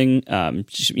purchases thing.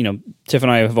 Tiff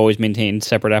and I have always maintained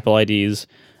separate Apple IDs,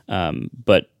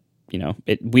 but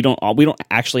we don't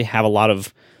actually have a lot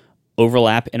of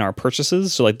overlap in our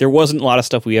purchases. So there wasn't a lot of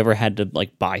stuff we ever had to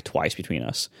buy twice between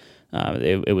us.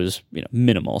 It was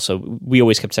minimal. So we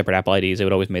always kept separate Apple IDs. It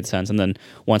would always made sense. And then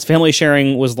once family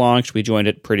sharing was launched, we joined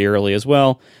it pretty early as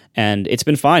well. And it's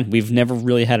been fine. We've never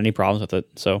really had any problems with it.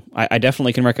 So I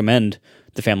definitely can recommend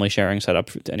the family sharing setup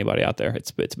to anybody out there.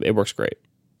 It works great.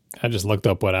 I just looked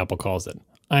up what Apple calls it.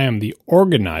 I am the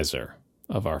organizer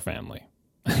of our family.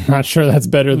 I'm not sure that's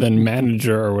better than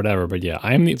manager or whatever, but yeah,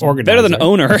 I am the organizer. Better than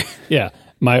owner. Yeah.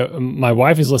 My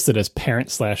wife is listed as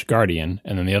parent/guardian,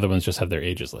 and then the other ones just have their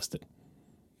ages listed.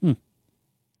 All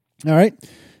right.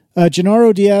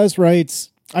 Gennaro Diaz writes,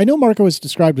 I know Marco has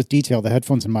described with detail the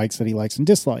headphones and mics that he likes and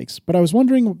dislikes, but I was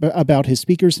wondering about his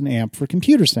speakers and amp for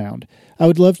computer sound. I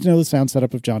would love to know the sound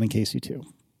setup of John and Casey too.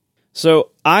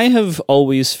 So I have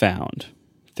always found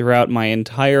throughout my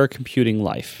entire computing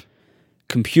life,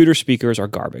 computer speakers are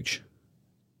garbage.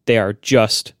 They are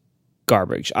just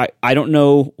garbage. I don't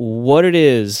know what it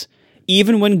is.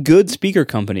 Even when good speaker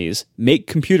companies make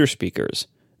computer speakers,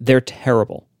 they're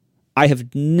terrible. I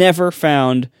have never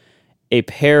found a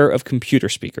pair of computer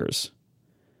speakers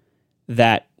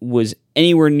that was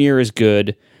anywhere near as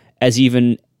good as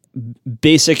even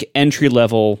basic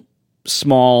entry-level,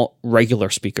 small, regular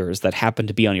speakers that happen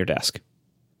to be on your desk.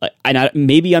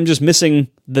 Maybe I'm just missing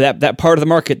that part of the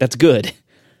market that's good.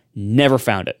 Never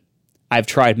found it. I've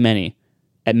tried many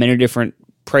at many different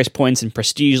price points and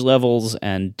prestige levels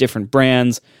and different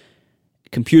brands.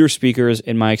 Computer speakers,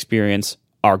 in my experience,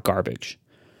 are garbage.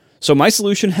 So my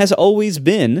solution has always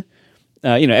been,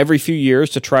 every few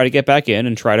years to try to get back in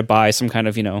and try to buy some kind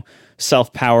of,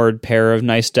 self-powered pair of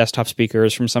nice desktop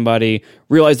speakers from somebody,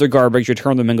 realize they're garbage,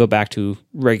 return them, and go back to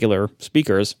regular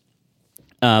speakers.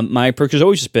 My approach has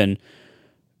always just been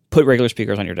put regular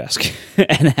speakers on your desk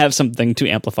and have something to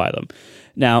amplify them.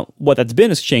 Now, what that's been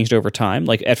has changed over time.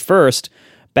 Like at first,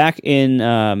 back in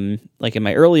in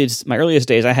my earliest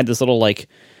days, I had this little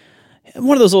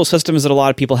one of those little systems that a lot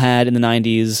of people had in the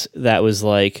 90s that was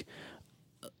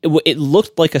it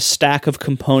looked like a stack of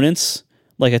components,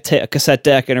 like a cassette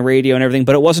deck and a radio and everything,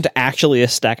 but it wasn't actually a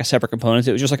stack of separate components.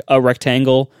 It was just a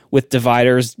rectangle with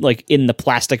dividers in the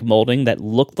plastic molding that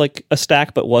looked like a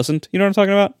stack but wasn't. You know what I'm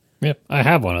talking about? Yeah, I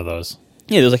have one of those.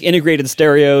 Yeah, there's integrated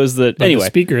stereos that but anyway.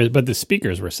 The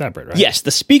speakers were separate, right? Yes,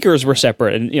 the speakers were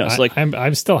separate, and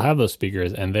I still have those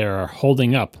speakers, and they are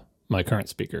holding up my current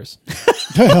speakers.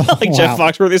 Jeff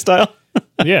Foxworthy style.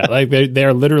 Yeah, like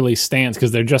they're literally stands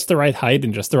because they're just the right height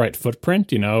and just the right footprint,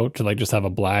 to like just have a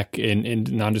black in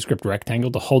nondescript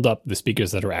rectangle to hold up the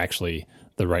speakers that are actually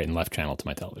the right and left channel to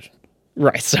my television.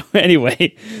 Right. So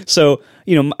anyway,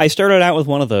 I started out with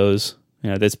one of those,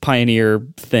 this Pioneer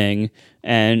thing,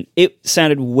 and it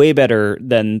sounded way better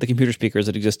than the computer speakers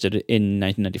that existed in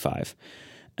 1995.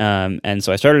 And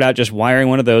so I started out just wiring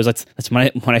one of those. That's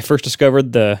when I first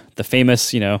discovered the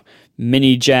famous,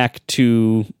 mini jack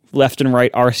to left and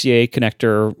right RCA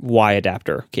connector Y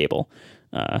adapter cable.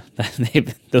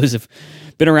 Those have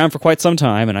been around for quite some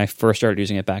time, and I first started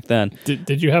using it back then.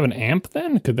 Did you have an amp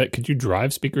then? Could you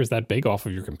drive speakers that big off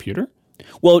of your computer?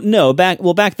 Well, no. Back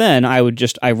then,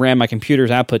 I ran my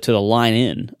computer's output to the line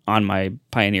in on my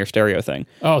Pioneer stereo thing.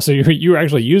 Oh, so you were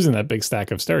actually using that big stack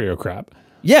of stereo crap?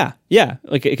 Yeah,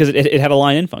 like because it had a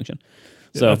line in function.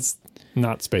 So that's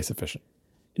not space efficient.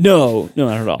 No,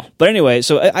 not at all. But anyway,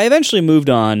 so I eventually moved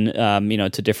on,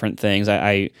 to different things.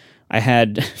 I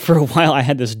had for a while I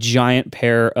had this giant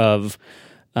pair of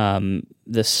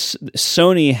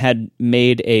Sony had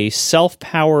made a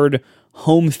self-powered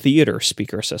home theater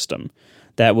speaker system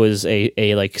that was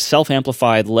a like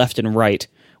self-amplified left and right,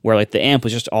 where like the amp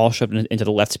was just all shoved into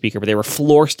the left speaker, but they were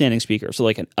floor standing speakers. So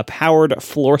like a powered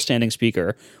floor standing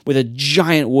speaker with a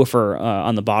giant woofer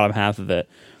on the bottom half of it.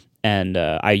 And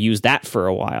I used that for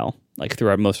a while, like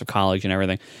throughout most of college and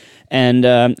everything. And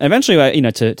eventually,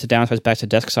 to downsize back to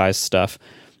desk size stuff,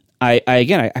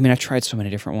 I tried so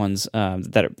many different ones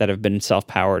that have been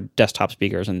self-powered desktop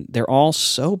speakers, and they're all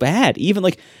so bad.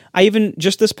 Even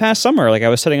just this past summer, like I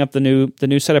was setting up the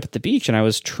new setup at the beach, and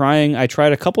I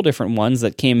tried a couple different ones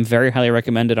that came very highly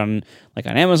recommended on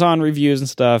Amazon reviews and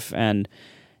stuff, and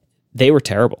they were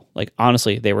terrible. Like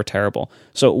honestly, they were terrible.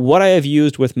 So what I have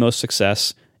used with most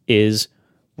success is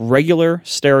regular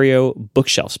stereo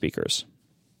bookshelf speakers.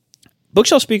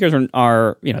 Bookshelf speakers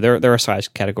are they're a size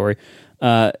category.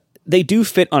 They do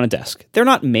fit on a desk. They're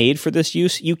not made for this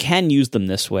use. You can use them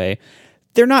this way.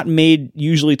 They're not made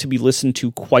usually to be listened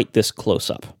to quite this close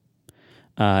up.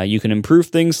 You can improve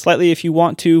things slightly if you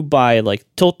want to by like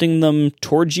tilting them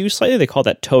towards you slightly. They call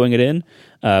that towing it in,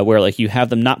 where like you have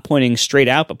them not pointing straight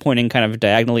out, but pointing kind of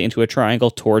diagonally into a triangle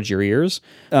towards your ears.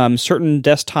 Certain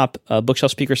desktop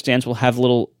bookshelf speaker stands will have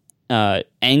little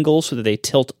angles so that they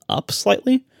tilt up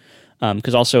slightly.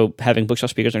 Because also having bookshelf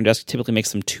speakers on your desk typically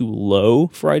makes them too low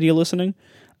for ideal listening.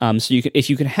 So if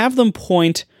you can have them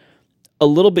point a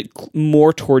little bit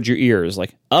more towards your ears,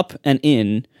 like up and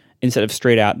in instead of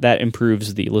straight out, that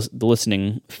improves the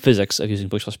listening physics of using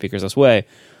bookshelf speakers this way.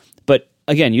 But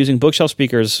again, using bookshelf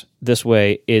speakers this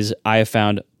way is, I have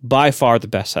found, by far the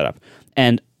best setup.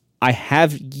 And I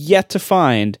have yet to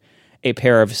find a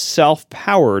pair of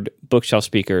self-powered bookshelf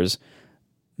speakers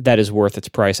that is worth its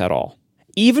price at all.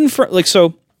 Even for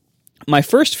my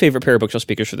first favorite pair of bookshelf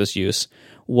speakers for this use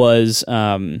was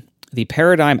the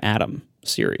Paradigm Atom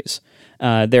series.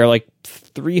 They're like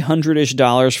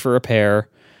 $300-ish for a pair,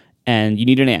 and you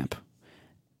need an amp.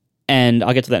 And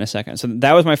I'll get to that in a second. So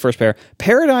that was my first pair.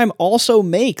 Paradigm also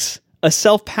makes a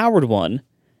self-powered one,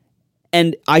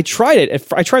 and I tried it.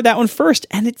 I tried that one first,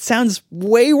 and it sounds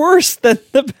way worse than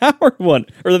the powered one,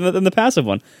 or than the passive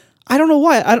one. I don't know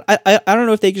why. I don't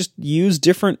know if they just use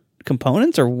different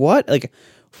components or what. Like,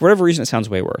 for whatever reason, it sounds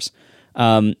way worse.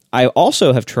 I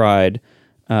also have tried.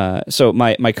 So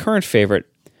my current favorite,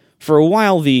 for a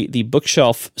while, the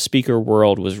bookshelf speaker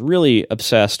world was really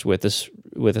obsessed with this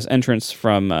entrance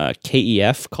from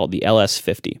KEF called the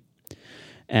LS50,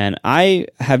 and I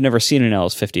have never seen an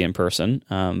LS50 in person.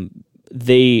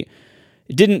 They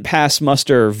didn't pass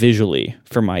muster visually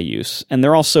for my use, and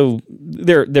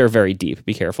they're very deep.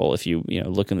 Be careful if you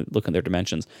look in their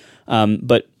dimensions.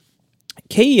 But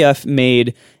KEF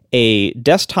made a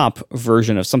desktop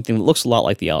version of something that looks a lot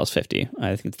like the LS50.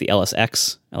 I think it's the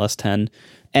LSX, LS10.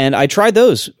 And I tried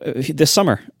those this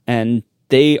summer, and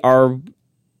they are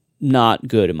not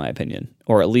good in my opinion,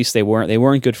 or at least they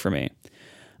weren't good for me.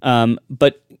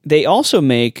 But they also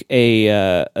make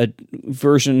a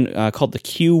version called the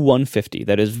Q150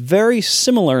 that is very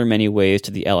similar in many ways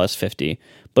to the LS50,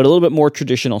 but a little bit more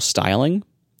traditional styling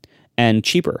and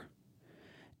cheaper.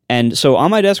 And so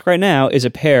on my desk right now is a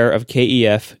pair of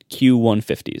KEF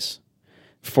Q150s.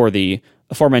 For the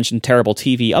aforementioned terrible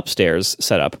TV upstairs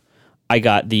setup, I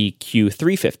got the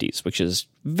Q350s, which is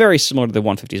very similar to the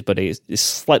 150s, but a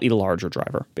slightly larger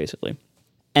driver, basically.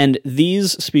 And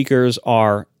these speakers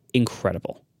are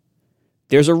incredible.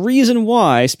 There's a reason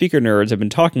why speaker nerds have been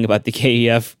talking about the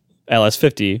KEF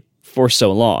LS50 for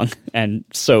so long and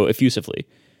so effusively.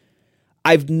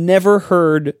 I've never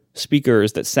heard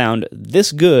speakers that sound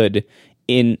this good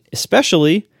in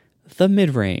especially the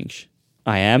mid-range.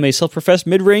 I am a self-professed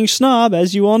mid-range snob,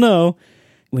 as you all know.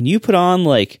 When you put on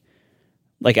like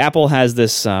Apple has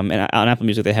this, and on Apple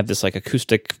Music they have this like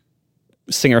acoustic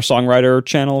singer-songwriter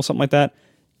channel, something like that.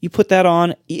 You put that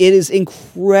on, it is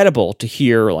incredible to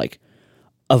hear like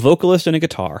a vocalist and a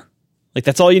guitar. Like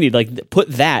that's all you need. Like put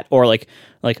that, or like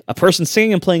a person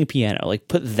singing and playing piano. Like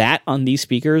put that on these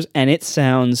speakers, and it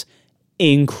sounds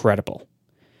incredible.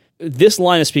 This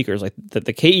line of speakers, like the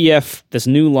KEF, this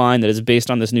new line that is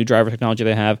based on this new driver technology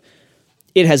they have,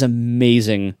 it has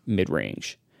amazing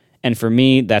mid-range. And for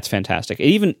me, that's fantastic.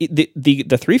 The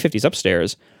 350s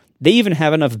upstairs, they even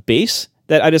have enough bass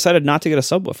that I decided not to get a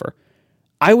subwoofer.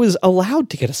 I was allowed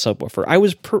to get a subwoofer.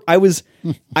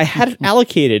 I had it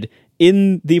allocated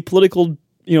in the political,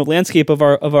 landscape of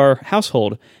our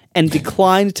household, and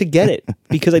declined to get it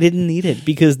because I didn't need it,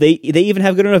 because they even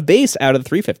have good enough bass out of the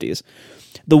 350s.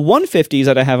 The 150s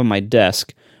that I have on my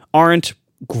desk aren't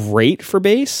great for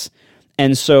bass,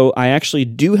 and so I actually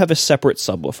do have a separate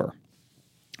subwoofer.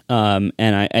 And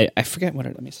I forget what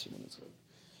let me see.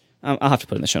 I'll have to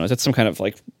put it in the show notes. It's some kind of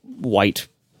like white,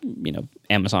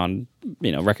 Amazon,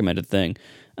 recommended thing.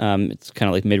 It's kind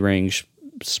of like mid-range,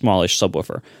 smallish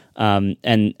subwoofer.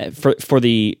 And for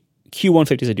the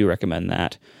Q150s, I do recommend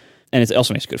that. And it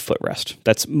also makes a good footrest.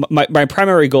 That's my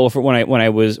primary goal for when I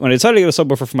decided to get a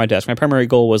subwoofer for my desk. My primary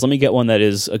goal was, let me get one that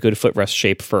is a good footrest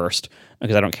shape first,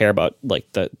 because I don't care about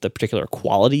like the particular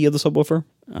quality of the subwoofer.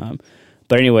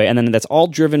 But anyway, and then that's all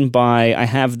driven by, I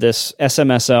have this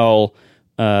SMSL,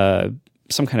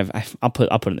 some kind of, I'll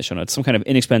put it in the show notes, some kind of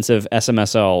inexpensive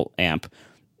SMSL amp.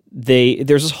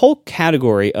 There's this whole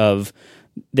category of,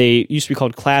 they used to be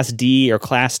called Class D or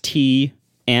Class T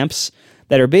amps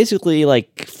that are basically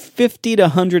like $50 to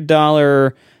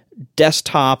 $100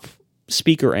 desktop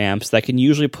speaker amps that can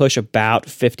usually push about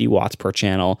 50 watts per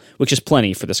channel, which is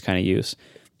plenty for this kind of use.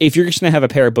 If you're just going to have a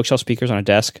pair of bookshelf speakers on a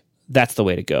desk, that's the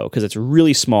way to go, because it's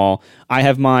really small. I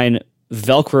have mine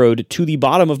Velcroed to the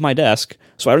bottom of my desk,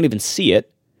 so I don't even see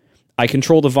it. I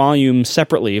control the volume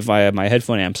separately via my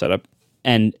headphone amp setup,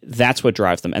 and that's what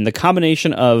drives them. And the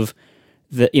combination of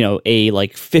a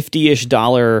like $50-ish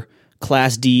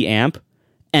Class D amp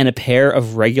and a pair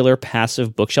of regular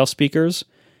passive bookshelf speakers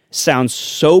sounds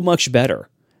so much better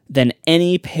than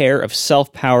any pair of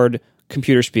self-powered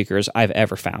computer speakers I've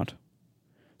ever found.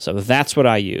 So that's what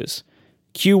I use.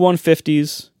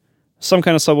 Q150s, some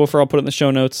kind of subwoofer I'll put in the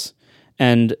show notes,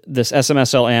 and this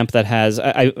SMSL amp that has,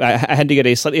 I had to get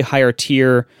a slightly higher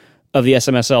tier of the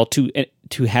SMSL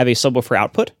to have a subwoofer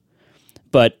output,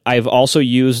 but I've also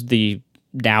used the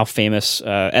now famous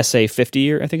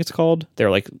SA50, I think it's called. They're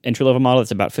like entry-level model.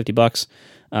 It's about $50.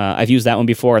 I've used that one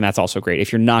before, and that's also great.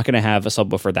 If you're not going to have a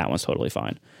subwoofer, that one's totally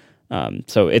fine.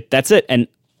 That's it. And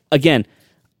again,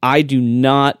 I do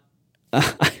not,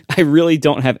 I really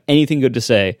don't have anything good to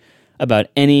say about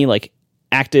any like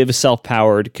active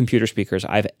self-powered computer speakers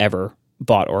I've ever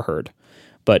bought or heard.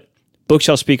 But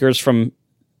bookshelf speakers from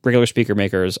regular speaker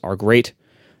makers are great.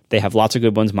 They have lots of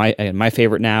good ones. My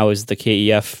favorite now is the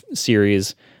KEF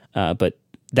series, but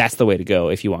that's the way to go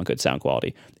if you want good sound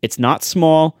quality. It's not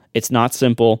small, it's not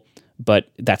simple,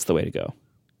 but that's the way to go.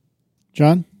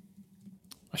 John?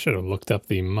 I should have looked up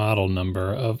the model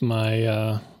number of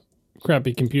my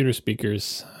crappy computer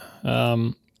speakers.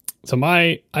 So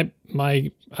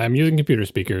I'm using computer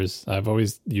speakers. I've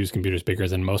always used computer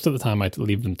speakers, and most of the time I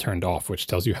leave them turned off, which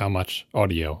tells you how much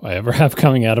audio I ever have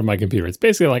coming out of my computer. It's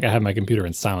basically like I have my computer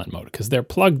in silent mode, because they're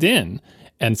plugged in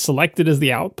and selected as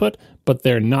the output, but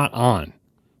they're not on.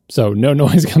 So no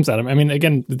noise comes out of them. I mean,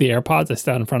 again, the AirPods, I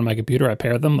stand in front of my computer, I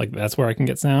pair them, like that's where I can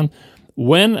get sound.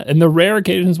 In the rare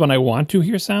occasions when I want to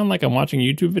hear sound, like I'm watching a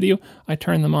YouTube video, I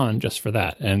turn them on just for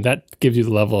that. And that gives you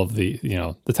the level of the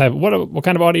type of, what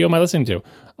kind of audio am I listening to?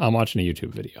 I'm watching a YouTube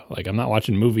video. Like I'm not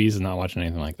watching movies and not watching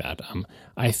anything like that.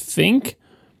 I think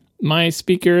my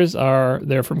speakers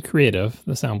they're from Creative,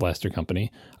 the Sound Blaster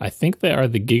company. I think they are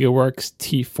the GigaWorks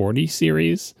T40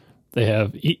 series. They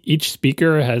have, each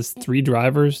speaker has 3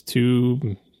 drivers,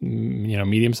 2,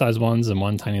 medium-sized ones and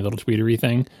 1 tiny little tweetery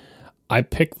thing. I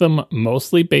pick them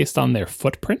mostly based on their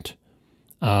footprint.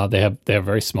 They have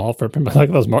very small footprint, but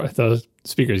like those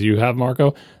speakers you have,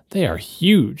 Marco, they are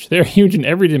huge. They're huge in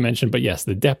every dimension, but yes,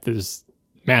 the depth is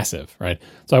massive, right?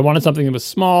 So I wanted something that was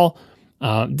small,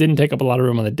 didn't take up a lot of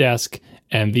room on the desk,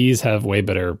 and these have way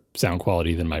better sound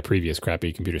quality than my previous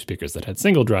crappy computer speakers that had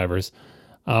single drivers.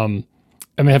 And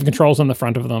they have controls on the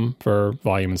front of them for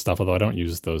volume and stuff, although I don't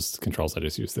use those controls. I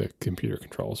just use the computer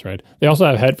controls, right? They also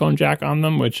have headphone jack on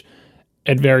them, which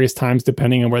at various times,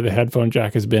 depending on where the headphone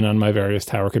jack has been on my various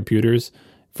tower computers,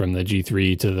 from the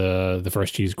G3 to the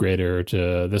first cheese grater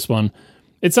to this one,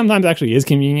 It sometimes actually is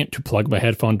convenient to plug my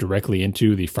headphone directly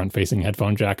into the front-facing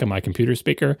headphone jack of my computer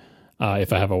speaker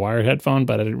if I have a wired headphone,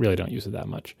 but I really don't use it that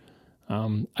much.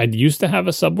 I used to have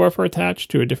a subwoofer attached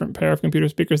to a different pair of computer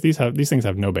speakers. These things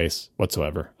have no bass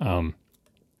whatsoever.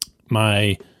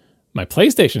 My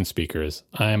PlayStation speakers,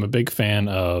 I am a big fan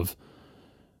of.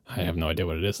 I have no idea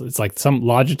what it is. It's like some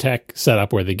Logitech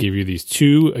setup where they give you these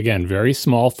two, again, very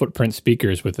small footprint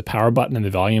speakers with the power button and the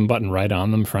volume button right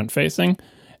on them front facing,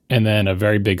 and then a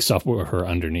very big subwoofer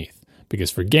underneath.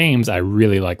 Because for games, I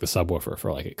really like the subwoofer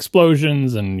for like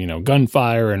explosions and,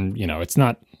 gunfire and,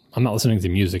 I'm not listening to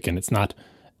music and it's not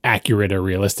accurate or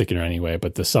realistic in any way,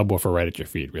 but the subwoofer right at your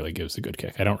feet really gives a good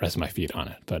kick. I don't rest my feet on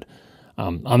it, but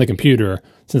on the computer,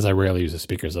 since I rarely use the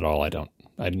speakers at all,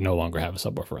 I no longer have a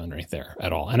subwoofer underneath there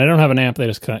at all. And I don't have an amp that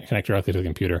just connect directly to the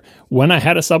computer. When I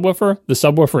had a subwoofer, the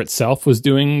subwoofer itself was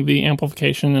doing the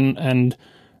amplification and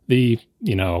the,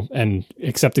 and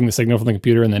accepting the signal from the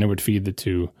computer, and then it would feed the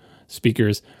two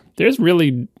speakers. There's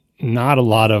really not a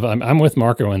lot of, I'm with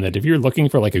Marco in that if you're looking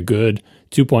for like a good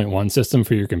 2.1 system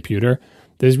for your computer,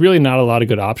 there's really not a lot of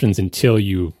good options until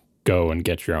you go and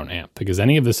get your own amp, because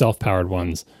any of the self-powered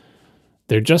ones,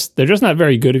 they're just not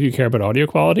very good if you care about audio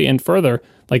quality. And further,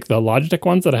 like the Logitech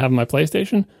ones that I have on my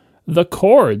PlayStation, the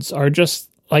cords are just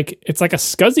like, it's like a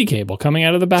SCSI cable coming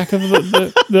out of the back of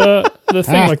the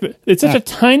thing. Like it's such a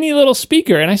tiny little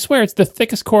speaker, and I swear it's the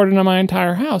thickest cord in my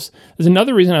entire house. There's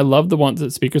another reason I love the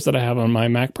speakers that I have on my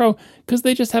Mac Pro, because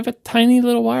they just have a tiny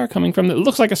little wire coming from it. It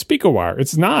looks like a speaker wire.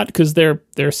 It's not, because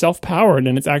they're self-powered,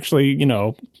 and it's actually,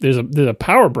 there's a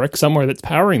power brick somewhere that's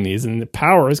powering these, and the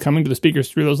power is coming to the speakers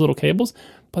through those little cables.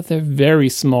 But they're very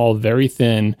small, very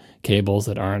thin cables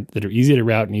that are easy to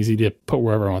route and easy to put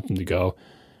wherever I want them to go.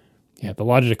 Yeah, the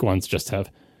Logitech ones just have,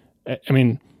 I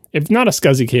mean, if not a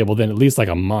SCSI cable, then at least like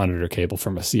a monitor cable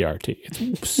from a CRT.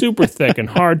 It's super thick and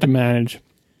hard to manage.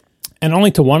 And only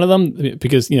to one of them,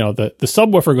 because, the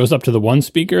subwoofer goes up to the one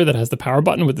speaker that has the power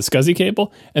button with the SCSI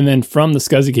cable, and then from the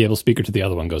SCSI cable speaker to the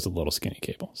other one goes a little skinny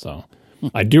cable. So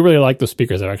I do really like those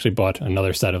speakers. I've actually bought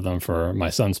another set of them for my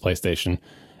son's PlayStation,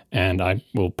 and I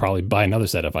will probably buy another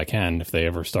set if I can. If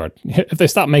they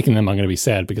stop making them, I'm going to be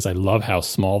sad, because I love how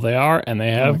small they are, and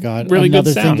they have really good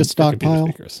sound. Thing to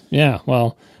stockpile. Yeah,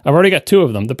 well, I've already got two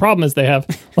of them. The problem is they have,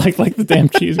 like the damn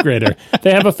cheese grater,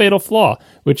 they have a fatal flaw,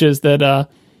 which is that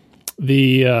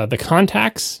the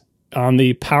contacts on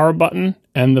the power button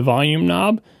and the volume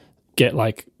knob get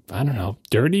like, I don't know,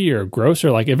 dirty or gross,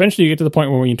 or like eventually you get to the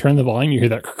point where when you turn the volume, you hear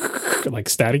that like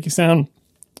staticky sound.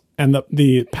 And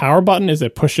the power button is a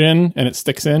push in and it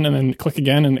sticks in, and then click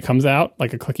again and it comes out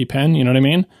like a clicky pen. You know what I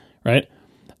mean? Right?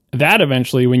 That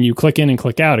eventually, when you click in and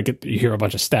click out, you hear a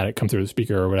bunch of static come through the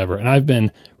speaker or whatever. And I've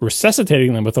been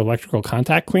resuscitating them with electrical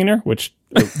contact cleaner, which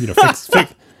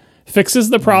fixes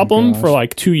the problem for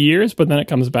like 2 years, but then it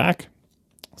comes back.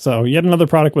 So yet another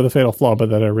product with a fatal flaw,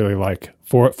 but that I really like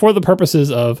for the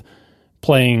purposes of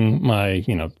playing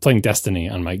playing Destiny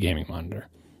on my gaming monitor.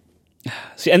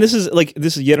 See, and this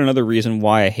is yet another reason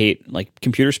why I hate like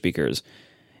computer speakers.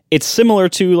 It's similar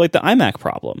to like the iMac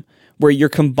problem, where you're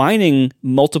combining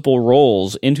multiple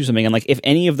roles into something, and like if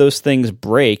any of those things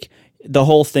break, the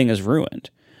whole thing is ruined.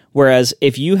 Whereas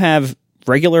if you have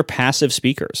regular passive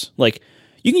speakers, like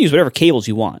you can use whatever cables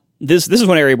you want. This is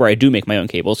one area where I do make my own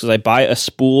cables, because I buy a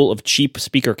spool of cheap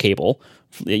speaker cable.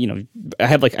 I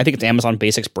have I think it's Amazon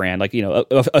Basics brand.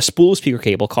 A spool of speaker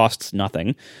cable costs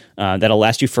nothing. That'll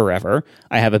last you forever.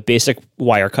 I have a basic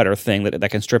wire cutter thing that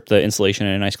can strip the insulation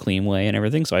in a nice clean way and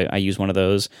everything. So I use one of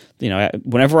those.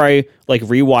 Whenever I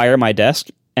rewire my desk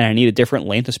and I need a different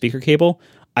length of speaker cable,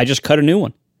 I just cut a new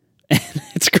one. And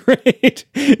it's great.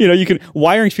 You can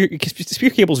wiring speaker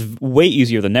cable is way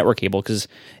easier than network cable, because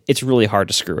it's really hard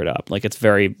to screw it up. Like it's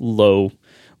very low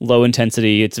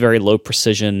intensity. It's very low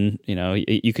precision.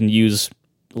 You can use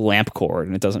lamp cord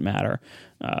and it doesn't matter.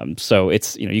 So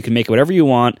it's, you can make it whatever you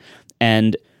want.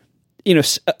 And,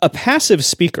 a passive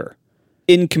speaker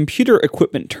in computer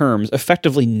equipment terms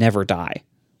effectively never die.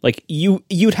 Like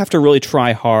you'd have to really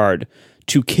try hard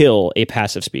to kill a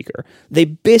passive speaker. They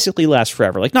basically last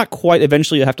forever. Like not quite.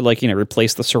 Eventually you have to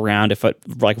replace the surround if it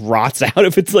rots out,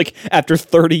 if it's after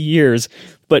 30 years,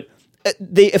 but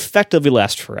they effectively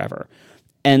last forever.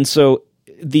 And so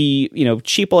the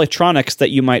cheap electronics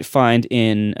that you might find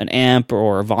in an amp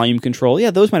or a volume control,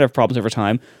 those might have problems over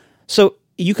time. So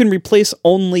you can replace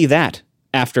only that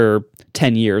after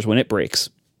 10 years when it breaks.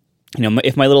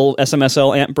 If my little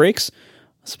SMSL amp breaks,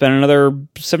 spend another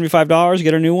 $75,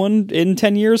 get a new one in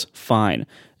 10 years, fine.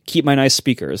 Keep my nice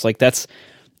speakers. That's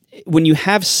when you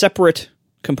have separate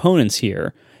components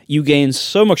here, you gain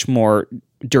so much more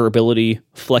durability,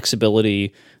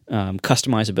 flexibility,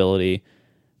 customizability.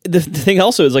 The thing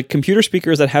also is like computer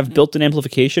speakers that have built-in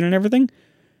amplification and everything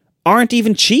aren't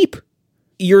even cheap.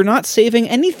 You're not saving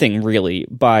anything really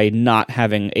by not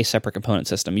having a separate component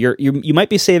system. You might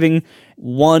be saving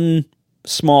one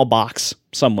small box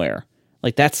somewhere.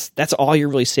 Like that's all you're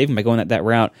really saving by going that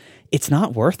route. It's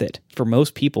not worth it for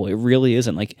most people. It really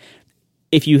isn't. Like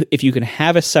if you can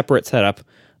have a separate setup,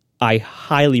 I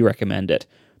highly recommend it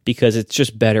because it's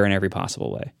just better in every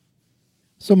possible way.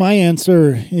 So my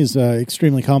answer is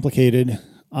extremely complicated.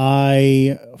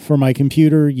 I, for my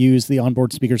computer, use the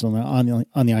onboard speakers on the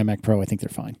iMac Pro. I think they're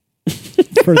fine.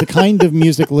 For the kind of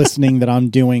music listening that I'm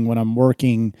doing when I'm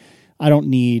working, I don't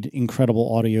need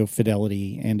incredible audio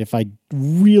fidelity. And if I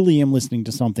really am listening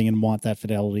to something and want that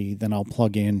fidelity, then I'll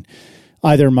plug in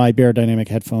either my Bear Dynamic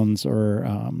headphones or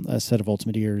a set of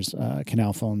Ultimate Ears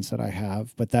canal phones that I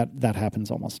have. But that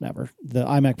happens almost never. The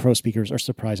iMac Pro speakers are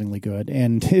surprisingly good.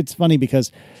 And it's funny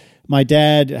because my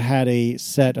dad had a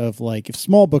set of like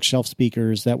small bookshelf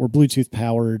speakers that were Bluetooth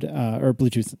powered, or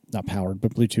Bluetooth, not powered,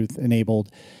 but Bluetooth enabled.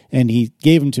 And he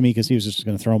gave them to me because he was just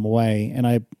going to throw them away. And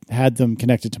I had them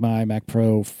connected to my iMac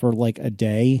Pro for like a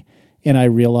day. And I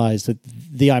realized that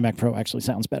the iMac Pro actually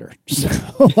sounds better.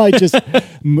 So I just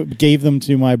gave them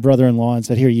to my brother-in-law and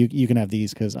said, here, you can have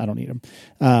these because I don't need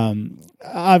them.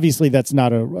 Obviously, that's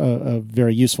not a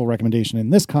very useful recommendation in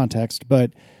this context,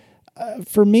 but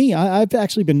for me, I've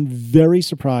actually been very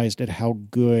surprised at how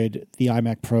good the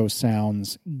iMac Pro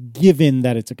sounds, given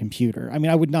that it's a computer. I mean,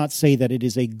 I would not say that it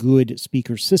is a good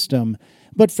speaker system,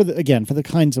 but for the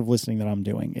kinds of listening that I'm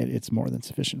doing, it's more than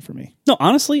sufficient for me. No,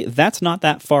 honestly, that's not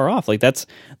that far off. Like that's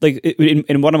like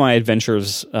in one of my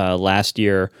adventures last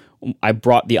year, I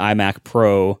brought the iMac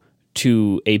Pro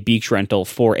to a beach rental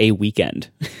for a weekend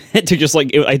to just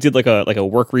I did like a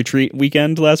work retreat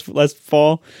weekend last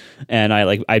fall, and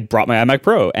I brought my iMac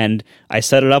Pro and I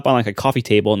set it up on like a coffee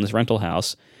table in this rental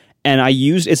house, and I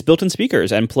used its built-in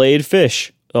speakers and played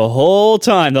Fish the whole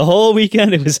time, the whole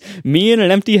weekend. It was me in an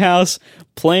empty house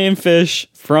playing Fish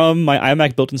from my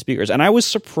iMac built-in speakers, and I was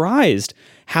surprised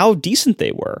how decent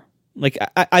they were. Like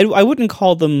I wouldn't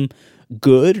call them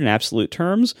good in absolute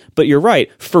terms, but you're right.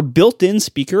 For built-in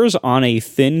speakers on a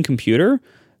thin computer,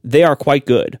 they are quite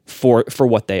good for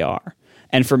what they are.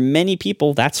 And for many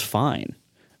people, that's fine.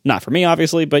 Not for me,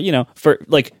 obviously, but for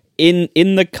like in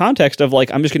the context of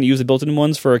like I'm just going to use the built-in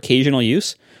ones for occasional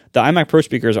use, the iMac Pro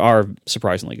speakers are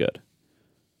surprisingly good.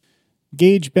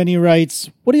 Gage Benny writes,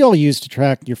 what do you all use to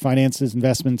track your finances,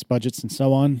 investments, budgets, and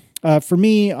so on? For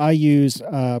me, I use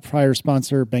prior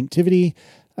sponsor Banktivity.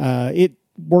 It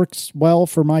works well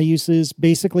for my uses.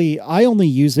 Basically, I only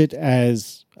use it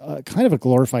as kind of a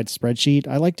glorified spreadsheet.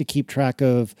 I like to keep track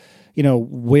of,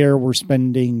 where we're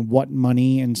spending what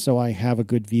money. And so I have a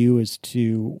good view as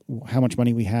to how much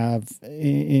money we have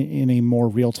in a more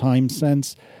real-time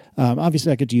sense.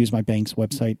 Obviously, I could use my bank's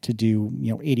website to do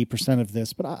 80% of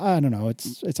this, but I don't know.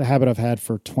 It's a habit I've had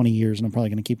for 20 years, and I'm probably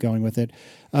going to keep going with it.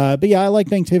 But yeah, I like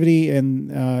Banktivity,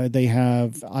 and they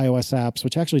have iOS apps,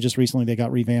 which actually just recently they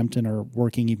got revamped and are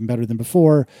working even better than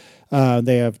before.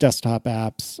 They have desktop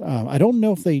apps. I don't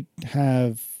know if they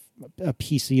have a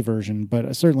PC version,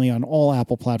 but certainly on all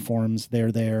Apple platforms,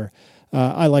 they're there.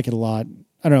 I like it a lot.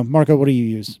 I don't know, Marco, what do you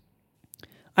use?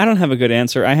 I don't have a good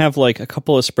answer. I have like a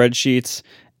couple of spreadsheets.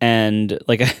 And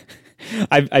like,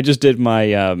 I just did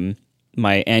my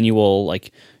my annual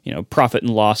profit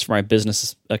and loss for my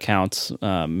business accounts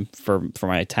for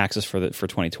my taxes for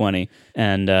 2020,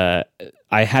 and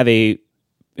I have a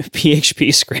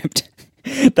PHP script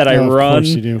that I run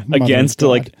against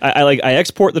I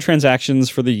export the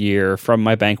transactions for the year from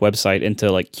my bank website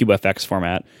into like CubeFX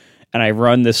format, and I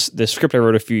run this script I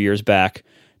wrote a few years back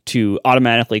to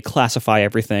automatically classify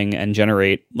everything and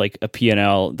generate like a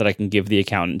P&L that I can give the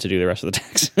accountant to do the rest of the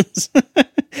taxes.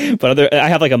 But I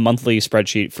have like a monthly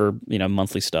spreadsheet for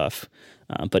monthly stuff.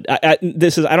 But I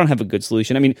don't have a good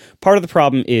solution. I mean, part of the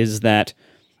problem is that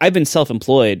I've been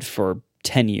self-employed for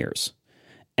 10 years.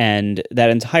 And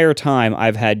that entire time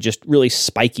I've had just really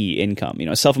spiky income.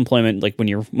 Self-employment, like when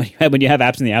you have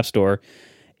apps in the App Store,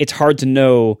 it's hard to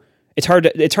know. It's hard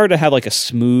to have like a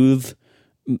smooth,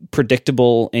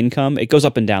 predictable income. It goes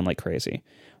up and down like crazy,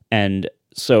 and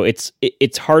so it's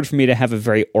hard for me to have a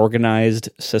very organized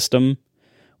system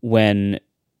when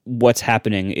what's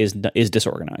happening is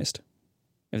disorganized,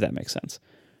 if that makes sense.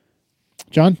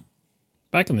 John?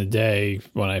 Back in the day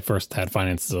when I first had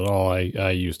finances at all,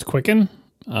 I used Quicken.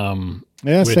 Same.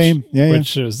 Yeah,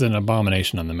 which was an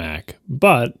abomination on the Mac,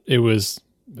 but it was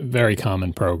very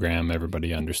common program.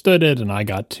 Everybody understood it, and I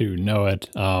got to know it.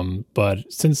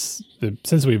 But since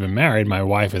we've been married, my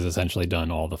wife has essentially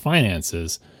done all the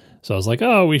finances. So I was like,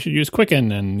 oh, we should use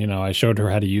Quicken. And, I showed her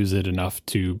how to use it enough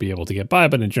to be able to get by.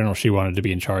 But in general, she wanted to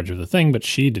be in charge of the thing, but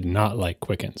she did not like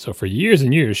Quicken. So for years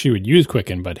and years, she would use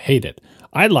Quicken, but hate it.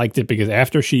 I liked it because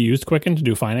after she used Quicken to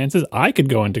do finances, I could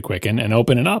go into Quicken and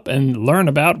open it up and learn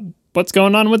about what's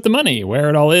going on with the money, where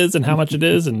it all is and how much it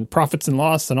is and profits and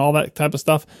loss and all that type of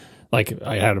stuff. Like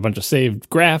I had a bunch of saved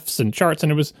graphs and charts,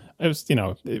 and it was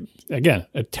again,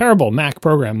 a terrible Mac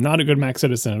program, not a good Mac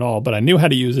citizen at all, but I knew how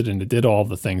to use it and it did all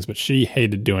the things, but she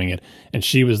hated doing it and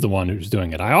she was the one who was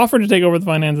doing it. I offered to take over the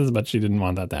finances, but she didn't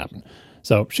want that to happen.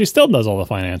 So she still does all the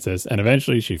finances, and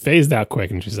eventually she phased out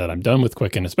Quicken. She said, I'm done with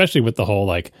Quicken, especially with the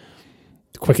whole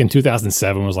Quicken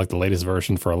 2007 was the latest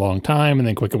version for a long time, and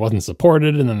then Quicken wasn't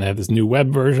supported, and then they had this new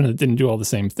web version that didn't do all the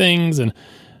same things, and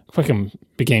Quicken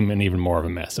became an even more of a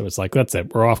mess. So it's that's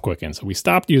it. We're off Quicken. So we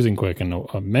stopped using Quicken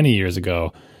many years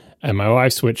ago, and my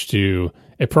wife switched to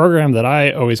a program that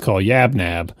I always call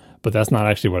YabNab, but that's not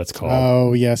actually what it's called.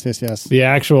 Oh, yes.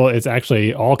 It's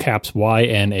actually all caps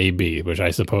YNAB, which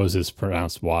I suppose is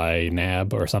pronounced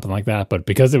YNAB or something like that. But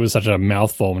because it was such a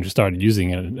mouthful when you started using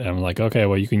it, I'm like, okay,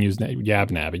 well, you can use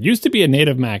YabNab. It used to be a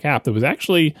native Mac app that was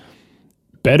actually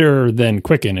better than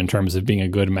Quicken in terms of being a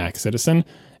good Mac citizen.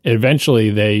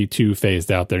 Eventually, they too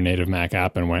phased out their native Mac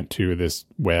app and went to this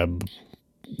web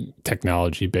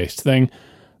technology-based thing.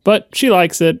 But she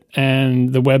likes it,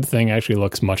 and the web thing actually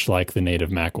looks much like the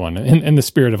native Mac one, in the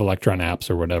spirit of Electron apps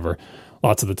or whatever.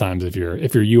 Lots of the times, if your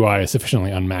UI is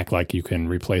sufficiently un-Mac-like, you can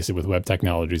replace it with web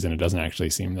technologies, and it doesn't actually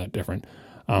seem that different.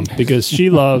 Because she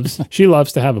loves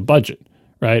to have a budget,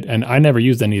 right? And I never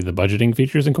used any of the budgeting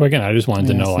features in Quicken. I just wanted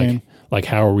to know same. like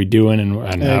how are we doing and how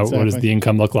Exactly. what does the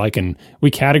income look like? And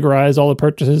we categorize all the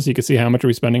purchases. You can see how much are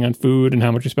we spending on food and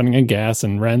how much are we spending on gas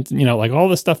and rent, all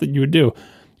the stuff that you would do.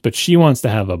 But she wants to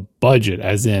have a budget,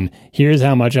 as in, here's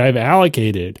how much I've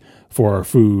allocated for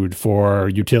food, for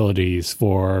utilities,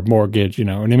 for mortgage, you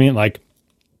know what I mean?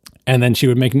 And then she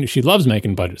loves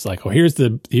making budgets. Here's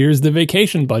the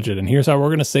vacation budget, and here's how we're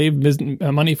going to save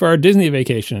money for our Disney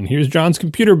vacation, and here's John's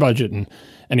computer budget. And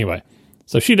anyway,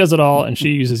 so she does it all, and she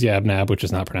uses YabNab, which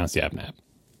is not pronounced YabNab.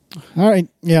 All right.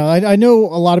 Yeah, I know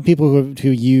a lot of people who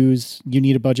use You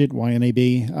Need a Budget,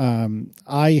 YNAB.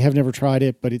 I have never tried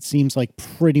it, but it seems like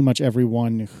pretty much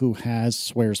everyone who has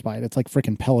swears by it. It's like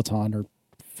freaking Peloton or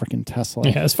freaking Tesla.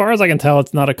 Yeah, as far as I can tell,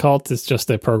 it's not a cult. It's just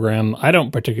a program. I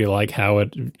don't particularly like how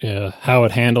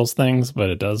it handles things, but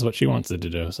it does what she wants it to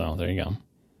do. So there you go.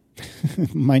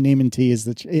 My name is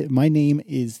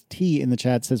T in the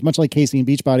chat. Says, much like Casey and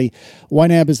Beachbody,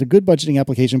 YNAB is a good budgeting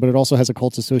application, but it also has a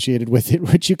cult associated with it,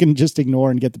 which you can just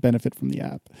ignore and get the benefit from the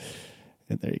app.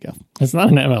 And there you go. It's not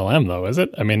an MLM though, is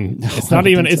it? I mean, it's not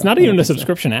even a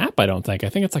subscription app. I don't think. I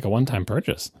think it's like a one-time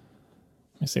purchase.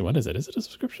 Let me see. What is it? Is it a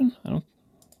subscription? I don't.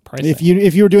 Pricing.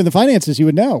 If you were doing the finances, you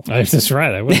would know. That's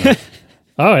right. I would.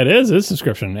 Oh, it is. It's a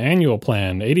subscription, annual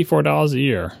plan, $84 a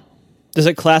year. Does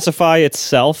it classify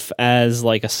itself as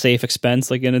like a safe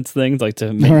expense, like in its things, like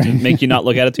to make you not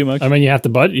look at it too much? I mean, you have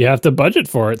to budget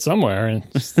for it somewhere, and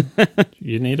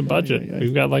you need a budget. Yeah.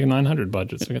 We've got like 900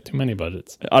 budgets. We got too many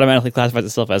budgets. It automatically classifies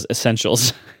itself as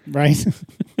essentials, right?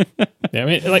 Yeah, I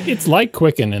mean, it's like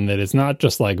Quicken in that it's not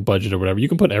just like budget or whatever. You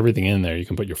can put everything in there. You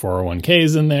can put your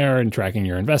 401ks in there and tracking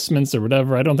your investments or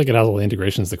whatever. I don't think it has all the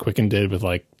integrations that Quicken did with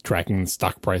like tracking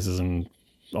stock prices and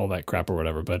all that crap or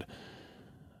whatever, but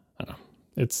I don't know.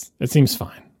 It seems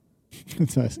fine.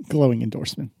 It's a glowing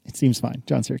endorsement. It seems fine,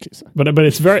 John Syracuse. But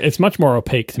it's much more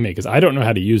opaque to me because I don't know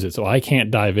how to use it, so I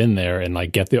can't dive in there and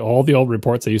like get all the old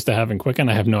reports I used to have in Quicken.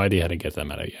 I have no idea how to get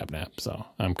them out of YabNab, so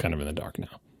I'm kind of in the dark now.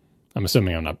 I'm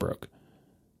assuming I'm not broke.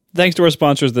 Thanks to our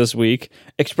sponsors this week,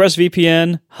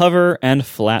 ExpressVPN, Hover, and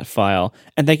Flatfile.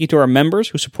 And thank you to our members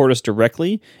who support us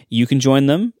directly. You can join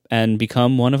them and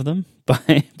become one of them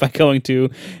by going to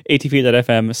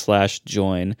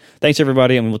atp.fm/join. Thanks,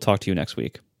 everybody, and we will talk to you next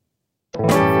week.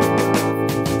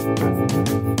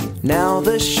 Now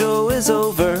the show is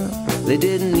over. They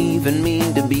didn't even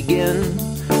mean to begin,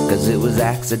 'cause it was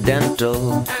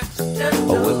accidental.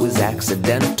 Oh, it was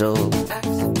accidental.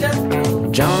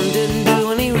 John didn't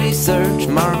do any research.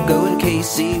 Marco and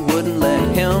Casey wouldn't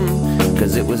let him,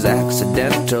 'cause it was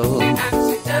accidental.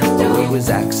 Oh, it was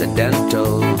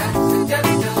accidental.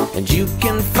 And you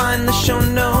can find the show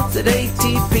notes at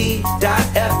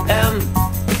atp.fm.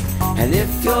 And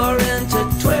if you're into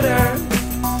Twitter,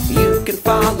 you can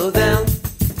follow them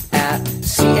at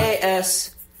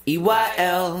CASEYL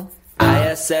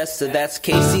ISS, so that's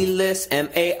Casey Liss,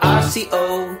 MARCOARMENT,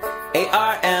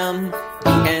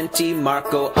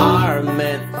 Marco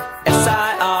Arment,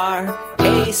 SIRAC,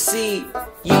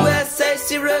 USA,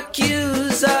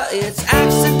 Syracuse, it's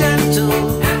accidental.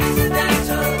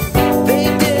 They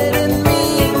didn't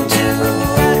mean to,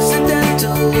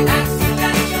 accidental.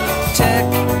 Tech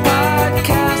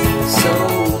podcast, so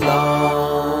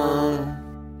long.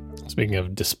 Speaking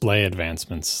of display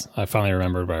advancements, I finally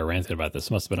remembered where I ranted about this.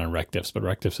 It must have been on RecDiffs, but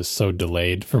RecDiffs is so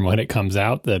delayed from when it comes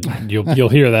out that you'll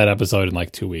hear that episode in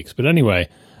like 2 weeks. But anyway,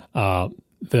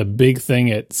 the big thing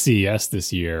at CES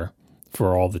this year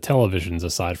for all the televisions,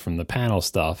 aside from the panel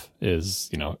stuff, is,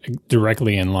 you know,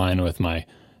 directly in line with my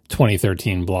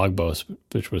 2013 blog post,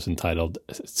 which was entitled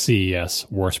CES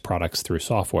Worst Products Through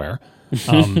Software.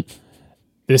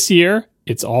 This year,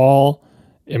 it's all,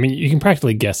 I mean, you can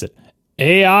practically guess it.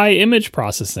 AI image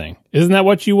processing. Isn't that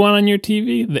what you want on your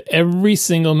TV? Every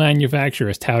single manufacturer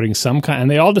is touting some kind, and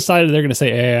they all decided they're going to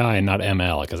say AI and not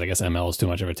ML, because I guess ML is too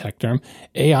much of a tech term.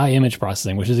 AI image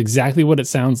processing, which is exactly what it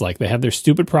sounds like. They have their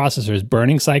stupid processors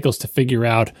burning cycles to figure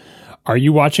out, are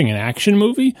you watching an action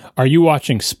movie? Are you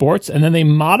watching sports? And then they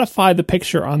modify the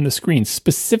picture on the screen,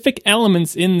 specific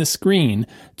elements in the screen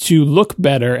to look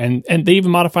better, and they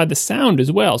even modify the sound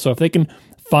as well. So if they can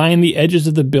find the edges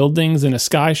of the buildings in a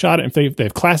sky shot, and if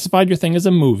they've classified your thing as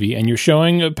a movie and you're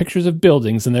showing pictures of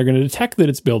buildings, and they're going to detect that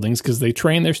it's buildings because they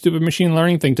train their stupid machine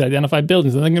learning thing to identify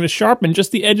buildings, and they're going to sharpen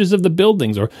just the edges of the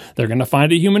buildings, or they're going to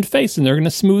find a human face and they're going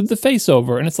to smooth the face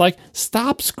over. And it's like,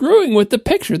 stop screwing with the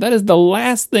picture. That is the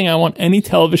last thing I want any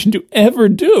television to ever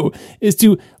do, is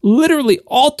to literally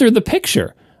alter the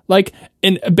picture, like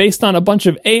based on a bunch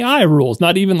of AI rules,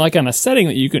 not even like on a setting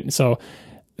that you can. So,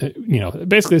 you know,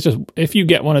 basically it's just, if you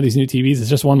get one of these new TVs,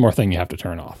 it's just one more thing you have to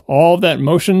turn off. All of that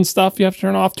motion stuff you have to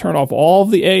turn off all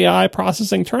of the AI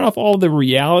processing, turn off all of the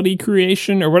reality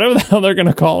creation, or whatever the hell they're going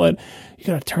to call it. You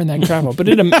got to turn that crap off. But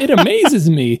it amazes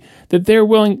me that they're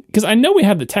willing, because I know we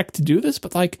have the tech to do this,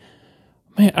 but like,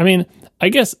 man, I mean, I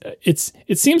guess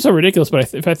it seems so ridiculous,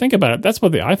 but if I think about it, that's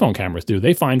what the iPhone cameras do.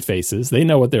 They find faces. They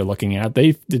know what they're looking at.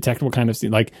 They detect what kind of,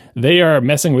 like, they are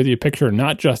messing with your picture,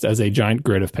 not just as a giant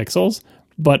grid of pixels,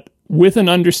 but with an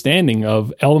understanding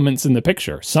of elements in the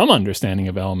picture, some understanding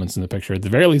of elements in the picture, at the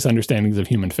very least understandings of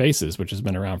human faces, which has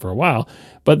been around for a while.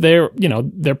 But their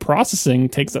processing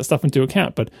takes that stuff into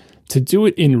account. But to do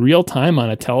it in real time on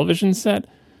a television set,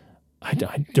 I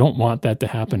don't want that to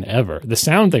happen ever. The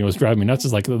sound thing was driving me nuts.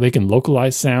 Is like they can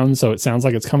localize sound, so it sounds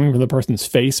like it's coming from the person's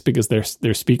face because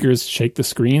their speakers shake the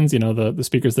screens, the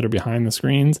speakers that are behind the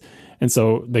screens. And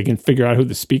so they can figure out who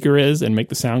the speaker is and make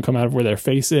the sound come out of where their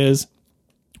face is.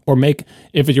 Or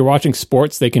if you're watching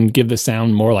sports, they can give the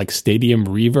sound more like stadium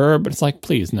reverb. But it's like,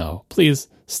 please, no. Please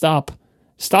stop.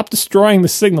 Stop destroying the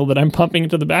signal that I'm pumping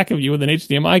into the back of you with an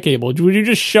HDMI cable. Would you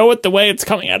just show it the way it's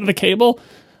coming out of the cable?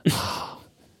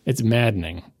 It's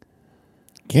maddening.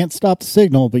 Can't stop the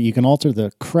signal, but you can alter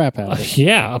the crap out of it.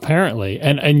 Yeah, apparently.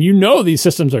 And these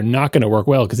systems are not going to work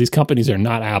well because these companies are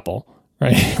not Apple,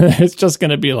 right? It's just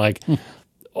going to be like...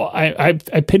 I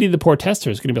pity the poor tester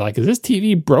who's going to be like, is this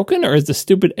TV broken, or is the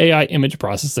stupid AI image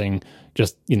processing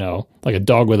just, like a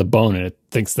dog with a bone, and it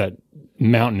thinks that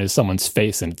mountain is someone's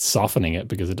face and it's softening it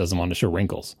because it doesn't want to show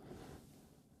wrinkles?